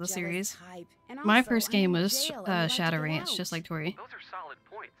stuck with the series. Type. And My also, first I'm game in was jail and would like Shadow to get Ranch, out. just like Tori. Those are solid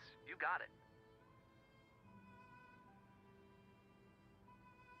points. You got it.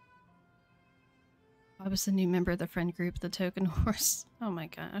 I was the new member of the friend group, the token horse. Oh my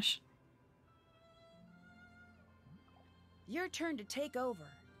gosh. Your turn to take over.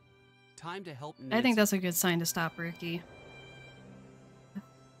 Time to help Nancy. I think that's a good sign to stop Ricky.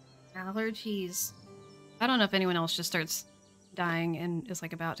 Allergies. I don't know if anyone else just starts dying and is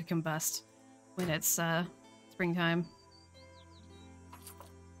like about to combust when it's springtime.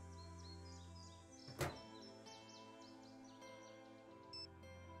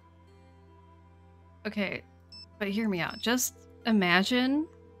 Okay, but hear me out. Just imagine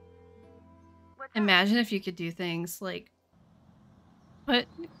if you could do things like put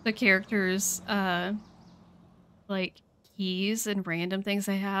the characters like keys and random things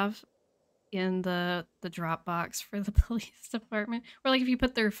they have in the Dropbox for the police department, or like if you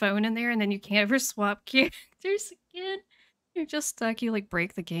put their phone in there and then you can't ever swap characters again, you're just stuck. You like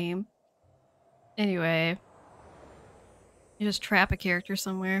break the game. Anyway, you just trap a character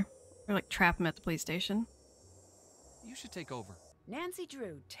somewhere, or like trap them at the police station. You should take over. Nancy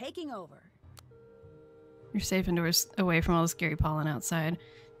Drew, taking over. You're safe indoors, away from all the scary pollen outside.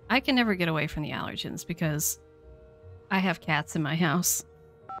 I can never get away from the allergens because I have cats in my house.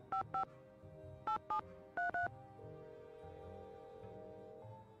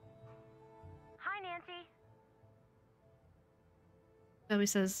 Hi, Nancy. Toby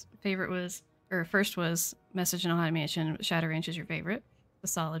says first was Message in a Haunted Mansion. Shadow Ranch is your favorite. A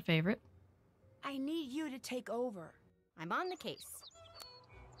solid favorite. I need you to take over. I'm on the case.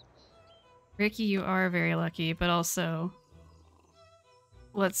 Ricky, you are very lucky, but also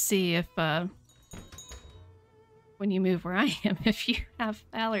let's see if when you move where I am, if you have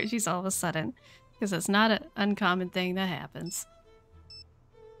allergies all of a sudden, because it's not an uncommon thing that happens.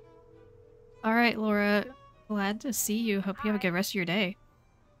 All right, Laura, glad to see you. Hope you have a good rest of your day.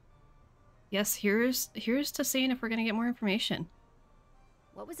 Yes, here's to seeing if we're gonna get more information.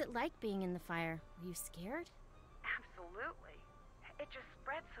 What was it like being in the fire? Were you scared? Absolutely. It just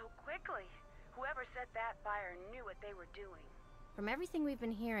spread so quickly. Whoever set that fire knew what they were doing. From everything we've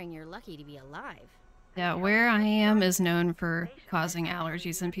been hearing, you're lucky to be alive. Yeah, where I am is known for causing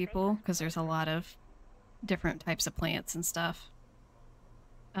allergies in people because there's a lot of different types of plants and stuff.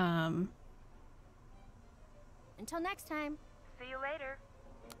 Until next time. See you later.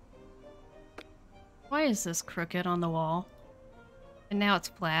 Why is this crooked on the wall? And now it's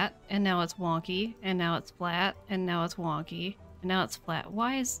flat, and now it's wonky, and now it's flat, and now it's wonky, and now it's flat.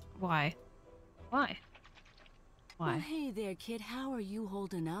 Why? Why? Well, hey there, kid. How are you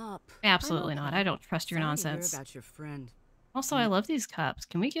holding up? Absolutely not. I don't trust your Sorry to nonsense. hear about your friend. Also, I love these cups.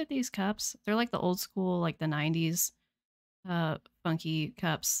 Can we get these cups? They're like the old school, like the 90s funky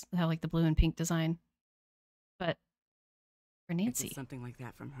cups that have like the blue and pink design. But for Nancy. It's something like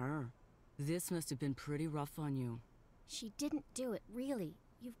that from her. This must have been pretty rough on you. She didn't do it, really.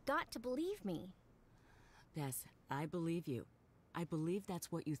 You've got to believe me. Bess, I believe you. I believe that's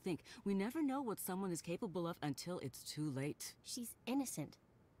what you think. We never know what someone is capable of until it's too late. She's innocent.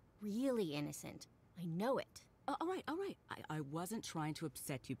 Really innocent. I know it. All right. I wasn't trying to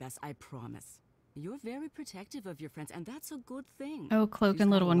upset you, Bess, I promise. You're very protective of your friends, and that's a good thing. Oh, Cloak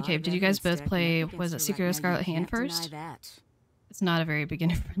and Little One Cave. Did you guys both play, was it Secret of Scarlet Hand first? It's not a very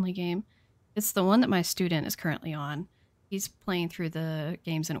beginner-friendly game. It's the one that my student is currently on. He's playing through the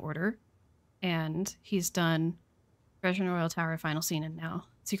games in order, and he's done Treasure in the Royal Tower, Final Scene, and now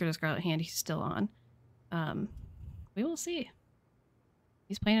Secret of Scarlet Hand. He's still on. We will see.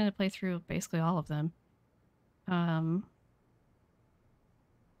 He's planning to play through basically all of them. I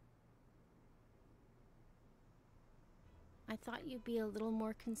thought you'd be a little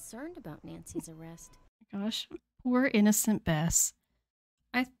more concerned about Nancy's arrest. Gosh, poor innocent Bess.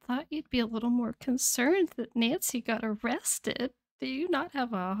 I thought you'd be a little more concerned that Nancy got arrested. Do you not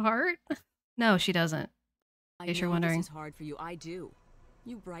have a heart? No, she doesn't. I In case know you're wondering. this is hard for you. I do.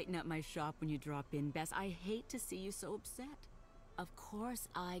 You brighten up my shop when you drop in, Bess. I hate to see you so upset. Of course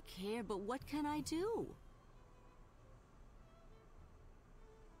I care, but what can I do?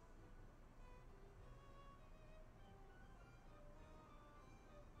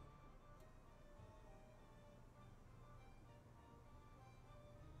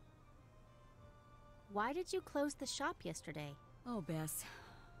 Why did you close the shop yesterday? Oh, Bess.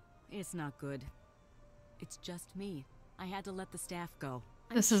 It's not good. It's just me. I had to let the staff go.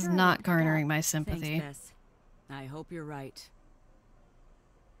 This is not garnering my sympathy. Thanks, Bess. I hope you're right.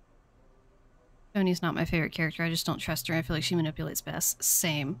 Tony's not my favorite character. I just don't trust her. I feel like she manipulates Bess.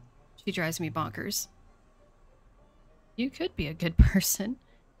 Same. She drives me bonkers. You could be a good person.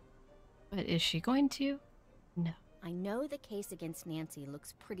 But is she going to? No. I know the case against Nancy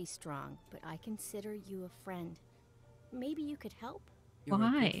looks pretty strong, but I consider you a friend. Maybe you could help? You're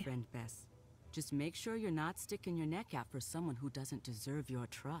Why? a good friend, Bess. Just make sure you're not sticking your neck out for someone who doesn't deserve your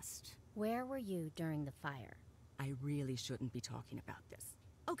trust. Where were you during the fire? I really shouldn't be talking about this.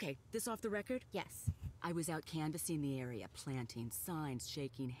 Okay, this off the record? Yes. I was out canvassing the area, planting signs,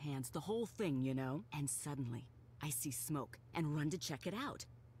 shaking hands, the whole thing, you know? And suddenly, I see smoke and run to check it out.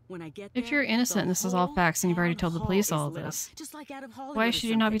 When I get there, If you're innocent and this is all facts and you've already told the police all of this, just like out of Hollywood why or should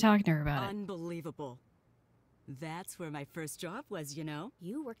you not be something. talking to her about it? Unbelievable. That's where my first job was, you know?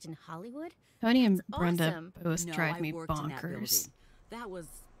 You worked in Hollywood? Tony and That's Brenda awesome. both No, drive I me worked in that building. bonkers. That was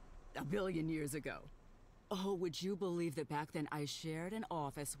a billion years ago. Oh, would you believe that back then I shared an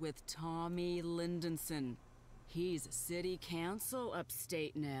office with Tommy Lindenson? He's city council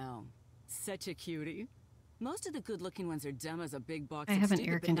upstate now. Such a cutie. Most of the good-looking ones are dumb as a big box I of have an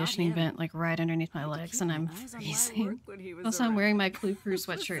stupid, air but not conditioning him. vent like right underneath my legs and I'm Eyes on my freezing. work when he was Also, I'm around. wearing my Clue Crew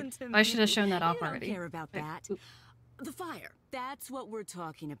sweatshirt. I should have shown that off You already. don't care about Like, that. The fire. That's what we're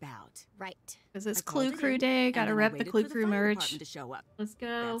talking about. Right. Because it's I called Clue it Crew in, Day. and Gotta then I rep the waited Clue for the Crew fire merch. department to show up. Let's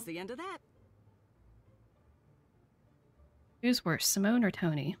go. That's the end of that. Who's worse, Simone or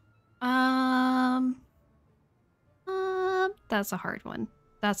Tony? That's a hard one.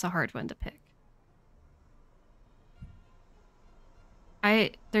 That's a hard one to pick.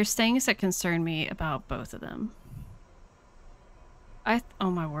 There's things that concern me about both of them. Oh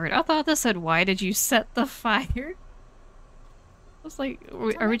my word, I thought this said, why did you set the fire? I was like,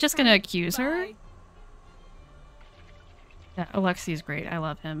 are we just gonna accuse her? Yeah, Alexi's great. I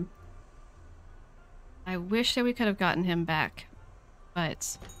love him. I wish that we could have gotten him back,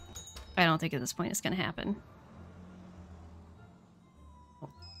 but I don't think at this point it's gonna happen.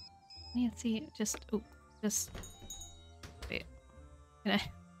 Nancy, just wait.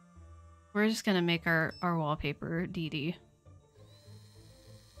 We're just gonna make our wallpaper Dee Dee.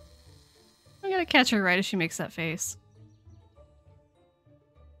 I'm gonna catch her right as she makes that face.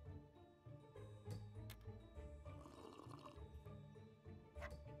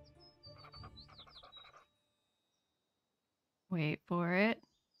 Wait for it.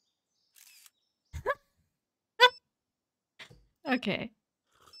 Okay.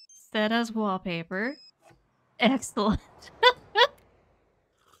 Set as wallpaper. Excellent.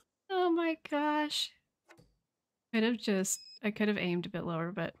 Oh my gosh. I could have aimed a bit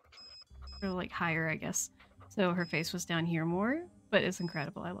lower, but or like higher, I guess. So her face was down here more, but it's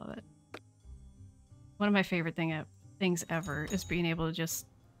incredible. I love it. One of my favorite things ever is being able to just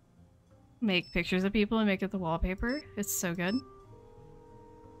make pictures of people and make it the wallpaper. It's so good.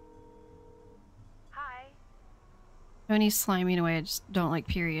 Hi. Tony's sliming away, I just don't like,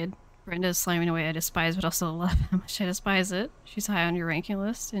 period. Brenda's sliming away, I despise, but also love how much I despise it. She's high on your ranking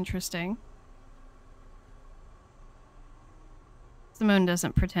list. Interesting. Simone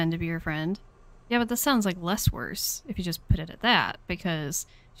doesn't pretend to be your friend. Yeah, but this sounds like less worse if you just put it at that, because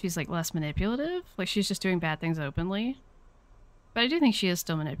she's like less manipulative. Like she's just doing bad things openly. But I do think she is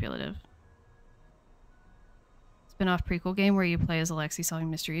still manipulative. Spin-off prequel game where you play as Alexi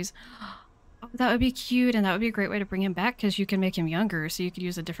solving mysteries. Oh, that would be cute, and that would be a great way to bring him back because you can make him younger, so you could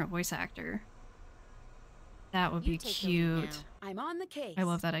use a different voice actor. That would be cute. I'm on the case. I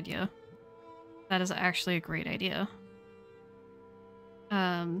love that idea. That is actually a great idea.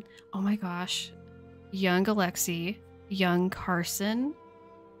 Oh my gosh. Young Alexi, young Carson.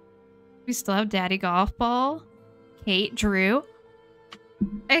 We still have Daddy Golf Ball. Kate, Drew.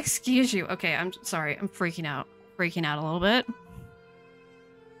 Excuse you. Okay, I'm sorry. I'm freaking out. Freaking out a little bit.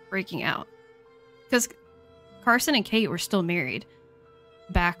 Freaking out. Because Carson and Kate were still married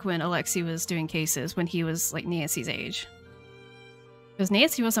back when Alexi was doing cases, when he was like Nancy's age. Because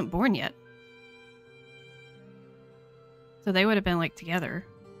Nancy wasn't born yet. So they would have been like together.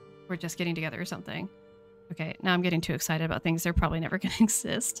 Or just getting together or something. Okay, now I'm getting too excited about things they're probably never going to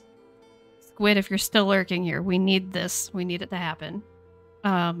exist. Squid, if you're still lurking here, we need this. We need it to happen.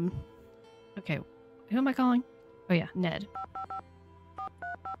 Okay, who am I calling? Oh yeah, Ned.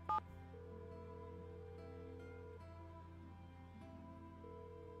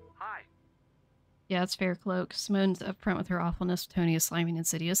 Hi. Yeah, it's fair, Cloak. Simone's upfront with her awfulness. Tony is slimy and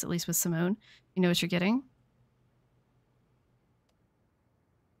insidious, at least with Simone. You know what you're getting?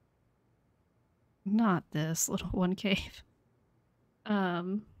 Not this little one cave. I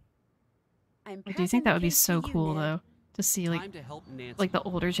do think that would be so cool, though, to see like the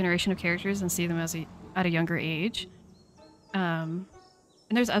older generation of characters and see them as at a younger age. And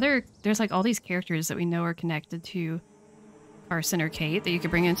there's like all these characters that we know are connected to Carson or Kate that you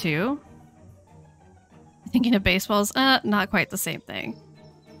could bring in too. Thinking of baseballs? Not quite the same thing.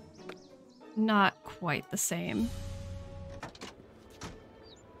 Not quite the same.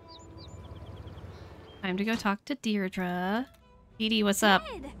 Time to go talk to Deirdre. Edie, what's up?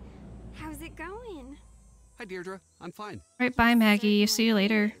 Ned, how's it going? Hi, Deirdre. I'm fine. Right, bye, Maggie. See you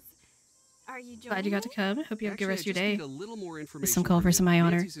later. Are you Glad you got to come. Hope you have a good rest of your day. Need a little more information. With some Culvers in my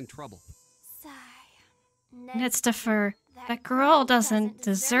honor. Nancy's in trouble. Nedstifer, that girl doesn't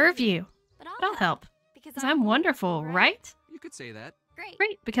deserve you. But I'll help. Because I'm wonderful, right? You could say that.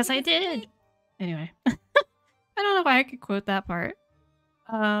 Great, because I did. Anyway. I don't know why I could quote that part.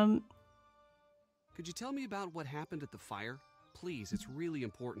 Could you tell me about what happened at the fire? Please, it's really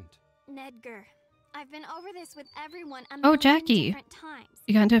important. Nedgar, I've been over this with everyone a Oh, million Jackie. different times.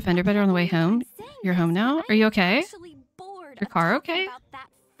 You got into a fender bender on the way home? You're home now? Are you okay? Your car okay? About that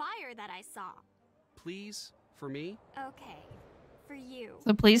fire that I saw. Please, for me? Okay, for you.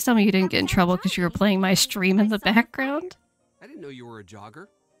 So please tell me you didn't get in trouble because you were playing my stream in the background. I didn't know you were a jogger.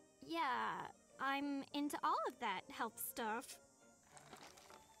 Yeah, I'm into all of that health stuff.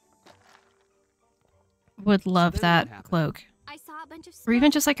 Would love that cloak. I saw a bunch of Or even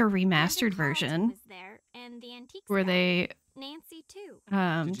just like a remastered version there, and the antiques where they Nancy too.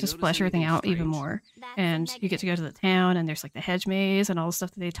 just flesh everything out even more. And you get to go to the town and there's like the hedge maze and all the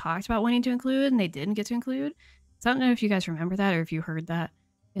stuff that they talked about wanting to include and they didn't get to include. So I don't know if you guys remember that or if you heard that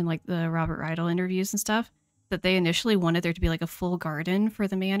in like the Robert Rydell interviews and stuff, that they initially wanted there to be like a full garden for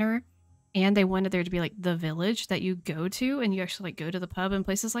the manor, and they wanted there to be like the village that you go to and you actually like go to the pub and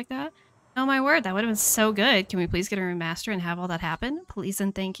places like that. Oh my word, that would have been so good. Can we please get a remaster and have all that happen? Please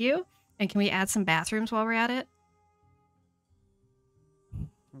and thank you. And can we add some bathrooms while we're at it?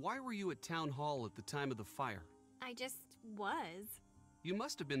 Why were you at Town Hall at the time of the fire? I just was. You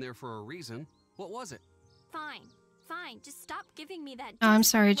must have been there for a reason. What was it? Fine. Just stop giving me that. Oh, I'm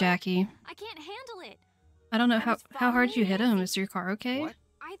sorry, Jackie. I can't handle it. I don't know how hard did you hit him. Is your car okay? What?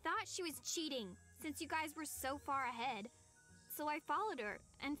 I thought she was cheating since you guys were so far ahead. So I followed her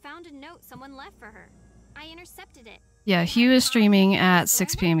and found a note someone left for her. I intercepted it. Yeah, he was streaming at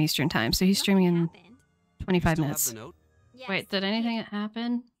 6 p.m. Eastern time, so he's streaming in 25 minutes. Have the note? Yes. Wait, did anything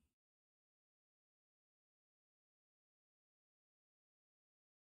happen?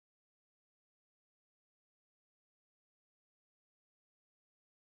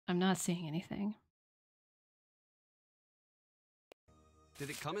 I'm not seeing anything. Did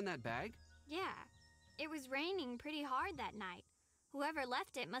it come in that bag? Yeah. It was raining pretty hard that night. Whoever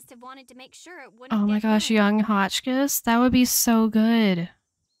left it must have wanted to make sure it wouldn't Oh my get gosh, ruined. young Hotchkiss. That would be so good.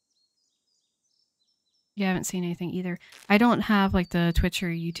 You haven't seen anything either. I don't have like the Twitch or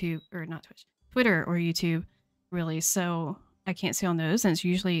YouTube, or not Twitch, Twitter or YouTube really, so I can't see on those, and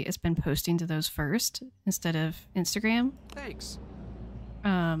it's been posting to those first instead of Instagram. Thanks.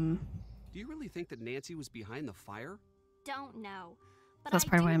 Do Do you really think that Nancy was behind the fire? Don't know. But That's I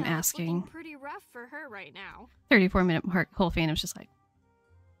probably do why I'm know it's looking asking. pretty rough for her right now. 34-minute mark, whole fandom's just like,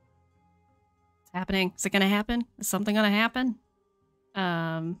 it's happening. Is it gonna happen? Is something gonna happen?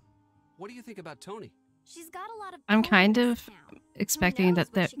 What do you think about Tony? She's got a lot of I'm kind of now. expecting knows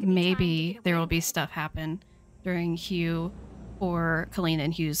that what she could be trying to maybe get there away will be with. stuff happen during Hugh or Kalina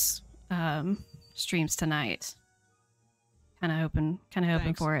and Hugh's streams tonight. Kind of hoping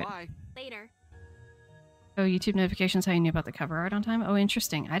Thanks. for it. Bye. Later. Oh, YouTube notifications, how you knew about the cover art on time? Oh,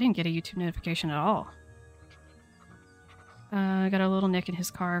 interesting. I didn't get a YouTube notification at all. I got a little nick in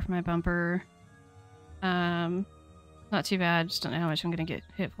his car for my bumper. Not too bad. Just don't know how much I'm gonna get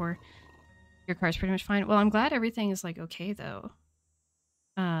hit for. Your car's pretty much fine. Well, I'm glad everything is like okay though.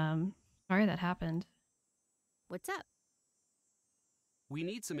 Sorry that happened. What's up? We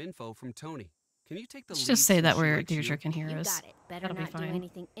need some info from Tony. Can you take the Let's lead just say since that she where likes Deirdre you? can hear You us. got it. Better That'll be not do fine.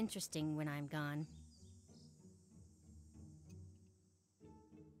 anything interesting when I'm gone.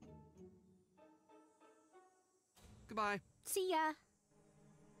 Goodbye. See ya.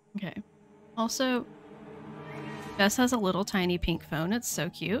 Okay. Also, Jess has a little tiny pink phone. It's so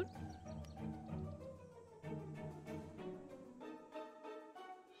cute.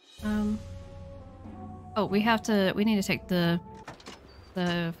 Oh, we need to take the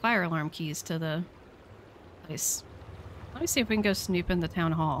fire alarm keys to the place. Let me see if we can go snoop in the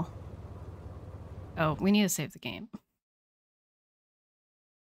town hall. Oh, we need to save the game.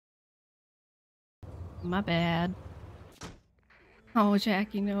 My bad. Oh,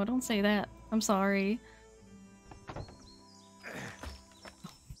 Jackie, no, don't say that. I'm sorry.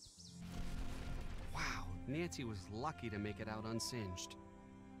 Wow, Nancy was lucky to make it out unsinged.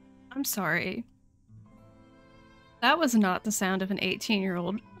 I'm sorry. That was not the sound of an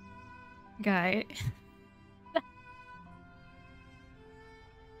 18-year-old guy.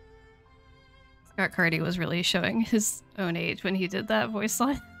 Scott Carty was really showing his own age when he did that voice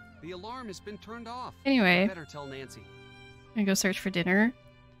line. The alarm has been turned off. Anyway. I better tell Nancy. I'm gonna go search for dinner.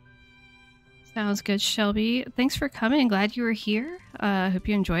 Sounds good, Shelby. Thanks for coming. Glad you were here. Hope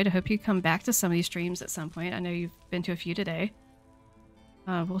you enjoyed. I hope you come back to some of these streams at some point. I know you've been to a few today.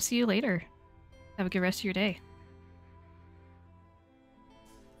 We'll see you later. Have a good rest of your day.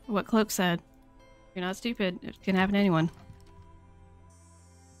 What Cloak said. You're not stupid. It can happen to anyone.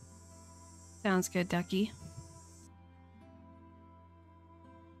 Sounds good, Ducky.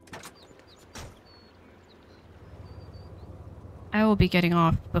 I will be getting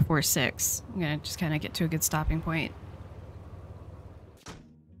off before 6. I'm gonna just kind of get to a good stopping point.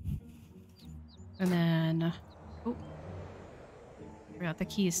 And then... Oh. Forgot the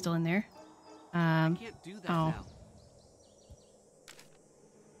key is still in there. I can't do that now.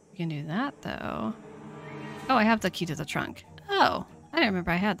 We can do that, though. Oh, I have the key to the trunk. Oh, I didn't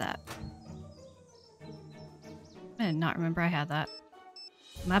remember I had that. I did not remember I had that.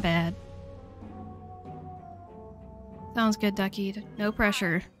 My bad. Sounds good, Ducky. No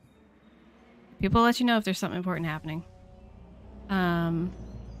pressure. People let you know if there's something important happening. The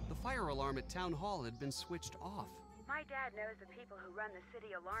fire alarm at Town Hall had been switched off. My dad knows the people who run the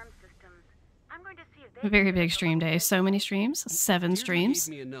city alarm systems. I'm going to see if A very big stream day. So many streams. 7 streams.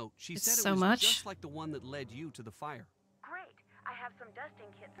 Gave me a note. She it's said it so was much. Just like the one that led you to the fire. Great. I have some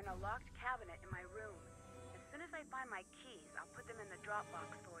dusting kits in a locked cabinet in my room. As soon as I find my keys, I'll put them in the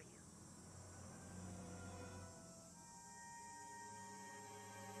Dropbox for you.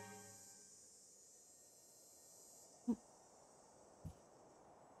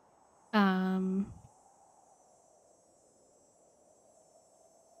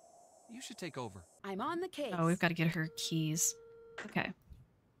 You should take over. I'm on the case. Oh, we've got to get her keys. Okay.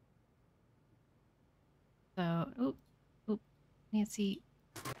 So, Nancy.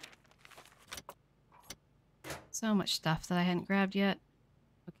 So much stuff that I hadn't grabbed yet.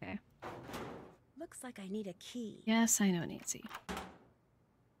 Okay. Looks like I need a key. Yes, I know, Nancy.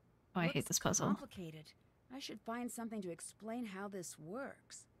 Oh, I hate this puzzle. Complicated. I should find something to explain how this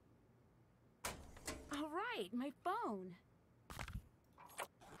works. All right, my phone.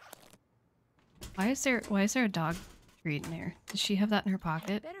 Why is there a dog treat in there? Does she have that in her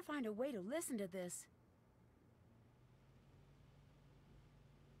pocket? Better find a way to listen to this.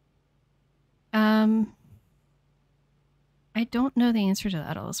 I don't know the answer to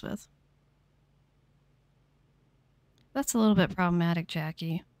that, Elizabeth. That's a little bit problematic,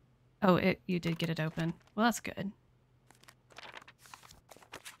 Jackie. Oh, you did get it open. Well, that's good.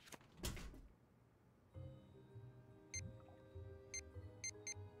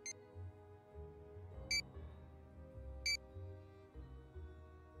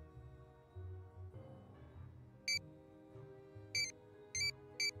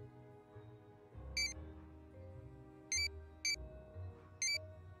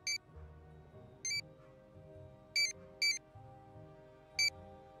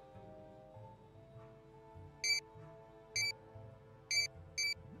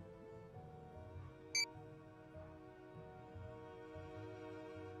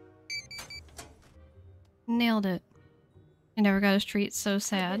 Nailed it. I never got his treat. So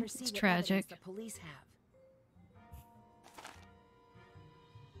sad. It's tragic. The police have.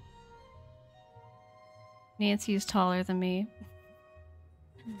 Nancy is taller than me.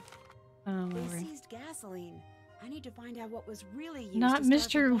 Oh, they seized gasoline. I need to find out what was really used Not to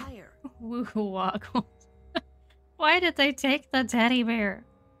start Mr. the fire. Woohoo Waggles. Why did they take the teddy bear?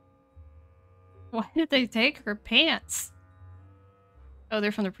 Why did they take her pants? Oh,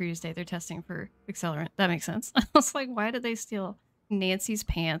 they're from the previous day. They're testing for accelerant. That makes sense. I was like, why did they steal Nancy's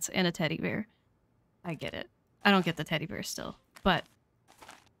pants and a teddy bear? I get it. I don't get the teddy bear still, but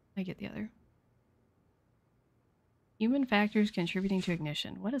I get the other. Human factors contributing to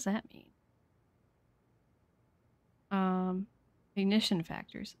ignition. What does that mean? Ignition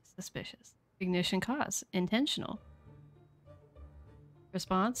factors. Suspicious. Ignition cause. Intentional.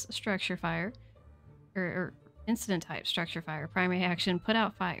 Response. Structure fire. Or incident type. Structure fire. Primary action. Put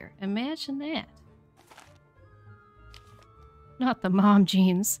out fire. Imagine that. Not the mom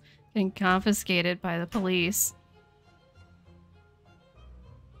jeans getting confiscated by the police.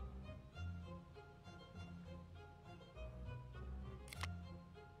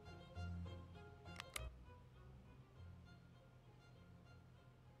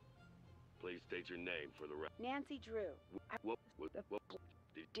 Please state your name for the record. Nancy Drew.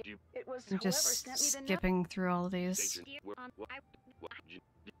 It was I'm whoever just sent me the note. skipping through all of these. Do you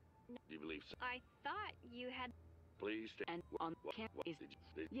believe so? I thought you had. Please state. And on camp is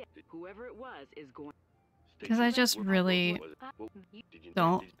whoever it was is going. Because I just really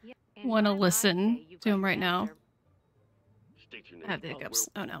don't want to listen to him right now. I have the hiccups.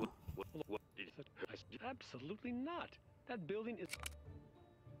 Oh no. Absolutely not. That building is...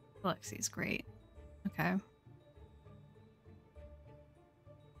 Lexi's great. Okay.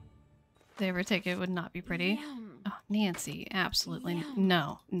 They ever take it would not be pretty. Oh, Nancy, absolutely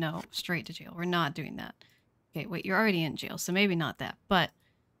no. Straight to jail. We're not doing that. Okay, wait, you're already in jail, so maybe not that. But,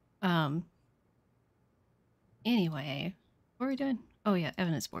 anyway, what are we doing? Oh yeah,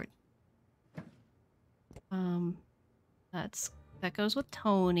 evidence board. That goes with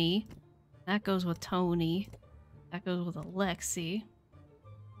Tony. That goes with Tony. That goes with Alexi.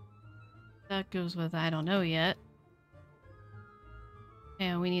 That goes with I don't know yet.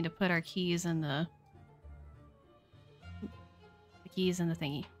 And we need to put our keys in the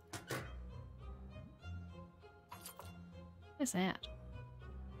thingy. What is that?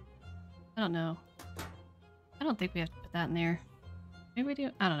 I don't know. I don't think we have to put that in there. Maybe we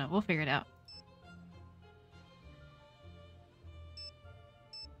do? I don't know. We'll figure it out.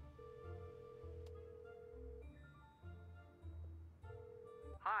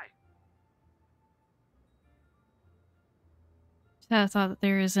 I thought that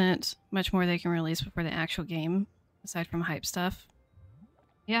there isn't much more they can release before the actual game, aside from hype stuff.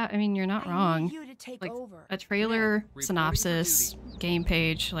 Yeah, I mean, you're not wrong. Like, a trailer, synopsis, game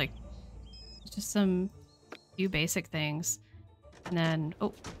page, like, just some few basic things. And then,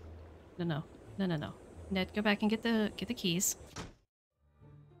 oh, no. Ned, go back and get the keys.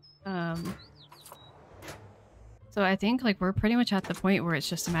 So I think, like, we're pretty much at the point where it's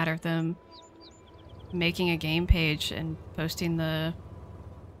just a matter of them making a game page and posting the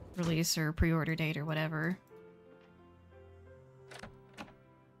release or pre-order date or whatever.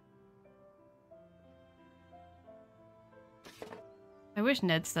 I wish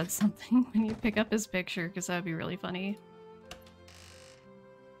Ned said something when you pick up his picture, because that would be really funny.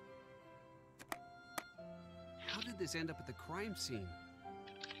 How did this end up at the crime scene?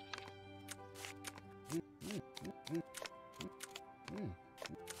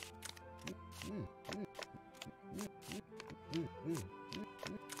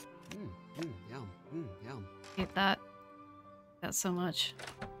 Yum. Hate that. That's so much.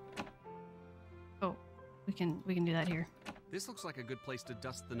 Oh, we can do that here. This looks like a good place to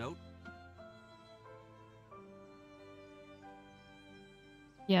dust the note.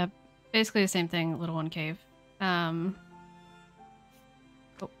 Yeah, basically the same thing, little one cave. Oh,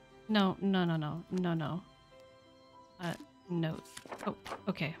 no. Note. Oh,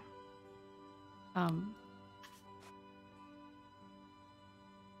 okay.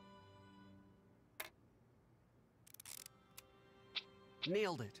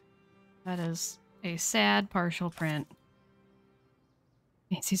 Nailed it. That is a sad partial print.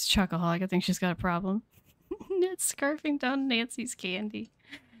 Nancy's chocoholic. I think she's got a problem. Ned's scarfing down Nancy's candy.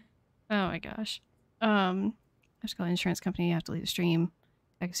 Oh my gosh. I have to call the insurance company. I have to leave the stream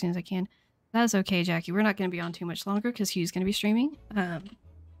back as soon as I can. That is okay, Jackie. We're not going to be on too much longer because Hugh's going to be streaming.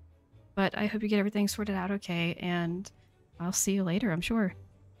 But I hope you get everything sorted out okay, and I'll see you later, I'm sure.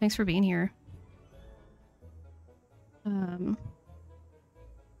 Thanks for being here.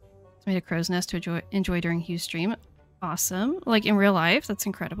 It's made a crow's nest to enjoy during Hugh's stream. Awesome. Like in real life, that's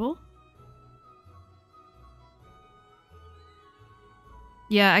incredible.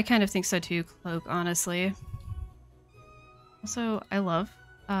 Yeah, I kind of think so too, Cloak, honestly. Also, I love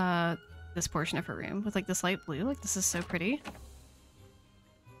this portion of her room with like this light blue. Like, this is so pretty.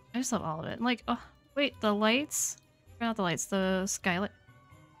 I just love all of it. And, like, oh, wait, the lights? Or not the lights, the skylight.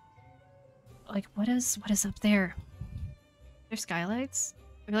 Like, what is up there? There's skylights?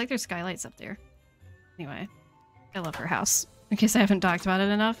 I feel like there's skylights up there. Anyway, I love her house. In case I haven't talked about it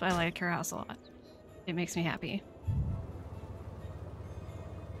enough, I like her house a lot. It makes me happy.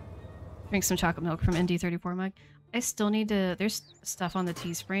 Drink some chocolate milk from ND34 mug. I still need to... There's stuff on the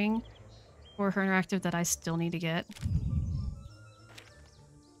Teespring for her interactive that I still need to get.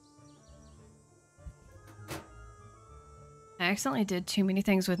 I accidentally did too many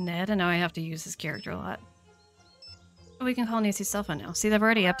things with Ned, and now I have to use his character a lot. But we can call Nancy's cell phone now. See, they've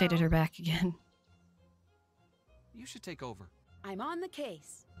already updated her back again. You should take over. I'm on the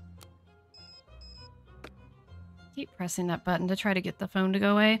case. Keep pressing that button to try to get the phone to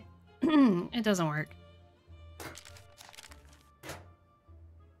go away. It doesn't work.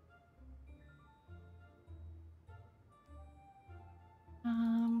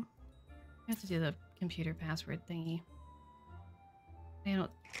 I have to do the computer password thingy. I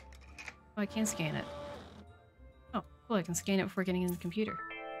don't... Oh, I can scan it. Oh, cool, I can scan it before getting in the computer.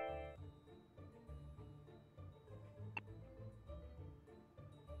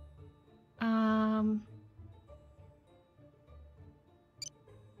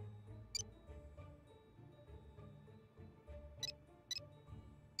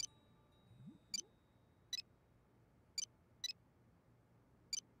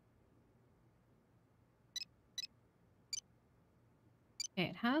 Okay,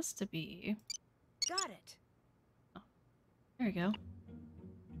 it has to be. Got it. Oh, there we go.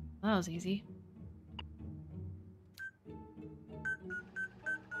 That was easy.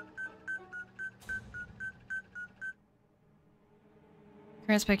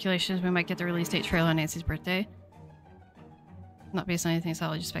 Current speculation is we might get the release date trailer on Nancy's birthday. Not based on anything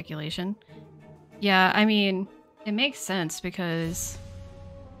solid, just speculation. Yeah, I mean, it makes sense because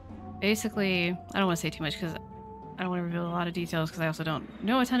basically, I don't want to say too much because I don't want to reveal a lot of details because I also don't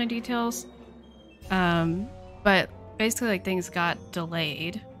know a ton of details. But basically, like, things got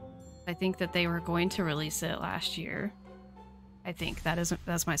delayed. I think that they were going to release it last year. I think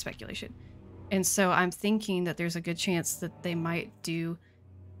that's my speculation. And so I'm thinking that there's a good chance that they might do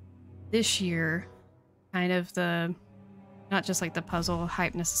this year kind of not just like the puzzle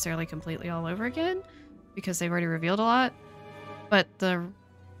hype necessarily completely all over again, because they've already revealed a lot, but the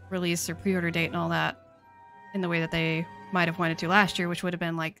release or pre-order date and all that in the way that they might have wanted to last year, which would have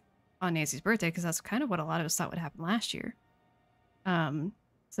been like on Nancy's birthday, because that's kind of what a lot of us thought would happen last year.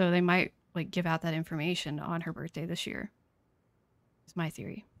 So they might like give out that information on her birthday this year. Is my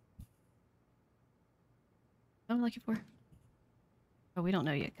theory. What I'm looking for? Oh, we don't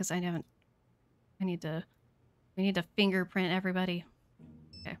know yet because I haven't. We need to fingerprint everybody.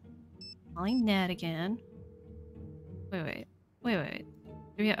 Okay. Calling Ned again. Wait.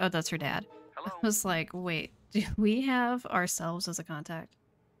 Oh, that's her dad. Hello? I was like, wait, do we have ourselves as a contact?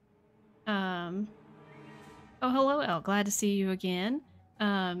 Oh, hello, Elle. Glad to see you again.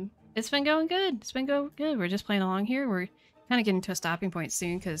 It's been going good. It's been going good. We're just playing along here. We're kind of getting to a stopping point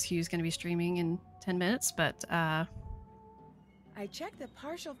soon because Hugh's going to be streaming in 10 minutes, but, I checked the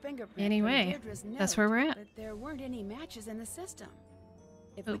partial fingerprint. Anyway, that's where we're at. But there weren't any matches in the system.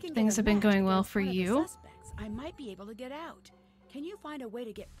 If we can things have been going well for you. I might be able to get out. Can you find a way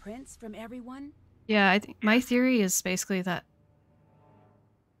to get prints from everyone? Yeah, I think my theory is basically that.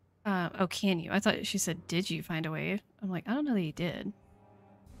 Oh, can you? I thought she said, "Did you find a way?" I'm like, I don't know that you did.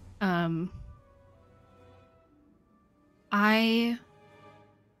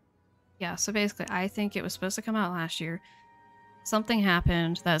 Yeah. So basically, I think it was supposed to come out last year. Something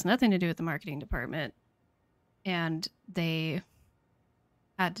happened that has nothing to do with the marketing department, and they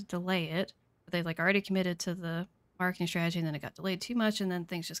had to delay it. They like already committed to the marketing strategy, and then it got delayed too much, and then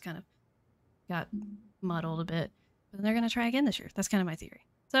things just kind of got muddled a bit. But they're gonna try again this year. That's kind of my theory.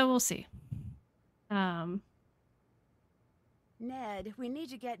 So we'll see. Ned, we need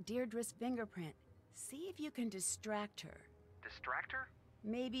to get Deirdre's fingerprint. See if you can distract her. Distract her?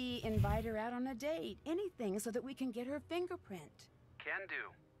 Maybe invite her out on a date. Anything so that we can get her fingerprint. Can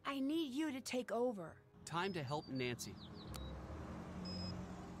do. I need you to take over. Time to help Nancy.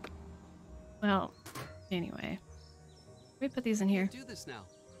 Well, anyway. We put these in here. Do this now.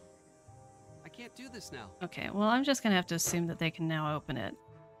 I can't do this now. Okay, well, I'm just gonna have to assume that they can now open it.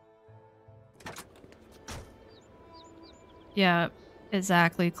 Yeah,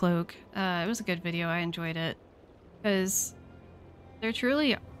 exactly, Cloak. It was a good video. I enjoyed it. Because there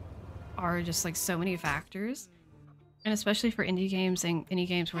truly are just like so many factors. And especially for indie games and indie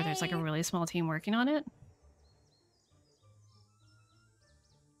games where there's like a really small team working on it.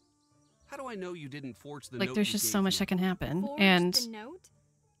 How do I know you didn't forge the note? Like there's just so much that can happen. Forge and the note?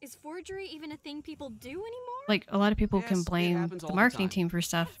 Is forgery even a thing people do anymore? Like a lot of people can blame the marketing team for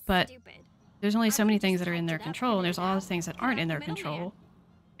stuff, but there's only so many things that are in their control, and there's a lot of things that aren't in their control.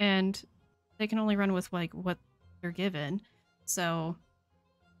 And they can only run with like what they're given. So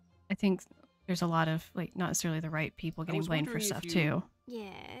I think there's a lot of like not necessarily the right people getting blamed for stuff too.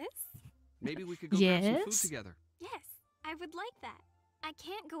 Yes. Maybe we could go grab some food together. Yes, I would like that. I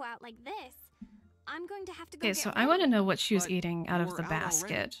can't go out like this. I'm going to have to go. Okay, so I want to know what she was eating out of the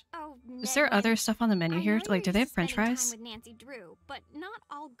basket. Oh, is there other stuff on the menu here? Like, do they have French fries? Time with Nancy Drew, but not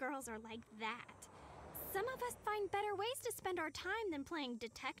all girls are like that. Some of us find better ways to spend our time than playing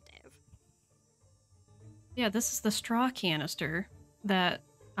detective. Yeah, this is the straw canister that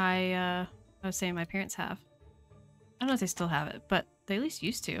I was saying my parents have. I don't know if they still have it, but they at least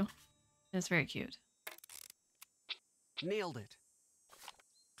used to. It's very cute. Nailed it.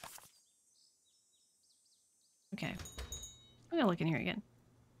 Okay. I'm gonna look in here again.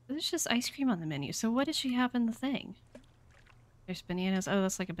 There's just ice cream on the menu, so what does she have in the thing? There's bananas. Oh,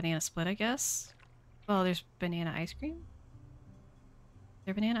 that's like a banana split, I guess. Well, there's banana ice cream? Is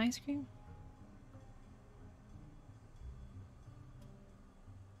there banana ice cream?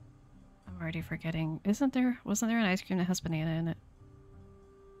 I'm already forgetting. Wasn't there an ice cream that has banana in it?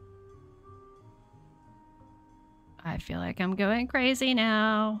 I feel like I'm going crazy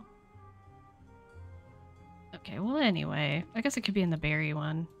now. Okay, well anyway, I guess it could be in the berry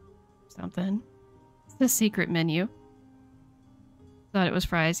one. Something. It's the secret menu. Thought it was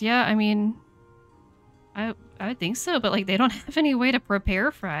fries. Yeah, I mean, I would think so, but like they don't have any way to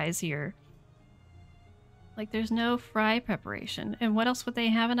prepare fries here. Like there's no fry preparation. And what else would they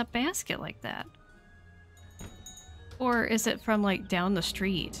have in a basket like that? Or is it from like down the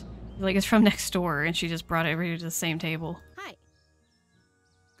street? Like it's from next door and she just brought it over here to the same table. Hi.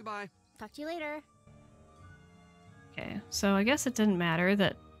 Goodbye. Talk to you later. Okay, so I guess it didn't matter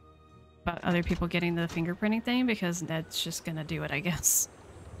that about other people getting the fingerprinting thing because Ned's just gonna do it, I guess.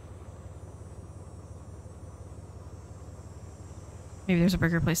 Maybe there's a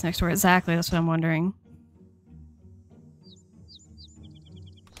burger place next door. Exactly, that's what I'm wondering.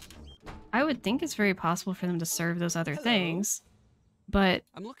 I would think it's very possible for them to serve those other things, but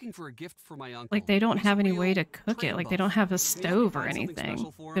I'm looking for a gift for my uncle. like they don't have any way to cook it. Like they don't have a stove or anything.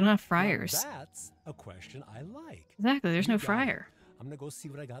 They don't have fryers. Now that's a question I like. Exactly, there's You no got it. fryer. I'm gonna go see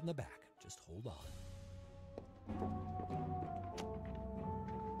what I got in the back. Just hold on.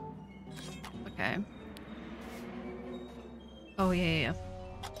 Okay. Oh yeah.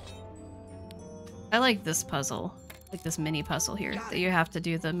 I like this puzzle. Like this mini puzzle here that you have to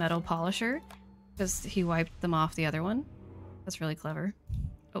do the metal polisher because he wiped them off the other one. That's really clever.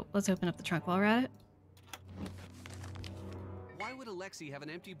 Oh, let's open up the trunk while we're at it. Why would Alexei have an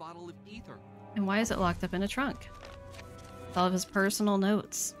empty bottle of ether? And why is it locked up in a trunk? With all of his personal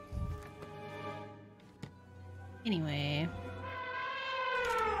notes. Anyway.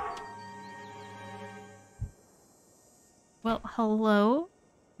 Well, hello,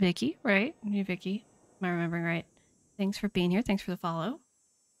 Vicky, right? Hey, Vicky. Am I remembering right? Thanks for being here. Thanks for the follow.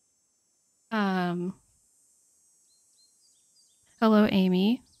 Hello,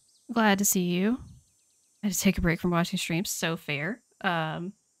 Amy. Glad to see you. I had to take a break from watching streams. So fair. I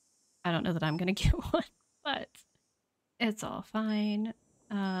don't know that I'm gonna get one, but it's all fine.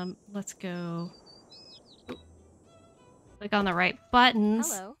 Let's go. Click on the right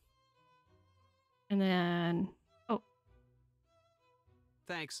buttons. Hello. And then, oh.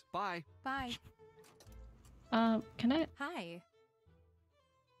 Thanks. Bye. Bye. Can I? Hi.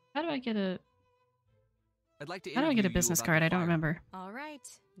 How do I get a? I'd like to How do I get a interview you business about card? the I don't fire. remember. All right.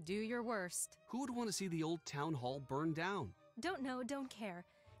 Do your worst. Who would want to see the old town hall burn down? Don't know, don't care.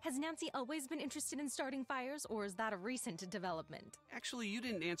 Has Nancy always been interested in starting fires, or is that a recent development? Actually, you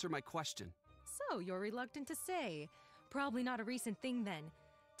didn't answer my question. So, you're reluctant to say. Probably not a recent thing then.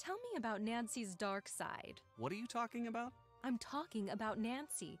 Tell me about Nancy's dark side. What are you talking about? I'm talking about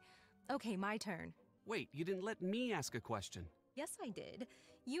Nancy. Okay, my turn. Wait, you didn't let me ask a question. Yes, I did.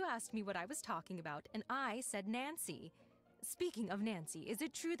 You asked me what I was talking about, and I said Nancy. Speaking of Nancy, is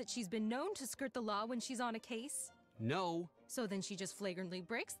it true that she's been known to skirt the law when she's on a case? No. So then she just flagrantly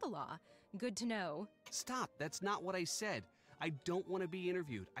breaks the law. Good to know. Stop, that's not what I said. I don't want to be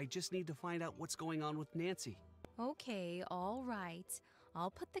interviewed. I just need to find out what's going on with Nancy. Okay, all right.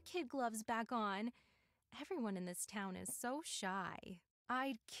 I'll put the kid gloves back on. Everyone in this town is so shy.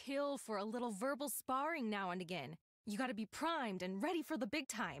 I'd kill for a little verbal sparring now and again. You gotta be primed and ready for the big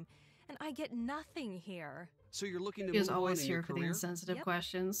time. And I get nothing here. So you're looking to He was move on always in here your for the career? insensitive Yep.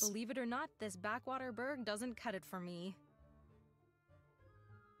 questions. Believe it or not, this backwater burg doesn't cut it for me.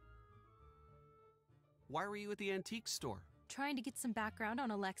 Why were you at the antique store? Trying to get some background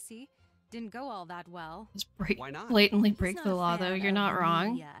on Alexei. Didn't go all that well. Just break, Why not? blatantly He's break not the a law, fan though. You're of not the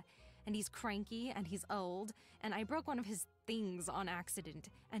wrong. media. And he's cranky, and he's old, and I broke one of his things on accident,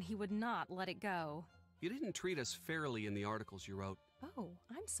 and he would not let it go. You didn't treat us fairly in the articles you wrote. Oh,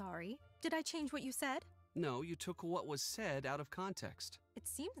 I'm sorry. Did I change what you said? No, you took what was said out of context. It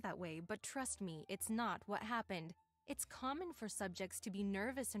seems that way, but trust me, it's not what happened. It's common for subjects to be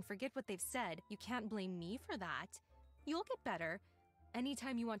nervous and forget what they've said. You can't blame me for that. You'll get better.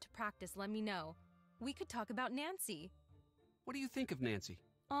 Anytime you want to practice, let me know. We could talk about Nancy. What do you think of Nancy?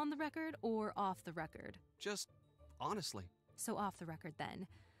 On the record or off the record? Just honestly. So off the record then.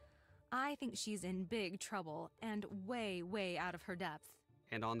 I think she's in big trouble and way, way out of her depth.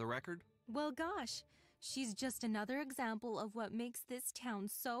 And on the record? Well, gosh, she's just another example of what makes this town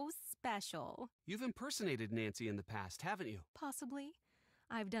so special. You've impersonated Nancy in the past, haven't you? Possibly.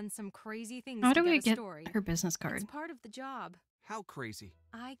 I've done some crazy things How to do we get a get story. her business card? It's part of the job. How crazy?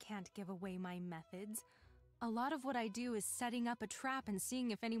 I can't give away my methods. A lot of what I do is setting up a trap and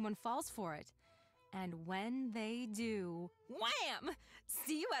seeing if anyone falls for it. And when they do, wham!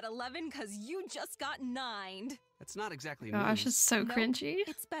 See you at 11 because you just got 9'd. That's not exactly Gosh, news. it's so Nope, cringy.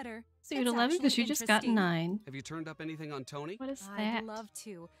 It's better. See you at It's 11 because actually you just got interesting. 9. Have you turned up anything on Tony? What is I'd that? love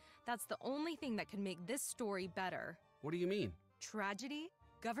to. That's the only thing that could make this story better. What do you mean? Tragedy?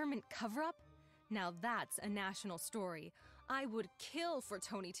 Government cover-up? Now that's a national story. I would kill for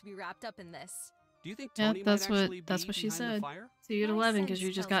Tony to be wrapped up in this. Do you think Yeah, Tony that's might actually what be she behind the said. fire? See you at My 11 because sense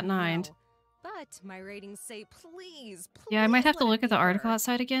you just tells got me 9. no, but my ratings say please, please. Yeah, I might have to let it look at the be article her.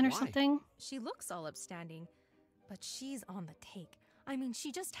 outside again or Why? something. She looks all upstanding, but she's on the take. I mean,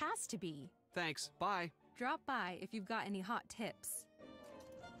 she just has to be. Thanks. Bye. Drop by if you've got any hot tips.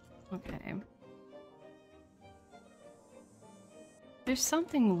 Okay. There's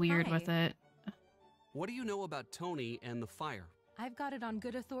something weird Hi. with it. What do you know about Tony and the fire? I've got it on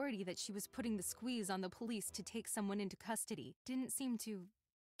good authority that she was putting the squeeze on the police to take someone into custody. Didn't seem to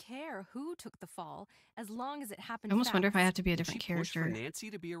care who took the fall, as long as it happened I almost wonder if I fast. have to be a Did different she push for character.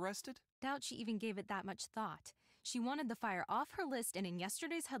 Nancy to be arrested? Doubt she even gave it that much thought. She wanted the fire off her list and in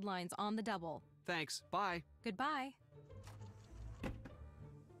yesterday's headlines on the double. Thanks. Bye. Goodbye.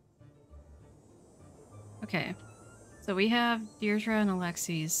 Okay. So we have Deirdre and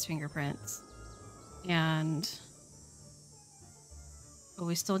Alexi's fingerprints. And... but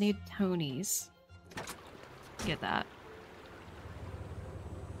we still need Tony's. Get that.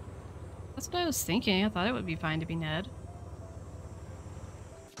 That's what I was thinking. I thought it would be fine to be Ned.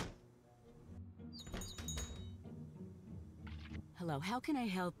 Hello, how can I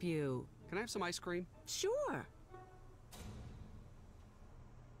help you? Can I have some ice cream? Sure.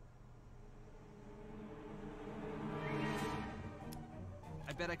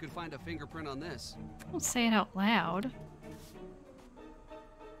 I bet I could find a fingerprint on this. Don't say it out loud.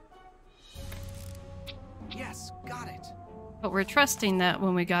 Yes, got it. But we're trusting that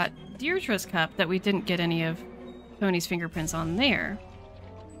when we got Deirdre's cup that we didn't get any of Tony's fingerprints on there.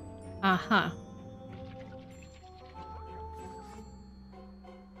 Uh-huh.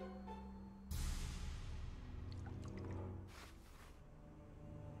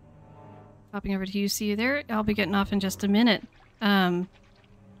 Popping over to you, see you there. I'll be getting off in just a minute.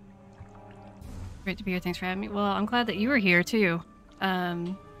 Great to be here. Thanks for having me. Well, I'm glad that you were here too.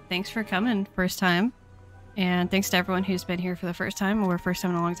 Thanks for coming first time. And thanks to everyone who's been here for the first time or first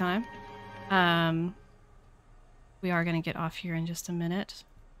time in a long time. We are going to get off here in just a minute.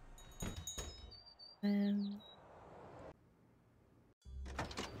 I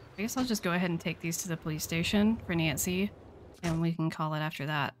guess I'll just go ahead and take these to the police station for Nancy, and we can call it after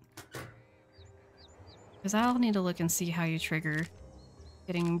that. Because I'll need to look and see how you trigger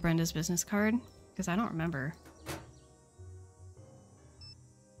getting Brenda's business card, because I don't remember.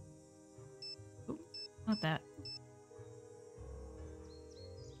 Oop, not that.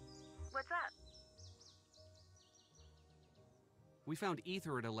 What's up? We found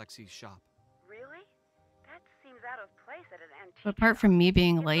ether at Alexi's shop. Really? That seems out of place at an antique. But apart from me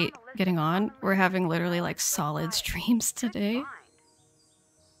being late getting on, we're having literally like solid streams today.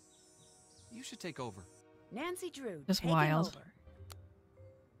 You should take over. Nancy Drew, Just taking wild. over.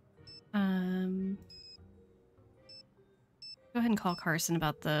 Go ahead and call Carson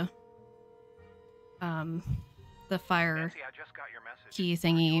about the fire Nancy, I just got your message. key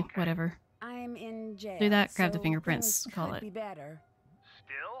thingy, whatever. I'm in jail. Do that, grab the so fingerprints, things call could it. be better.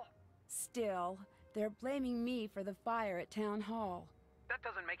 Still? Still, they're blaming me for the fire at Town Hall. That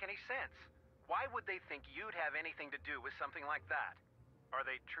doesn't make any sense. Why would they think you'd have anything to do with something like that? Are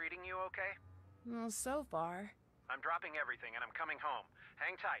they treating you okay? Well, so far. I'm dropping everything and I'm coming home.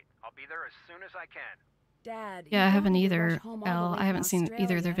 Hang tight. I'll be there as soon as I can. Dad, Yeah, I you haven't don't need to either, rush home all the Elle. way I haven't from seen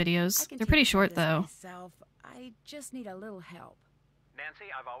either of their Australia. videos. I can They're take pretty care of short, this though. myself. I just need a little help. Nancy,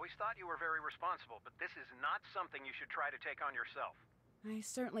 I've always thought you were very responsible, but this is not something you should try to take on yourself. I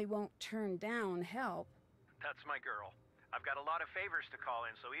certainly won't turn down help. That's my girl. I've got a lot of favors to call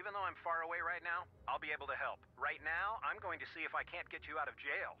in, so even though I'm far away right now, I'll be able to help. Right now, I'm going to see if I can't get you out of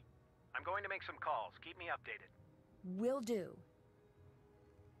jail. I'm going to make some calls. Keep me updated. Will do.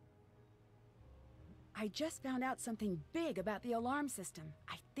 I just found out something big about the alarm system.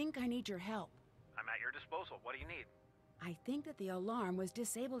 I think I need your help. I'm at your disposal. What do you need? I think that the alarm was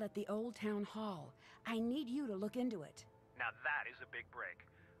disabled at the old town hall. I need you to look into it. Now that is a big break.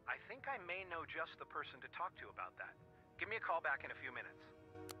 I think I may know just the person to talk to about that. Give me a call back in a few minutes.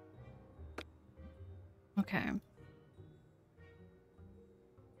 Okay.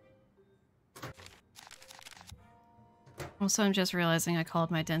 Also, I'm just realizing I called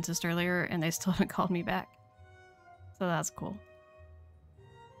my dentist earlier and they still haven't called me back. So that's cool.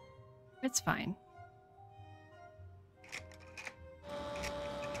 It's fine.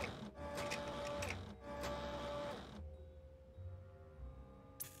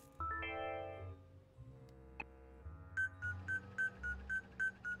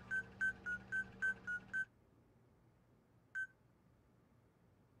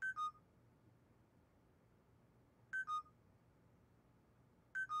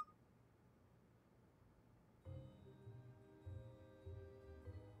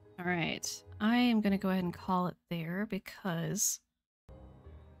 All right, I am going to go ahead and call it there because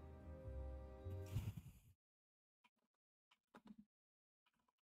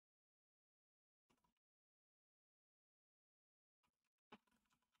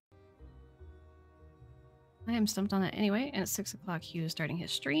I am stumped on it anyway, and it's 6 o'clock. Hugh is starting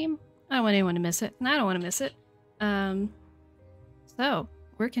his stream. I don't want anyone to miss it, and I don't want to miss it. So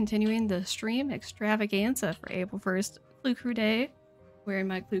we're continuing the stream extravaganza for April 1st, Clue Crew Day. Wearing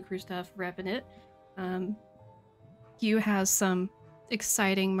my Clue Crew stuff, repping it. Hugh has some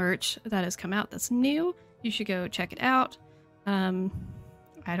exciting merch that has come out that's new. You should go check it out. I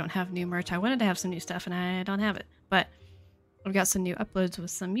don't have new merch. I wanted to have some new stuff, and I don't have it. But I've got some new uploads with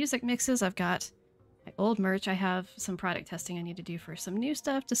some music mixes. I've got my old merch. I have some product testing I need to do for some new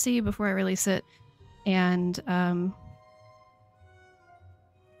stuff to see before I release it. And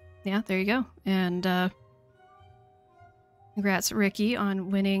yeah, there you go. And congrats, Ricky, on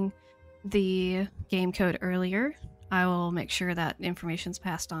winning the game code earlier. I will make sure that information's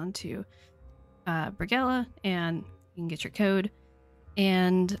passed on to Brigella, and you can get your code.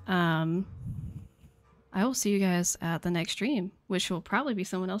 And I will see you guys at the next stream, which will probably be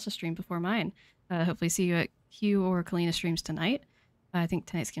someone else's stream before mine. Hopefully see you at Hugh or Kalina streams tonight. I think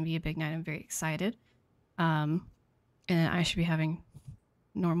tonight's going to be a big night. I'm very excited. And I should be having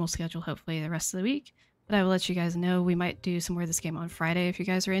normal schedule hopefully the rest of the week. But I will let you guys know. We might do some more of this game on Friday if you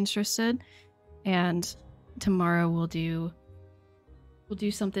guys are interested. And tomorrow we'll do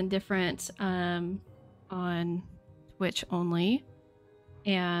something different on Twitch only.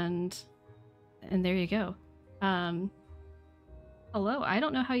 And there you go. Hello, I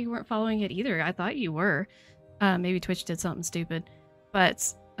don't know how you weren't following it either. I thought you were. Maybe Twitch did something stupid.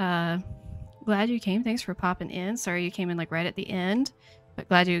 But glad you came. Thanks for popping in. Sorry you came in like right at the end. But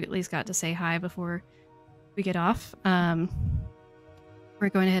glad you at least got to say hi before we get off. We're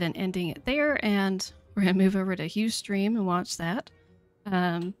going ahead and ending it there. And we're going to move over to Hugh's stream and watch that.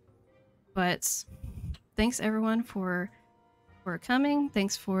 But thanks everyone for coming.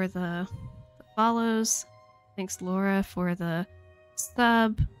 Thanks for the follows. Thanks Laura for the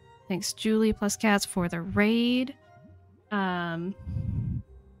sub. Thanks Julie plus Cats for the raid. Thanks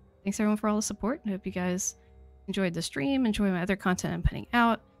everyone for all the support. I hope you guys enjoyed the stream, enjoy my other content I'm putting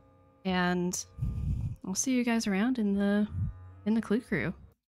out, and I'll see you guys around in the Clue Crew.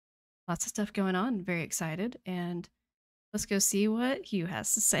 Lots of stuff going on. Very excited, and let's go see what Hugh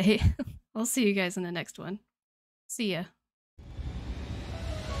has to say. I'll see you guys in the next one. See ya.